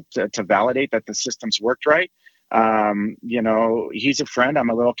deal to validate that the systems worked right. He's a friend. I'm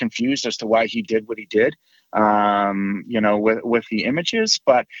a little confused as to why he did what he did, with the images,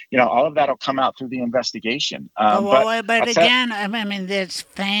 but, all of that will come out through the investigation. But again, I mean, this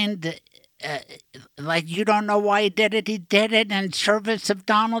feigned, like you don't know why he did it. He did it in service of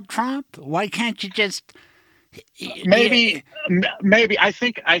Donald Trump. Why can't you just... Maybe I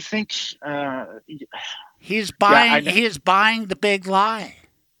think he's buying the big lie.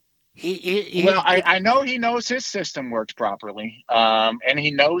 I know he knows his system works properly, and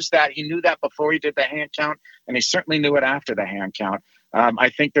he knows that. He knew that before he did the hand count, and he certainly knew it after the hand count. I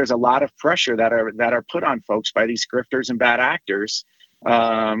think there's a lot of pressure that are put on folks by these grifters and bad actors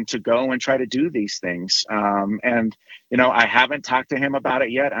to go and try to do these things. I haven't talked to him about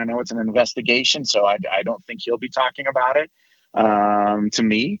it yet. I know it's an investigation, so I don't think he'll be talking about it to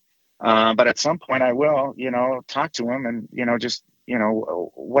me. But at some point, I will, talk to him and just.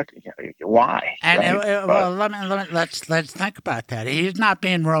 Why? And let's think about that. He's not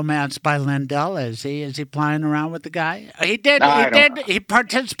being romanced by Lindell, is he? Is he playing around with the guy? He did. He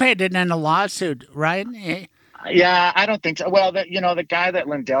participated in a lawsuit, right? Yeah, I don't think so. Well, the guy that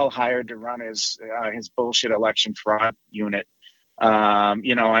Lindell hired to run his bullshit election fraud unit.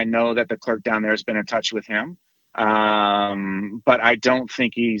 I know that the clerk down there has been in touch with him. But I don't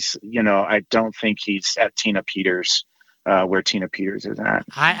think he's at Tina Peters. Where Tina Peters is at.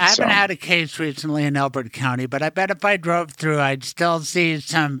 I haven't had a case recently in Elbert County, but I bet if I drove through, I'd still see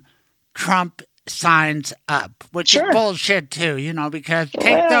some Trump signs up, which is bullshit too, because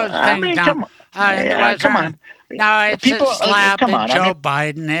take those things down. Come on. No, it's a slap at Joe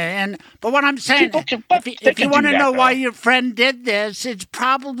Biden. But what I'm saying, if you want to know why your friend did this, it's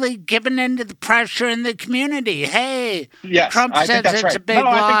probably given into the pressure in the community. Hey, Trump says it's a big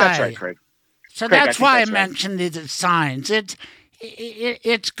lie. I think that's right, Craig. So that's why I mentioned the signs.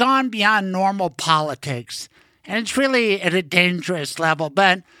 It's gone beyond normal politics, and it's really at a dangerous level.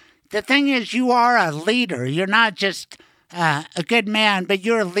 But the thing is, you are a leader. You're not just a good man, but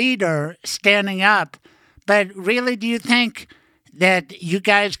you're a leader standing up. But really, do you think that you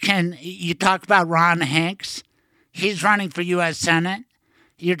guys you talk about Ron Hanks? He's running for U.S. Senate.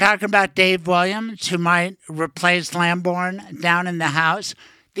 You're talking about Dave Williams, who might replace Lamborn down in the House.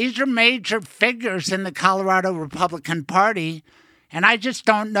 These are major figures in the Colorado Republican Party, and I just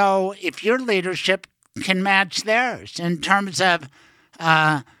don't know if your leadership can match theirs in terms of,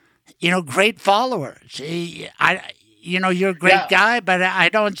 great followers. You're a great guy, but I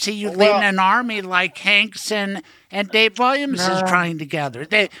don't see you leading an army like Hanks and Dave Williams is trying together.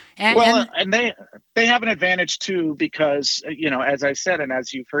 They have an advantage too because as I said, and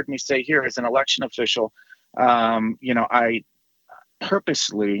as you've heard me say here, as an election official, I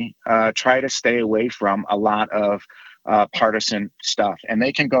purposely try to stay away from a lot of partisan stuff, and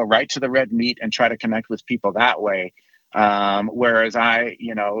they can go right to the red meat and try to connect with people that way. Whereas I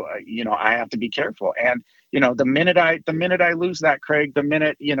have to be careful. And, the minute I lose that, Craig, then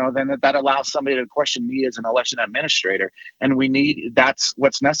that allows somebody to question me as an election administrator. And that's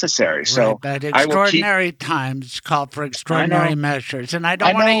what's necessary. So but extraordinary times call for extraordinary measures. And I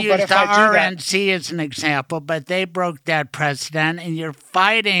don't want to use the RNC as an example, but they broke that precedent and you're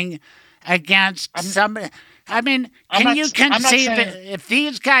fighting against somebody. I mean, can you conceive if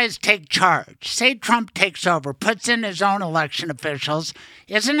these guys take charge, say Trump takes over, puts in his own election officials,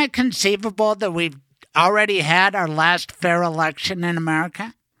 isn't it conceivable that we've already had our last fair election in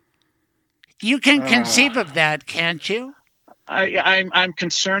America? You can conceive of that, can't you? I'm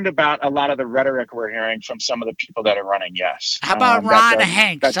concerned about a lot of the rhetoric we're hearing from some of the people that are running, yes. How about Ron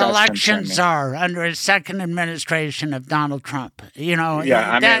Hanks, election czar under his second administration of Donald Trump? Everybody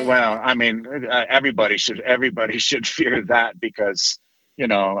should fear that because,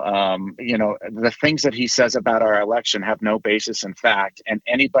 the things that he says about our election have no basis in fact. And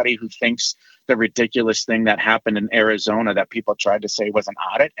anybody who thinks the ridiculous thing that happened in Arizona that people tried to say was an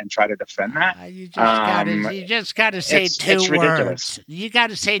audit and try to defend that. You just got to say two words. You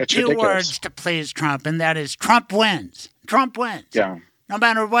got to say two words to please Trump, and that is Trump wins. Trump wins. Yeah. No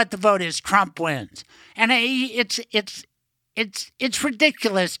matter what the vote is, Trump wins. And it's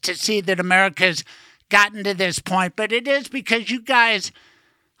ridiculous to see that America's gotten to this point, but it is because you guys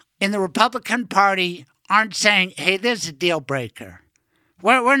in the Republican Party aren't saying, hey, this is a deal breaker.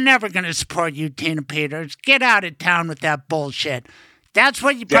 We're never going to support you, Tina Peters. Get out of town with that bullshit. That's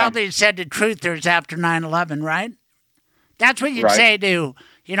what you probably said to truthers after 9/11, right? That's what you'd say to,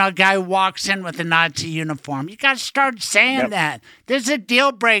 a guy who walks in with a Nazi uniform. You got to start saying that. This is a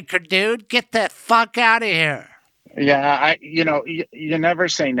deal breaker, dude. Get the fuck out of here. Yeah, you never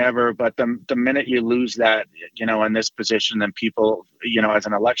say never, but the minute you lose that, in this position, then people, as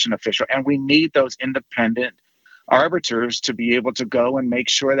an election official, and we need those independent arbiters to be able to go and make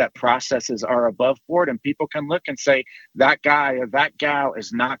sure that processes are above board, and people can look and say that guy or that gal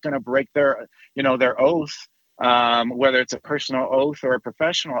is not going to break their oath, whether it's a personal oath or a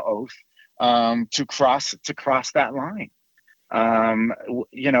professional oath, to cross that line.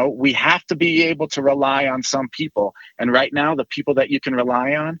 We have to be able to rely on some people. And right now, the people that you can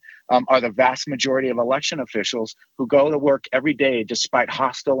rely on are the vast majority of election officials who go to work every day despite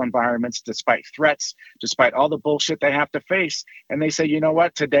hostile environments, despite threats, despite all the bullshit they have to face. And they say, you know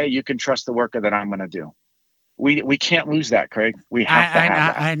what, today you can trust the worker that I'm going to do. We can't lose that, Craig. We have to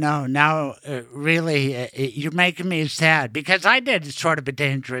have that. I know. Now, really, you're making me sad because I did sort of a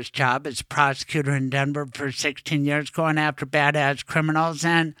dangerous job as a prosecutor in Denver for 16 years going after badass criminals.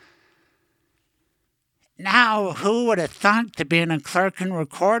 And now, who would have thought that being a clerk and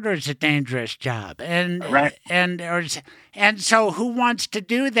recorder is a dangerous job? And so who wants to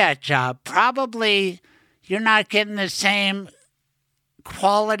do that job? Probably you're not getting the same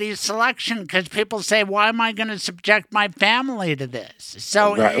quality selection because people say, why am I going to subject my family to this?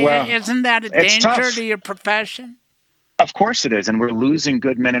 So isn't that a danger to your profession? Of course it is. And we're losing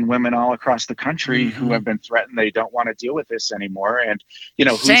good men and women all across the country who have been threatened. They don't want to deal with this anymore. And,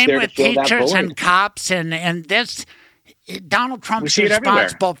 who's Same there with to fill that teachers void? and cops and this. Donald Trump's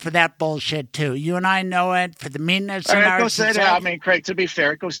responsible for that bullshit, too. You and I know it, for the meanness in our society. I mean, Craig, to be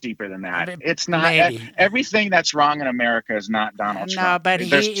fair, it goes deeper than that. It's not everything that's wrong in America is not Donald Trump. But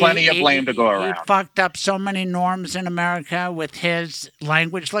there's plenty of blame to go around. He fucked up so many norms in America with his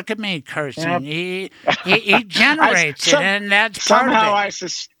language. Look at me cursing. He generates it, and that's part of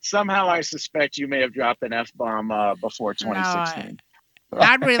it. Somehow I suspect you may have dropped an F-bomb before 2016.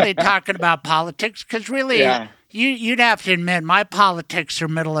 Not really talking about politics, because really, you'd have to admit my politics are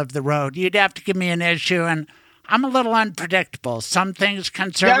middle of the road. You'd have to give me an issue, and I'm a little unpredictable. Some things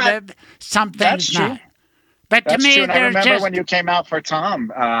conservative, some things not. But That's to me, true. And I remember just when you came out for Tom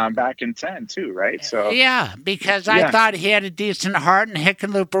back in 10 too, right? So yeah, because I thought he had a decent heart, and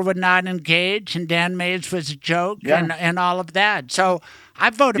Hickenlooper would not engage, and Dan Mays was a joke, and all of that. So I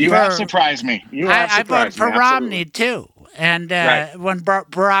voted for. You have surprised me. I voted for Romney too. And when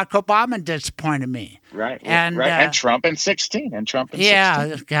Barack Obama disappointed me. And Trump in 16.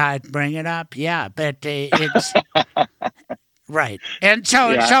 Yeah, God, bring it up. Yeah, but it's... right. And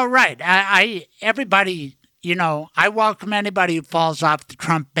so everybody, I welcome anybody who falls off the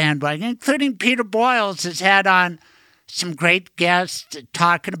Trump bandwagon, including Peter Boyles has had on some great guests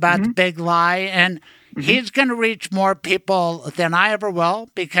talking about the big lie. And he's going to reach more people than I ever will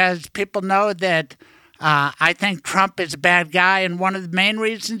because people know that I think Trump is a bad guy, and one of the main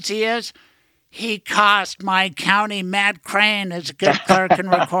reasons he cost my county Matt Crane as a good clerk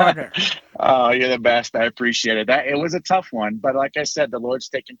and recorder. Oh, you're the best. I appreciate it. It was a tough one, but like I said, the Lord's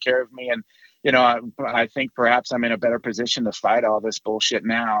taking care of me, and I think perhaps I'm in a better position to fight all this bullshit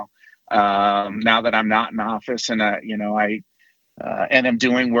now. Now that I'm not in office, and I am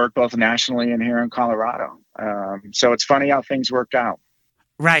doing work both nationally and here in Colorado. So it's funny how things work out.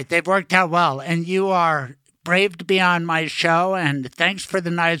 Right. They've worked out well. And you are brave to be on my show. And thanks for the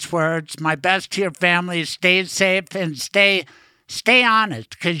nice words. My best to your family. Stay safe and stay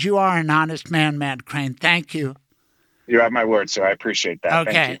honest, because you are an honest man, Matt Crane. Thank you. You have my word, sir. I appreciate that.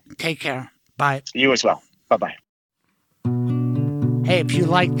 Okay. Thank you. Take care. Bye. You as well. Bye-bye. Hey, if you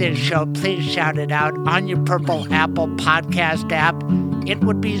like this show, please shout it out on your Purple Apple podcast app. It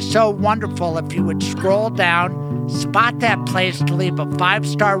would be so wonderful if you would scroll down, spot that place to leave a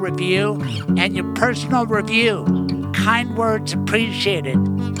 5-star review and your personal review. Kind words appreciated.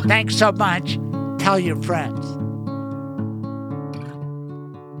 Thanks so much. Tell your friends.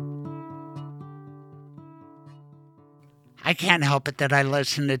 I can't help it that I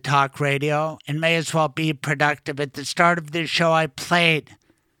listen to talk radio and may as well be productive. At the start of this show, I played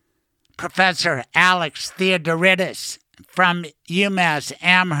Professor Alex Theodoridis from UMass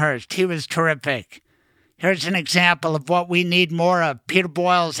Amherst. He was terrific. Here's an example of what we need more of. Peter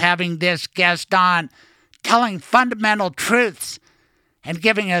Boyles having this guest on, telling fundamental truths and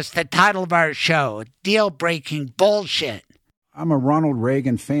giving us the title of our show, Deal-Breaking Bullshit. I'm a Ronald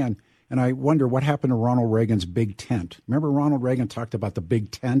Reagan fan, and I wonder what happened to Ronald Reagan's big tent. Remember Ronald Reagan talked about the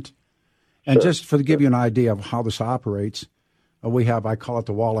big tent? And just to give you an idea of how this operates, we have, I call it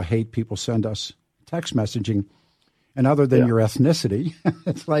the wall of hate. People send us text messaging, and other than your ethnicity,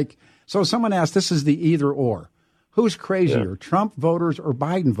 it's like, so someone asked, this is the either or. Who's crazier, Trump voters or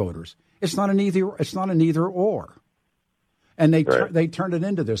Biden voters? It's not an either or. And they turned it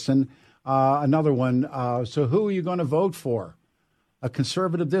into this. And another one, so who are you going to vote for? A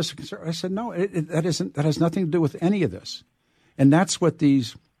conservative this, a conservative. I said, no, that has nothing to do with any of this. And that's what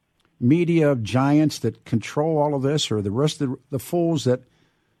these media giants that control all of this, or the rest of the fools that,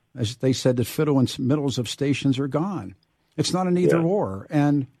 as they said, the fiddle and middles of stations are gone. It's not an either or.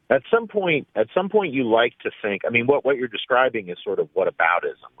 And at some point, you like to think. I mean, what you're describing is sort of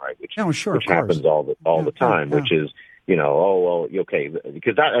whataboutism, right? Which happens all the time. Which is, okay,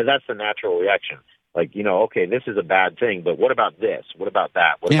 because that's the natural reaction. Like, okay, this is a bad thing, but what about this? What about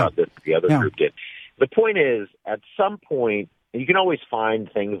that? What about this the other group did? The point is, at some point, you can always find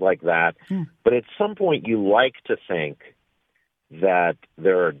things like that, but at some point you like to think that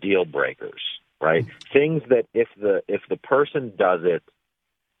there are deal breakers, right? Things that if the person does it,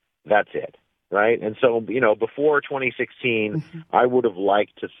 that's it, right? And so, before 2016, I would have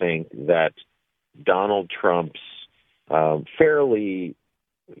liked to think that Donald Trump's fairly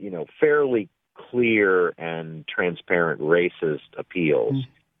clear and transparent racist appeals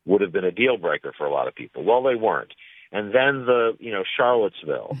would have been a deal breaker for a lot of people. Well, they weren't. And then the,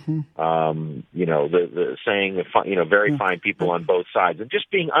 Charlottesville, the saying, very fine people on both sides, and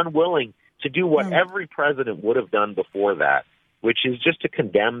just being unwilling to do what every president would have done before that, which is just to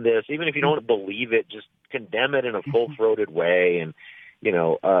condemn this. Even if you don't believe it, just condemn it in a full-throated way. And,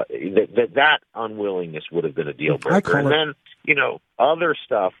 that unwillingness would have been a deal breaker. And then, other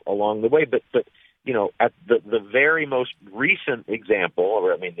stuff along the way. But at the very most recent example,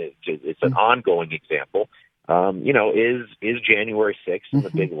 or it's an ongoing example, is January 6th and the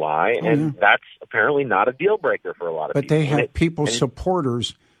big lie. And that's apparently not a deal breaker for a lot of people. But they have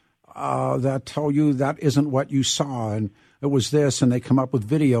supporters that tell you that isn't what you saw, and it was this, and they come up with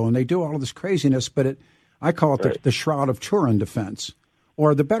video, and they do all of this craziness. But I call it the Shroud of Turin defense.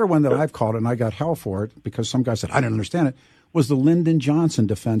 Or the better one that I've called it, and I got hell for it because some guy said, I didn't understand it, was the Lyndon Johnson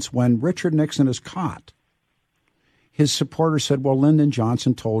defense. When Richard Nixon is caught, his supporters said, well, Lyndon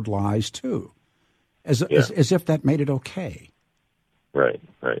Johnson told lies too, as if that made it okay. Right.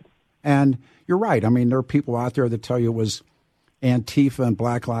 And you're right. I mean, there are people out there that tell you it was Antifa and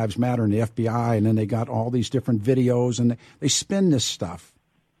Black Lives Matter and the FBI, and then they got all these different videos, and they spin this stuff.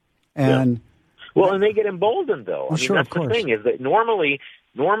 And well, and they get emboldened, though. Well, that's the thing, is that normally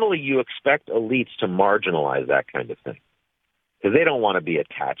you expect elites to marginalize that kind of thing because they don't want to be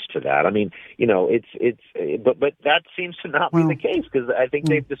attached to that. I mean, but that seems to not be the case, because I think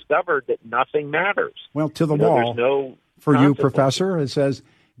they've discovered that nothing matters. Well, to the wall, there's no for you, Professor, it says,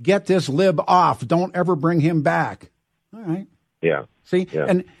 get this lib off. Don't ever bring him back. All right. Yeah. See,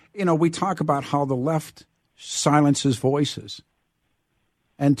 and, we talk about how the left silences voices.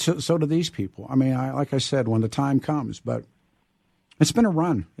 And so do these people. I mean, like I said, when the time comes. But it's been a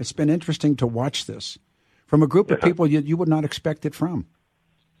run. It's been interesting to watch this from a group of people you would not expect it from.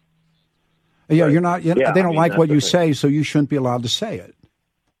 You're not. They don't like what you say, so you shouldn't be allowed to say it.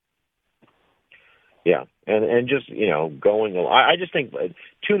 Yeah, and just going. I just think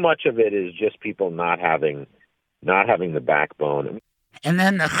too much of it is just people not having the backbone. And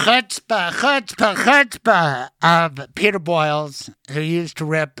then the chutzpah of Peter Boyles, who used to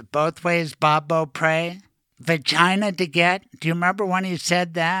rip both ways, Bob Beaupre, vagina to get. Do you remember when he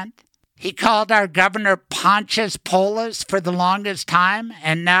said that? He called our governor Pontius Pilate for the longest time,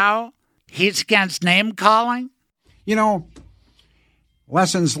 and now he's against name-calling?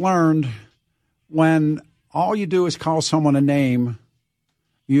 Lessons learned, when all you do is call someone a name,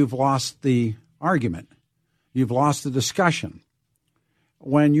 you've lost the argument. You've lost the discussion.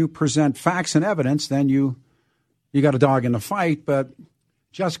 When you present facts and evidence, then you got a dog in the fight, but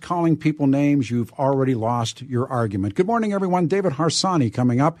just calling people names, you've already lost your argument. Good morning, everyone. David Harsanyi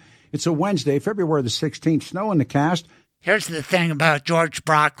coming up. It's a Wednesday, February the 16th. Snow in the cast. Here's the thing about George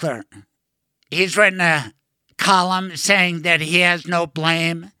Brauchler. He's written a column saying that he has no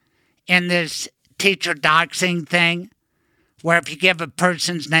blame in this teacher doxing thing, where if you give a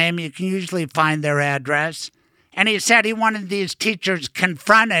person's name, you can usually find their address. And he said he wanted these teachers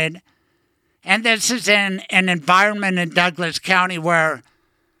confronted And this is in an environment in Douglas County where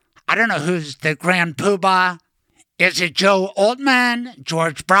I don't know who's the grand poobah. Is it Joe Oltmann,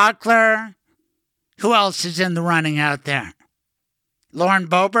 George Brauchler? Who else is in the running out there? Lauren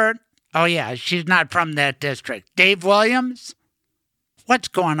Boebert? Oh, yeah, she's not from that district. Dave Williams? What's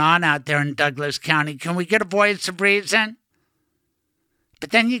going on out there in Douglas County? Can we get a voice of reason? But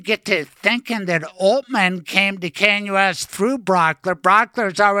then you get to thinking that Oltmann came to KNUS through Brauchler.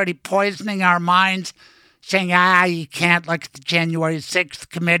 Brauchler's already poisoning our minds, saying, you can't look at the January 6th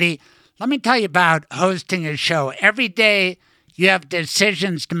committee. Let me tell you about hosting a show. Every day you have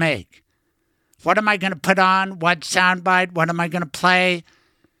decisions to make. What am I going to put on? What soundbite? What am I going to play?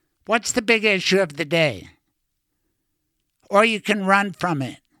 What's the big issue of the day? Or you can run from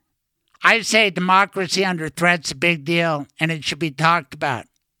it. I say democracy under threat's a big deal, and it should be talked about.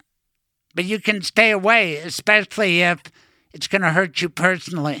 But you can stay away, especially if it's going to hurt you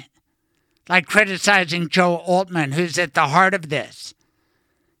personally. Like criticizing Joe Oltmann, who's at the heart of this.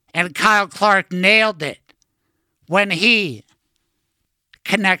 And Kyle Clark nailed it when he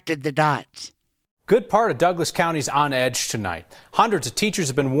connected the dots. Good part of Douglas County's on edge tonight. Hundreds of teachers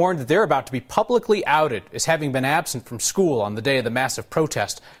have been warned that they're about to be publicly outed as having been absent from school on the day of the massive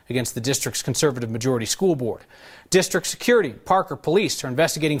protest against the district's conservative majority school board. District security, Parker police are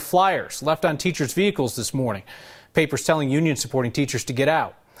investigating flyers left on teachers' vehicles this morning. Papers telling unions supporting teachers to get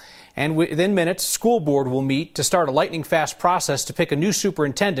out. And within minutes, school board will meet to start a lightning-fast process to pick a new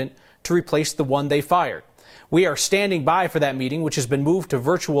superintendent to replace the one they fired. We are standing by for that meeting, which has been moved to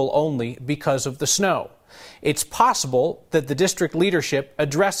virtual only because of the snow. It's possible that the district leadership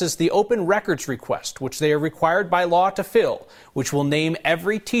addresses the open records request, which they are required by law to fill, which will name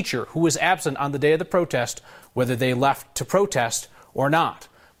every teacher who was absent on the day of the protest, whether they left to protest or not.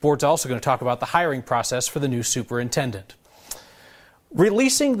 Board's also going to talk about the hiring process for the new superintendent.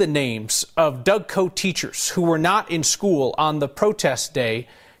 Releasing the names of Doug Coe teachers who were not in school on the protest day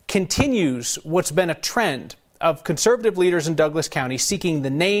continues what's been a trend of conservative leaders in Douglas County seeking the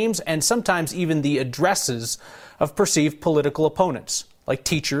names and sometimes even the addresses of perceived political opponents, like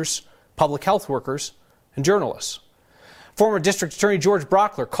teachers, public health workers, and journalists. Former District Attorney George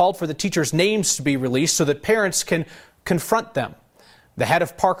Brauchler called for the teachers' names to be released so that parents can confront them. The head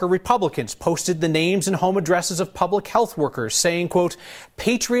of Parker Republicans posted the names and home addresses of public health workers, saying, quote,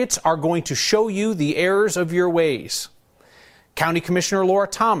 "Patriots are going to show you the errors of your ways." County Commissioner Laura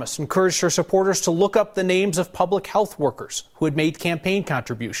Thomas encouraged her supporters to look up the names of public health workers who had made campaign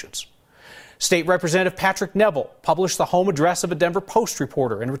contributions. State Representative Patrick Neville published the home address of a Denver Post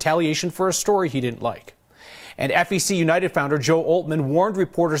reporter in retaliation for a story he didn't like. And FEC United founder Joe Oltmann warned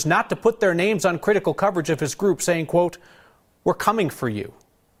reporters not to put their names on critical coverage of his group, saying, quote, "We're coming for you."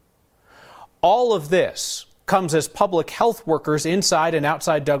 All of this comes as public health workers inside and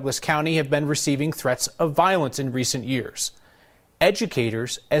outside Douglas County have been receiving threats of violence in recent years.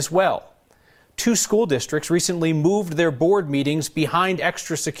 Educators as well. 2 school districts recently moved their board meetings behind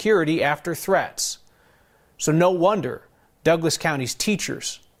extra security after threats. So no wonder Douglas County's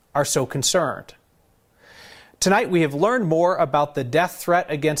teachers are so concerned. Tonight, we have learned more about the death threat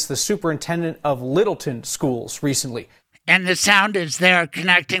against the superintendent of Littleton schools recently. And the sound is there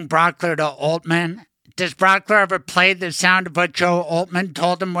connecting Brauchler to Oltmann. Does Brauchler ever play the sound of what Joe Oltmann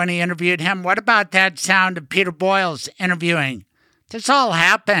told him when he interviewed him? What about that sound of Peter Boyles interviewing? This all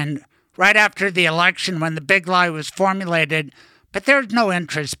happened right after the election when the big lie was formulated, but there's no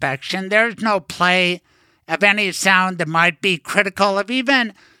introspection. There's no play of any sound that might be critical of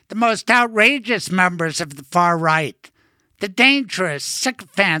even the most outrageous members of the far right, the dangerous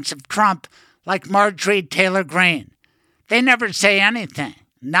sycophants of Trump like Marjorie Taylor Greene. They never say anything,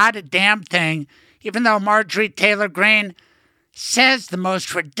 not a damn thing, even though Marjorie Taylor Greene says the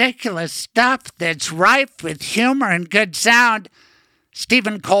most ridiculous stuff that's rife with humor and good sound.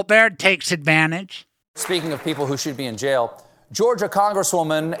 Stephen Colbert takes advantage. Speaking of people who should be in jail, Georgia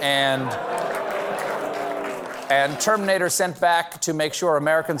Congresswoman and Terminator sent back to make sure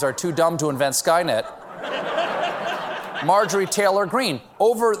Americans are too dumb to invent Skynet. Marjorie Taylor Greene.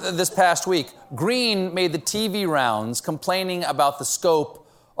 Over this past week, Greene made the TV rounds complaining about the scope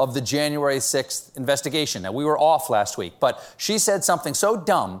of the January 6th investigation. Now, we were off last week, but she said something so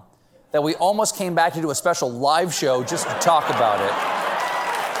dumb that we almost came back to do a special live show just to talk about it.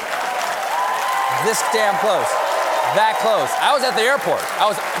 This damn close. That close. I was at the airport. I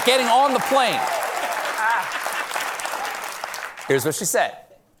was getting on the plane. Here's what she said.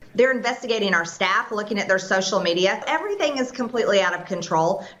 They're investigating our staff, looking at their social media. Everything is completely out of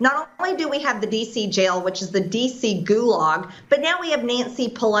control. Not only do we have the D.C. jail, which is the D.C. gulag, but now we have Nancy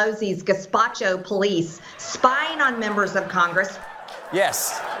Pelosi's gazpacho police spying on members of Congress.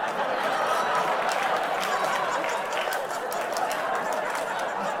 Yes.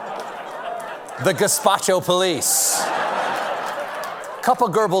 The Gazpacho Police. Cup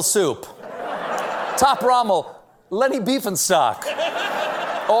of Gerbil Soup. Top Rommel, Lenny Beefenstock.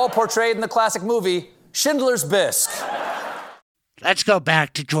 All portrayed in the classic movie Schindler's Bisque. Let's go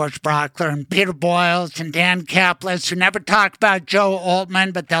back to George Brauchler and Peter Boyles and Dan Caplis, who never talk about Joe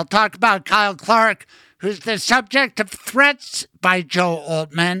Oltmann, but they'll talk about Kyle Clerk, who's the subject of threats by Joe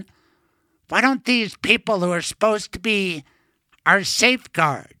Oltmann. Why don't these people who are supposed to be our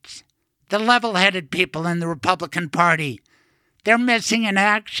safeguards, the level-headed people in the Republican Party, they're missing in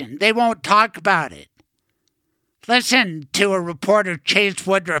action. They won't talk about it. Listen to a reporter, Chase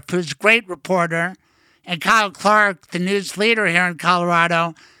Woodruff, who's a great reporter, and Kyle Clerk, the news leader here in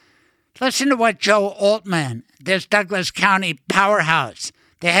Colorado. Listen to what Joe Oltmann, this Douglas County powerhouse,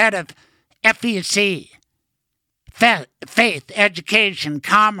 the head of FEC, Faith, Education,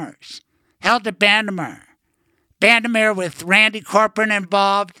 Commerce, held at Bandimere with Randy Corcoran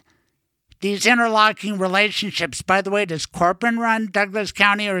involved. These interlocking relationships. By the way, does Corcoran run Douglas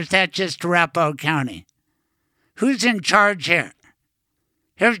County, or is that just Arapahoe County? Who's in charge here?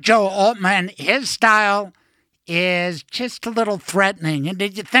 Here's Joe Oltmann. His style is just a little threatening. And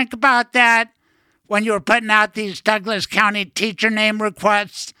did you think about that when you were putting out these Douglas County teacher name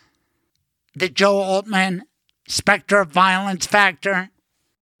requests? The Joe Oltmann specter of violence factor?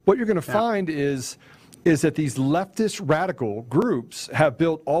 What you're going to find is that these leftist radical groups have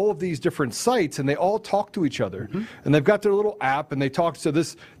built all of these different sites, and they all talk to each other. Mm-hmm. And they've got their little app, and they talk. So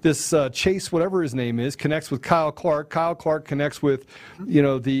this Chase, whatever his name is, connects with Kyle Clerk. Kyle Clerk connects with,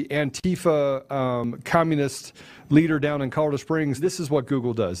 the Antifa communist leader down in Colorado Springs. This is what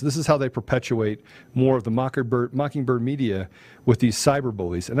Google does. This is how they perpetuate more of the Mockingbird media with these cyber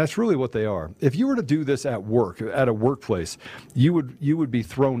bullies, and that's really what they are. If you were to do this at work, at a workplace, you would be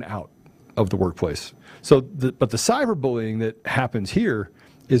thrown out of the workplace. But the cyberbullying that happens here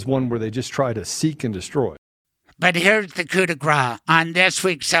is one where they just try to seek and destroy. But here's the coup de grace on this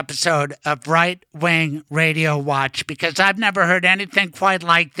week's episode of Right Wing Radio Watch, because I've never heard anything quite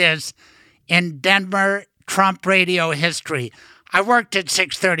like this in Denver Trump radio history. I worked at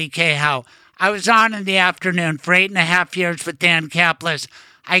 630 KHOW. I was on in the afternoon for 8.5 years with Dan Caplis.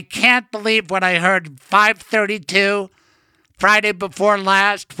 I can't believe what I heard 5:32 Friday before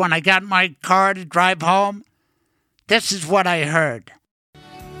last, when I got in my car to drive home. This is what I heard.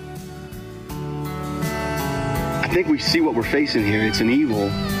 I think we see what we're facing here. It's an evil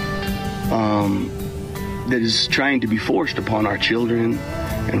that is trying to be forced upon our children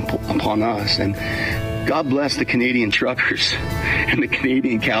and upon us. And God bless the Canadian truckers and the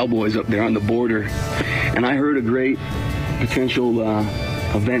Canadian cowboys up there on the border. And I heard a great potential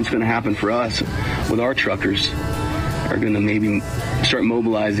event's going to happen for us with our truckers. Are going to maybe start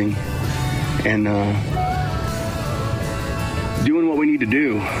mobilizing and doing what we need to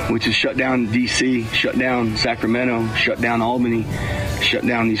do, which is shut down D.C., shut down Sacramento, shut down Albany, shut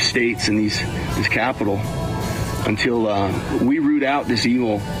down these states and this capital until we root out this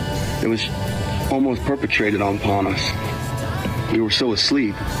evil that was almost perpetrated upon us. We were so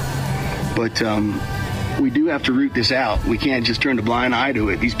asleep. But we do have to root this out. We can't just turn a blind eye to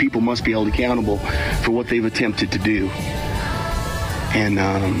it. These people must be held accountable for what they've attempted to do. And,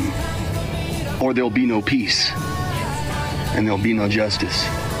 or there'll be no peace. And there'll be no justice.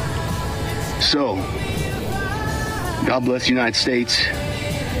 So, God bless the United States.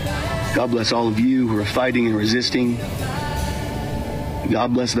 God bless all of you who are fighting and resisting.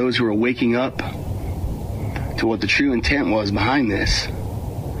 God bless those who are waking up to what the true intent was behind this.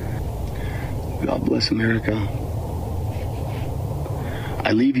 God bless America.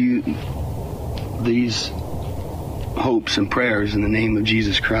 I leave you these hopes and prayers in the name of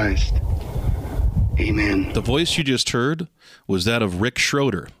Jesus Christ. Amen. The voice you just heard was that of Rick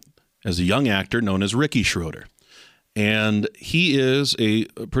Schroeder, as a young actor known as Ricky Schroeder. And he is a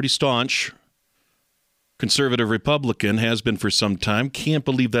pretty staunch conservative Republican, has been for some time. Can't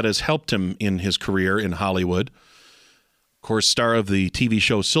believe that has helped him in his career in Hollywood. Of course, star of the TV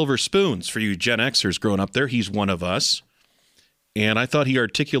show Silver Spoons. For you Gen Xers growing up there, he's one of us. And I thought he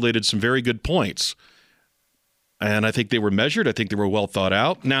articulated some very good points. And I think they were measured. I think they were well thought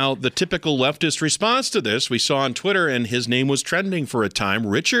out. Now, the typical leftist response to this, we saw on Twitter, and his name was trending for a time,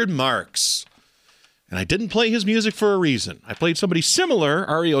 Richard Marx. And I didn't play his music for a reason. I played somebody similar,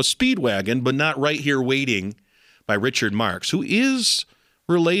 REO Speedwagon, but not Right Here Waiting by Richard Marx, who is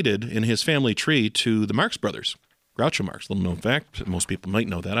related in his family tree to the Marx brothers. Groucho Marx, little known fact. Most people might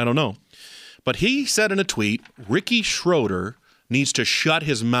know that. I don't know. But he said in a tweet, Ricky Schroeder needs to shut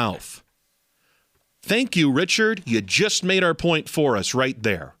his mouth. Thank you, Richard. You just made our point for us right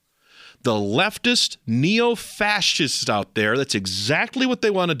there. The leftist neo-fascists out there, that's exactly what they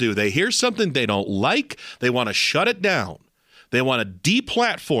want to do. They hear something they don't like, they want to shut it down. They want to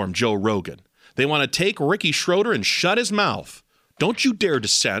deplatform Joe Rogan. They want to take Ricky Schroeder and shut his mouth. Don't you dare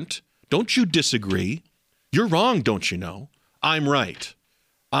dissent. Don't you disagree. You're wrong, don't you know? I'm right.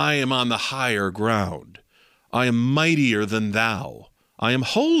 I am on the higher ground. I am mightier than thou. I am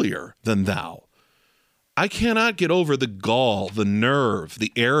holier than thou. I cannot get over the gall, the nerve,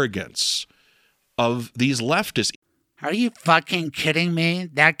 the arrogance of these leftists. Are you fucking kidding me?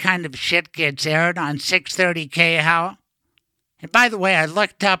 That kind of shit gets aired on 630 KHOW? And by the way, I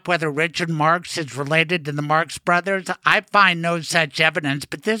looked up whether Richard Marx is related to the Marx Brothers. I find no such evidence,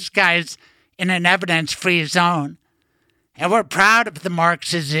 but this guy's in an evidence-free zone. And we're proud of the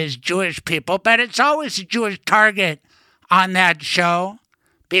Marxes as Jewish people, but it's always a Jewish target on that show.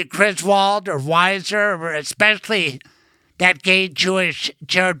 Be it Griswold or Weiser, or especially that gay Jewish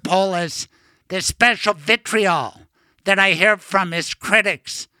Jared Polis, the special vitriol that I hear from his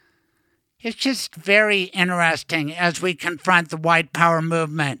critics. It's just very interesting as we confront the white power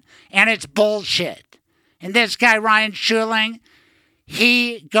movement, and it's bullshit. And this guy, Ryan Schuling,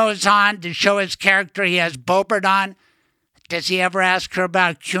 he goes on to show his character. He has Boebert on. Does he ever ask her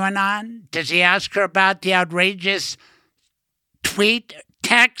about QAnon? Does he ask her about the outrageous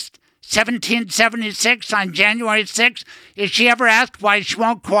text 1776 on January 6th? Is she ever asked why she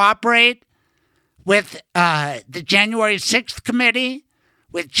won't cooperate with the January 6th committee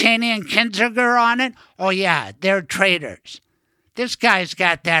with Cheney and Kinzinger on it? Oh, yeah, they're traitors. This guy's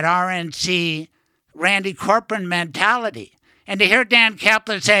got that RNC Randy Corcoran mentality. And to hear Dan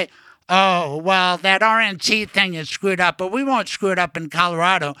Caplis say, oh, well, that RNC thing is screwed up, but we won't screw it up in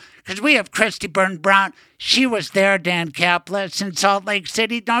Colorado because we have Christy Burton Brown. She was there, Dan Caplis, in Salt Lake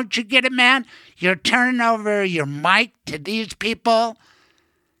City. Don't you get it, man? You're turning over your mic to these people,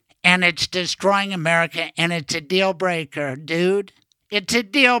 and it's destroying America, and it's a deal breaker, dude. It's a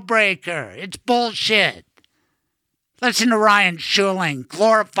deal breaker. It's bullshit. Listen to Ryan Schuling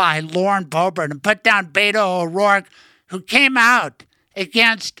glorify Lauren Boebert and put down Beto O'Rourke, who came out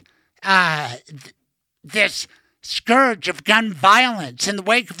against this scourge of gun violence in the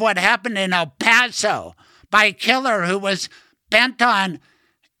wake of what happened in El Paso by a killer who was bent on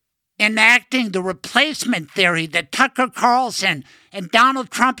enacting the replacement theory that Tucker Carlson and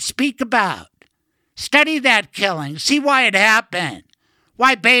Donald Trump speak about. Study that killing. See why it happened.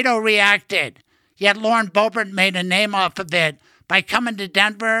 Why Beto reacted. Yet Lauren Boebert made a name off of it by coming to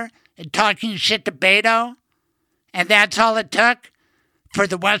Denver and talking shit to Beto. And that's all it took for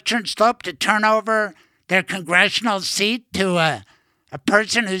the Western Slope to turn over their congressional seat to a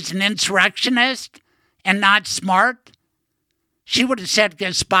person who's an insurrectionist and not smart. She would have said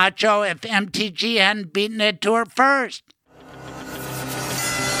gazpacho if MTG hadn't beaten it to her first.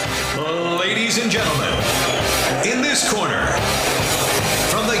 Ladies and gentlemen, in this corner,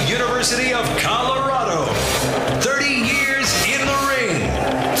 from the University of Colorado, 30 years in the ring,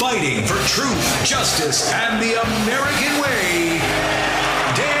 fighting for truth, justice, and the American way,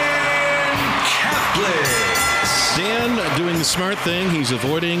 Dan Caplis. Dan doing the smart thing. He's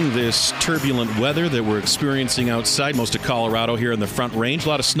avoiding this turbulent weather that we're experiencing outside most of Colorado here in the Front Range. A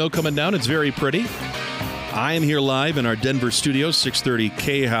lot of snow coming down. It's very pretty. I am here live in our Denver studios,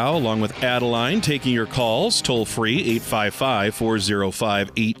 630 KHOW, along with Adeline, taking your calls, toll-free,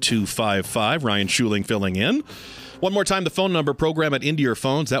 855-405-8255. Ryan Schuling filling in. One more time, the phone number, program it into your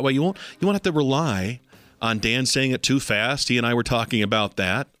phones. That way you won't have to rely on Dan saying it too fast. He and I were talking about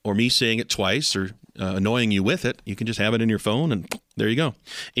that, or me saying it twice, or annoying you with it. You can just have it in your phone, and there you go.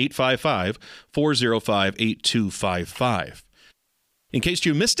 855-405-8255. In case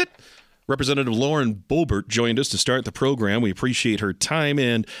you missed it, Representative Lauren Boebert joined us to start the program. We appreciate her time,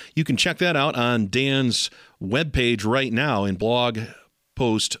 and you can check that out on Dan's webpage right now in blog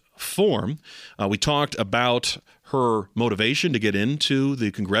post form. We talked about her motivation to get into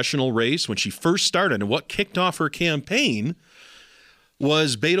the congressional race when she first started, and what kicked off her campaign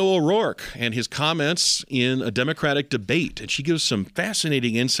was Beto O'Rourke and his comments in a Democratic debate. And she gives some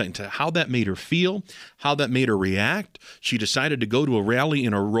fascinating insight into how that made her feel, how that made her react. She decided to go to a rally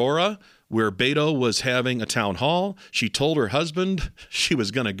in Aurora where Beto was having a town hall. She told her husband she was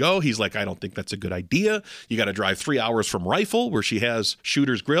going to go. He's like, I don't think that's a good idea. You got to drive 3 hours from Rifle, where she has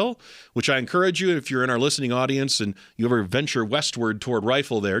Shooter's Grill, which I encourage you, if you're in our listening audience and you ever venture westward toward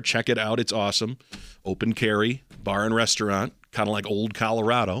Rifle there, check it out. It's awesome. Open carry, bar and restaurant, kind of like old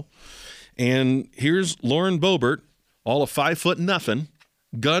Colorado. And here's Lauren Boebert, all of 5'0",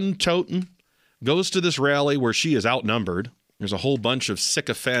 gun-toting, goes to this rally where she is outnumbered. There's a whole bunch of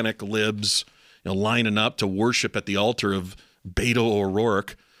sycophantic libs lining up to worship at the altar of Beto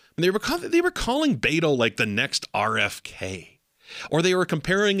O'Rourke. And And they were calling Beto like the next RFK. Or they were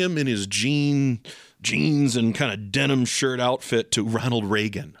comparing him in his jeans and kind of denim shirt outfit to Ronald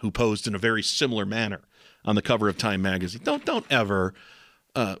Reagan, who posed in a very similar manner on the cover of Time magazine. Don't ever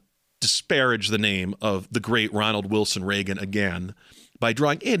disparage the name of the great Ronald Wilson Reagan again by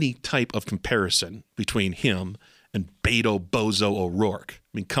drawing any type of comparison between him and Beto Bozo O'Rourke.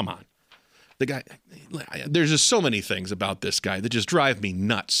 I mean, come on. The guy, there's just so many things about this guy that just drive me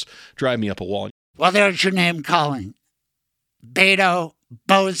nuts, drive me up a wall. Well, there's your name calling. Beto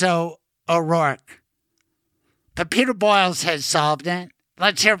Bozo O'Rourke. But Peter Boyles has solved it.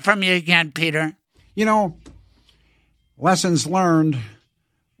 Let's hear from you again, Peter. You know, lessons learned,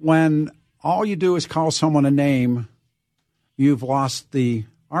 when all you do is call someone a name, you've lost the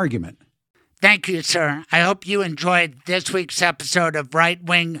argument. Thank you, sir. I hope you enjoyed this week's episode of Right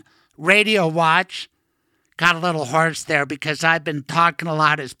Wing Radio Watch. Got a little hoarse there because I've been talking a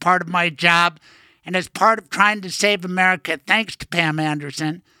lot as part of my job and as part of trying to save America. Thanks to Pam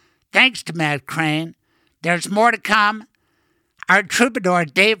Anderson. Thanks to Matt Crane. There's more to come. Our troubadour,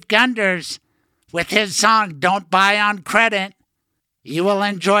 Dave Gunders, with his song, Don't Buy on Credit. You will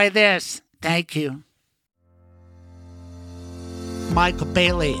enjoy this. Thank you. Michael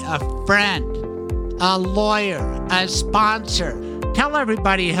Bailey, a friend, a lawyer, a sponsor. Tell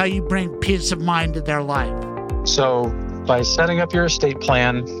everybody how you bring peace of mind to their life. So by setting up your estate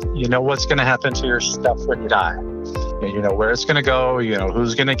plan, you know what's going to happen to your stuff when you die. You know where it's going to go, you know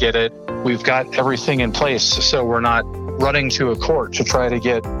who's going to get it. We've got everything in place, so we're not running to a court to try to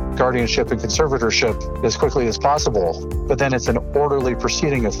get guardianship and conservatorship as quickly as possible. But then it's an orderly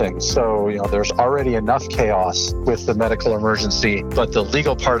proceeding of things. So, you know, there's already enough chaos with the medical emergency, but the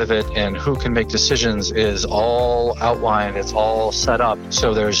legal part of it and who can make decisions is all outlined. It's all set up.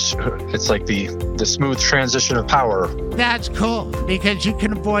 So it's like the smooth transition of power. That's cool, because you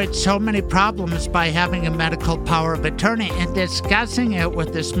can avoid so many problems by having a medical power of attorney and discussing it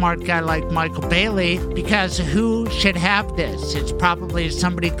with a smart guy like Michael Bailey, because who should have this? It's probably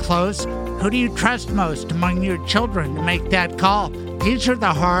somebody close. Who do you trust most among your children to make that call? These are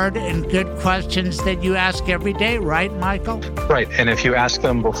the hard and good questions that you ask every day, right, Michael? Right. And if you ask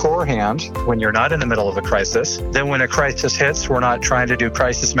them beforehand, when you're not in the middle of a crisis, then when a crisis hits, we're not trying to do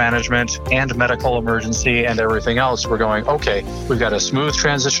crisis management and medical emergency and everything else. We're going, okay, we've got a smooth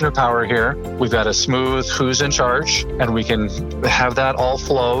transition of power here. We've got a smooth who's in charge, and we can have that all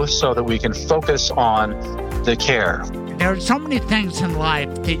flow so that we can focus on the care. There are so many things in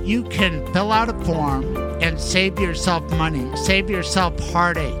life that you can fill out a form and save yourself money, save yourself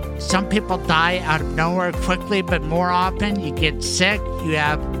heartache. Some people die out of nowhere quickly, but more often you get sick, you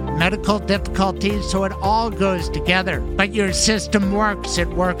have medical difficulties, so it all goes together. But your system works. It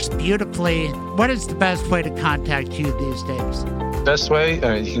works beautifully. What is the best way to contact you these days? Best way,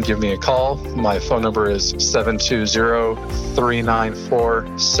 you can give me a call. My phone number is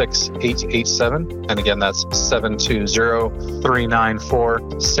 720-394-6887. And again, that's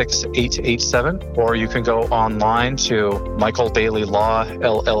 720-394-6887. Or you can go online to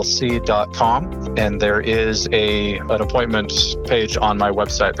michaelbaileyllllc.com. And there is an appointment page on my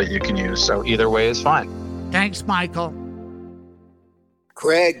website that you can use. So either way is fine. Thanks, Michael.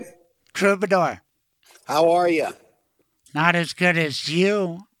 Craig. Troubadour. How are you? Not as good as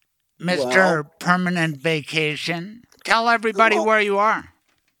you, Mr. Permanent Vacation. Tell everybody where you are.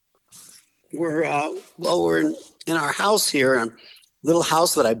 We're in our house here, a little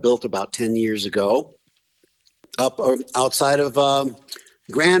house that I built about 10 years ago, up outside of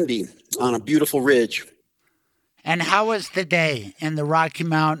Granby on a beautiful ridge. And how was the day in the Rocky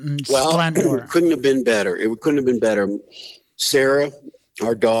Mountain splendor? It couldn't have been better. It couldn't have been better. Sarah,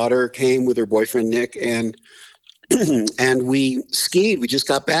 our daughter, came with her boyfriend, Nick, and we skied. We just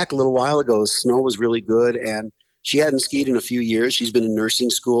got back a little while ago. The snow was really good, and she hadn't skied in a few years. She's been in nursing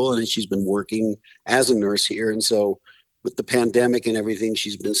school, and she's been working as a nurse here. And so with the pandemic and everything,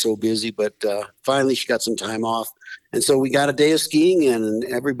 she's been so busy. But finally, she got some time off. And so we got a day of skiing in, and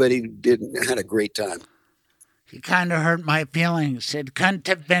everybody had a great time. You kind of hurt my feelings. It couldn't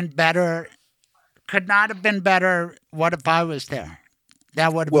have been better. Could not have been better. What if I was there?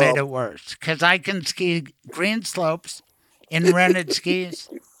 That would have made it worse, because I can ski green slopes in rented skis.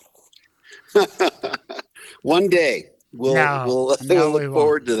 One day, we'll look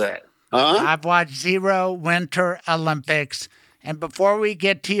forward to that. Huh? I've watched 0 Winter Olympics, and before we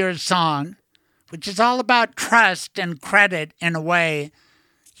get to your song, which is all about trust and credit in a way,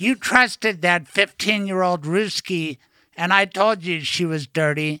 you trusted that 15-year-old Ruski, and I told you she was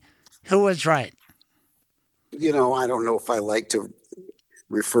dirty. Who was right? You know, I don't know if I like to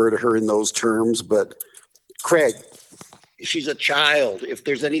refer to her in those terms, but Craig, she's a child. If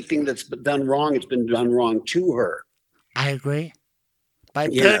there's anything that's been done wrong, it's been done wrong to her. I agree. By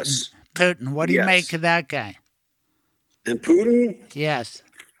Yes. Putin. What do you Yes. make of that guy? And Putin? Yes.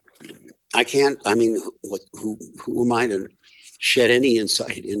 I can't. I mean, who am I to shed any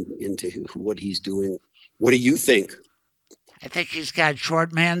insight into what he's doing? What do you think? I think he's got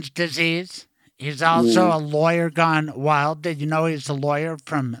short man's disease. He's also a lawyer gone wild. Did you know he's a lawyer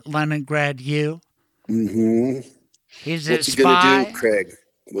from Leningrad U? Mm-hmm. He's What's a he going spy. to do, Craig?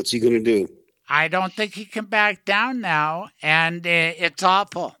 What's he going to do? I don't think he can back down now, and it's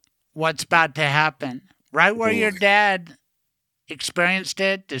awful what's about to happen. Right where your dad experienced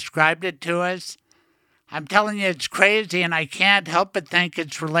it, described it to us. I'm telling you, it's crazy, and I can't help but think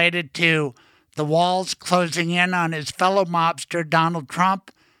it's related to the walls closing in on his fellow mobster, Donald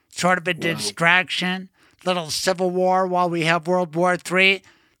Trump. Sort of a distraction, little civil war while we have World War III.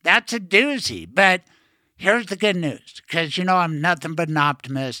 That's a doozy. But here's the good news, because you know I'm nothing but an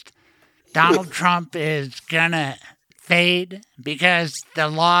optimist. Donald Trump is going to fade because the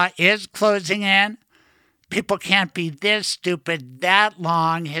law is closing in. People can't be this stupid that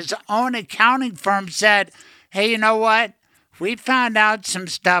long. His own accounting firm said, hey, you know what? We found out some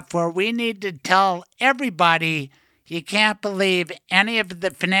stuff where we need to tell everybody you can't believe any of the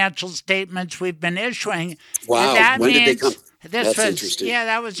financial statements we've been issuing. Wow. That When means did they come? That's interesting. Yeah,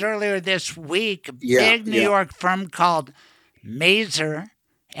 that was earlier this week. A Yeah, big New York firm called Mazer,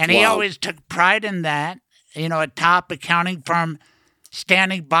 and he Wow. always took pride in that. You know, a top accounting firm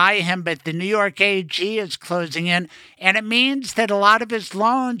standing by him, but the New York AG is closing in, and it means that a lot of his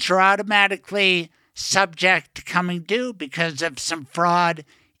loans are automatically subject to coming due because of some fraud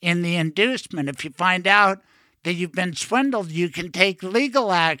in the inducement. If you find out that you've been swindled, you can take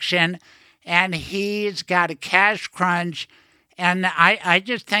legal action, and he's got a cash crunch. And I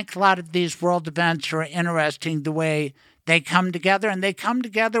just think a lot of these world events are interesting the way they come together, and they come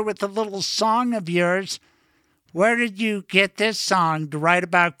together with a little song of yours. Where did you get this song to write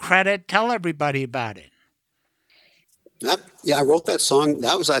about credit? Tell everybody about it. Yeah, I wrote that song.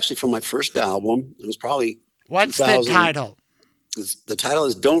 That was actually from my first album. It was probably What's the title? The title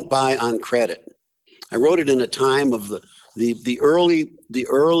is "Don't Buy on Credit." I wrote it in a time of the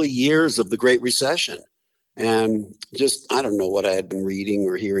early years of the Great Recession, and just I don't know what I had been reading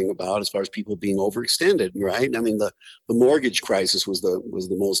or hearing about as far as people being overextended. Right? I mean, the mortgage crisis was the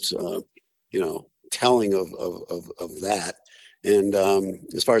most telling of that. And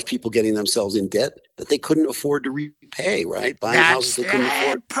as far as people getting themselves in debt that they couldn't afford to repay, right? Buying houses they couldn't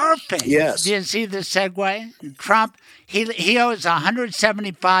afford. Perfect. Yes. Do you see the segue? Trump, he owes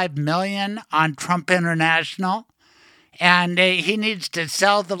 $175 million on Trump International, and he needs to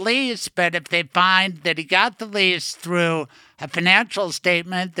sell the lease. But if they find that he got the lease through a financial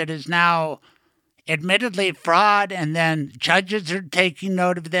statement that is now admittedly fraud, and then judges are taking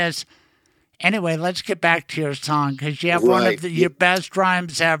note of this. Anyway, let's get back to your song, because you have one of your best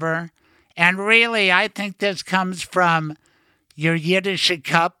rhymes ever. And really, I think this comes from your Yiddish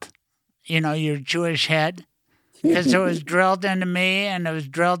cup, your Jewish head, because it was drilled into me and it was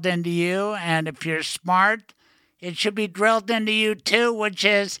drilled into you. And if you're smart, it should be drilled into you too, which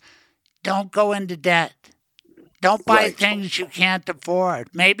is don't go into debt. Don't buy things you can't afford.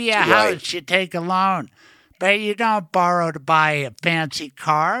 Maybe a house, you take a loan, but you don't borrow to buy a fancy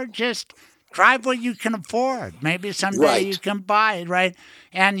car. Just drive what you can afford. Maybe someday you can buy it, right?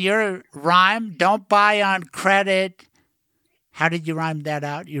 And your rhyme, don't buy on credit. How did you rhyme that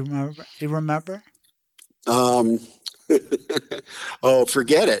out? You remember? Oh,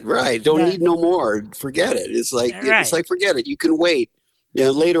 forget it. Right. Don't need no more. Forget it. It's like forget it. You can wait.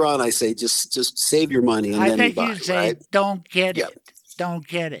 Later on I say just save your money and then think buy, you say don't get it. Don't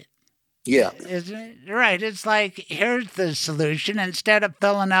get it. Yeah. Isn't it? Right. It's like, here's the solution. Instead of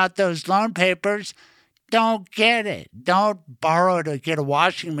filling out those loan papers, don't get it. Don't borrow to get a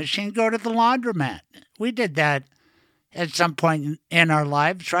washing machine. Go to the laundromat. We did that at some point in our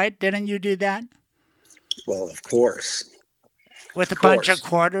lives, right? Didn't you do that? Well, of course. With a bunch of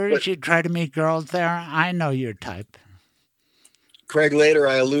quarters, you try to meet girls there. I know your type. Craig, later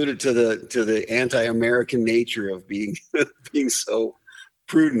I alluded to the anti-American nature of being so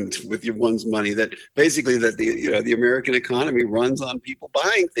prudent with one's money, that basically that the American economy runs on people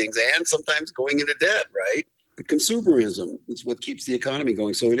buying things and sometimes going into debt, right? The consumerism is what keeps the economy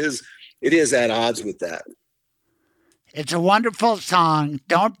going. So it is at odds with that. It's a wonderful song.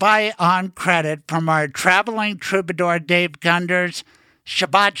 Don't buy on credit, from our traveling troubadour Dave Gunders.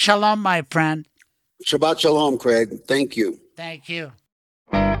 Shabbat shalom, my friend. Shabbat shalom, Craig. Thank you. Thank you.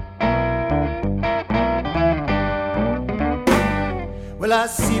 Well, I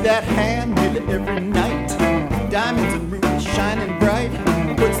see that hand nearly every night. diamonds and rubies shining bright.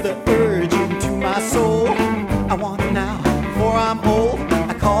 Puts the urge into my soul. I want it now, before I'm old.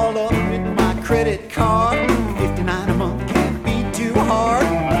 I call up with my credit card. $59 a month can't be too hard.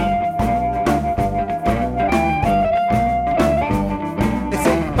 They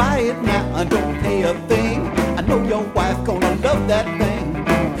say buy it now, don't pay a thing. I know your wife gonna love that thing.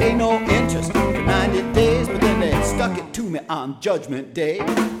 Pay no interest for 90 days, but then they stuck it to me on Judgment Day.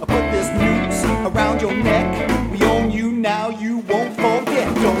 I put this noose around your neck. We own you now, you won't forget.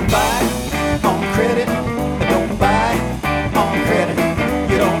 Don't buy on credit. Don't buy on credit.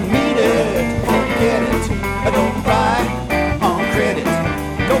 You don't need it. Forget it. Don't buy on credit.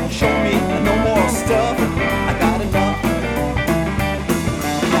 Don't show me no more stuff. I got enough.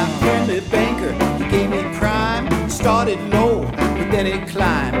 That friendly banker, he gave me prime. Started low, but then it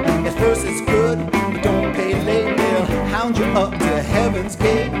climbed. At first it's good, but don't pay late. They'll hound you up to heaven's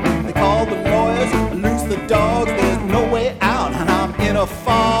gate. They call the lawyers, loose the dogs. There's no way out, and I'm in a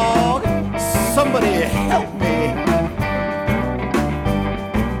fog. Somebody help me.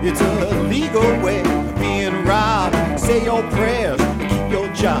 It's a legal way of being robbed. Say your prayers and keep your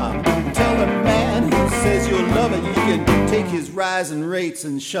job. Tell a man who says you'll love it, you can take his rising rates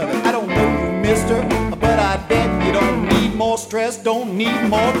and shove it. I don't know you, mister, but I bet you don't need more stress, don't need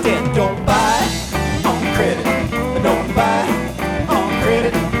more debt. Don't buy on credit. Don't buy on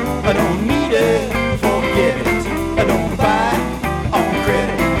credit. I don't need it. Forget it. Don't buy on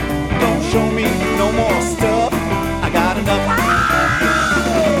credit. Don't show me no more stuff. I got enough.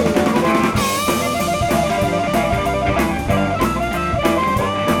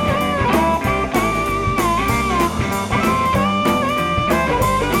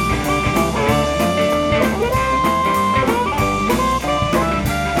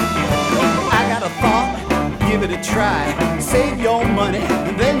 Try, save your money,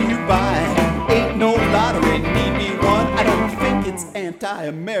 and then you buy. Ain't no lottery, need be won. I don't think it's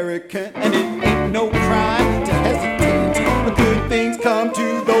anti-American, and it ain't no crime to hesitate. But good things come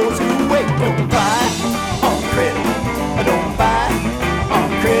to those who wait. Don't buy on credit. Don't buy on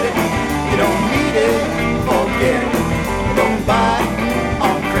credit. You don't need it. Forget it. Don't buy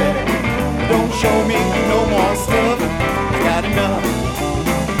on credit. Don't show me no more stuff. I got enough.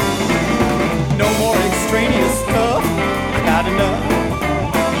 No more extraneous stuff. I got enough.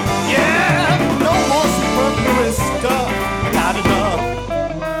 Yeah, no more superfluous stuff. I got enough.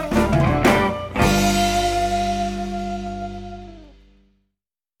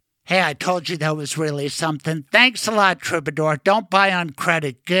 Hey, I told you that was really something. Thanks a lot, Troubadour. Don't buy on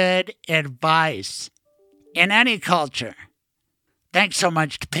credit. Good advice in any culture. Thanks so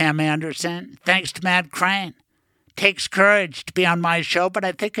much to Pam Anderson. Thanks to Matt Crane. Takes courage to be on my show, but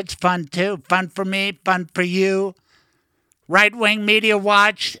I think it's fun too. Fun for me, fun for you. Right Wing Media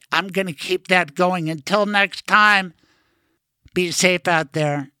Watch, I'm going to keep that going. Until next time, be safe out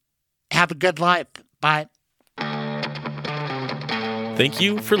there. Have a good life. Bye. Thank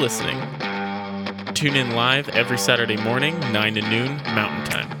you for listening. Tune in live every Saturday morning, 9 to noon, Mountain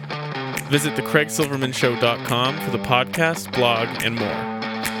Time. Visit thecraigsilvermanshow.com for the podcast, blog, and more.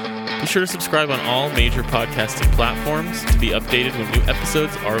 Be sure to subscribe on all major podcasting platforms to be updated when new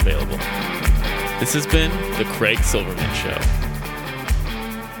episodes are available. This has been The Craig Silverman Show.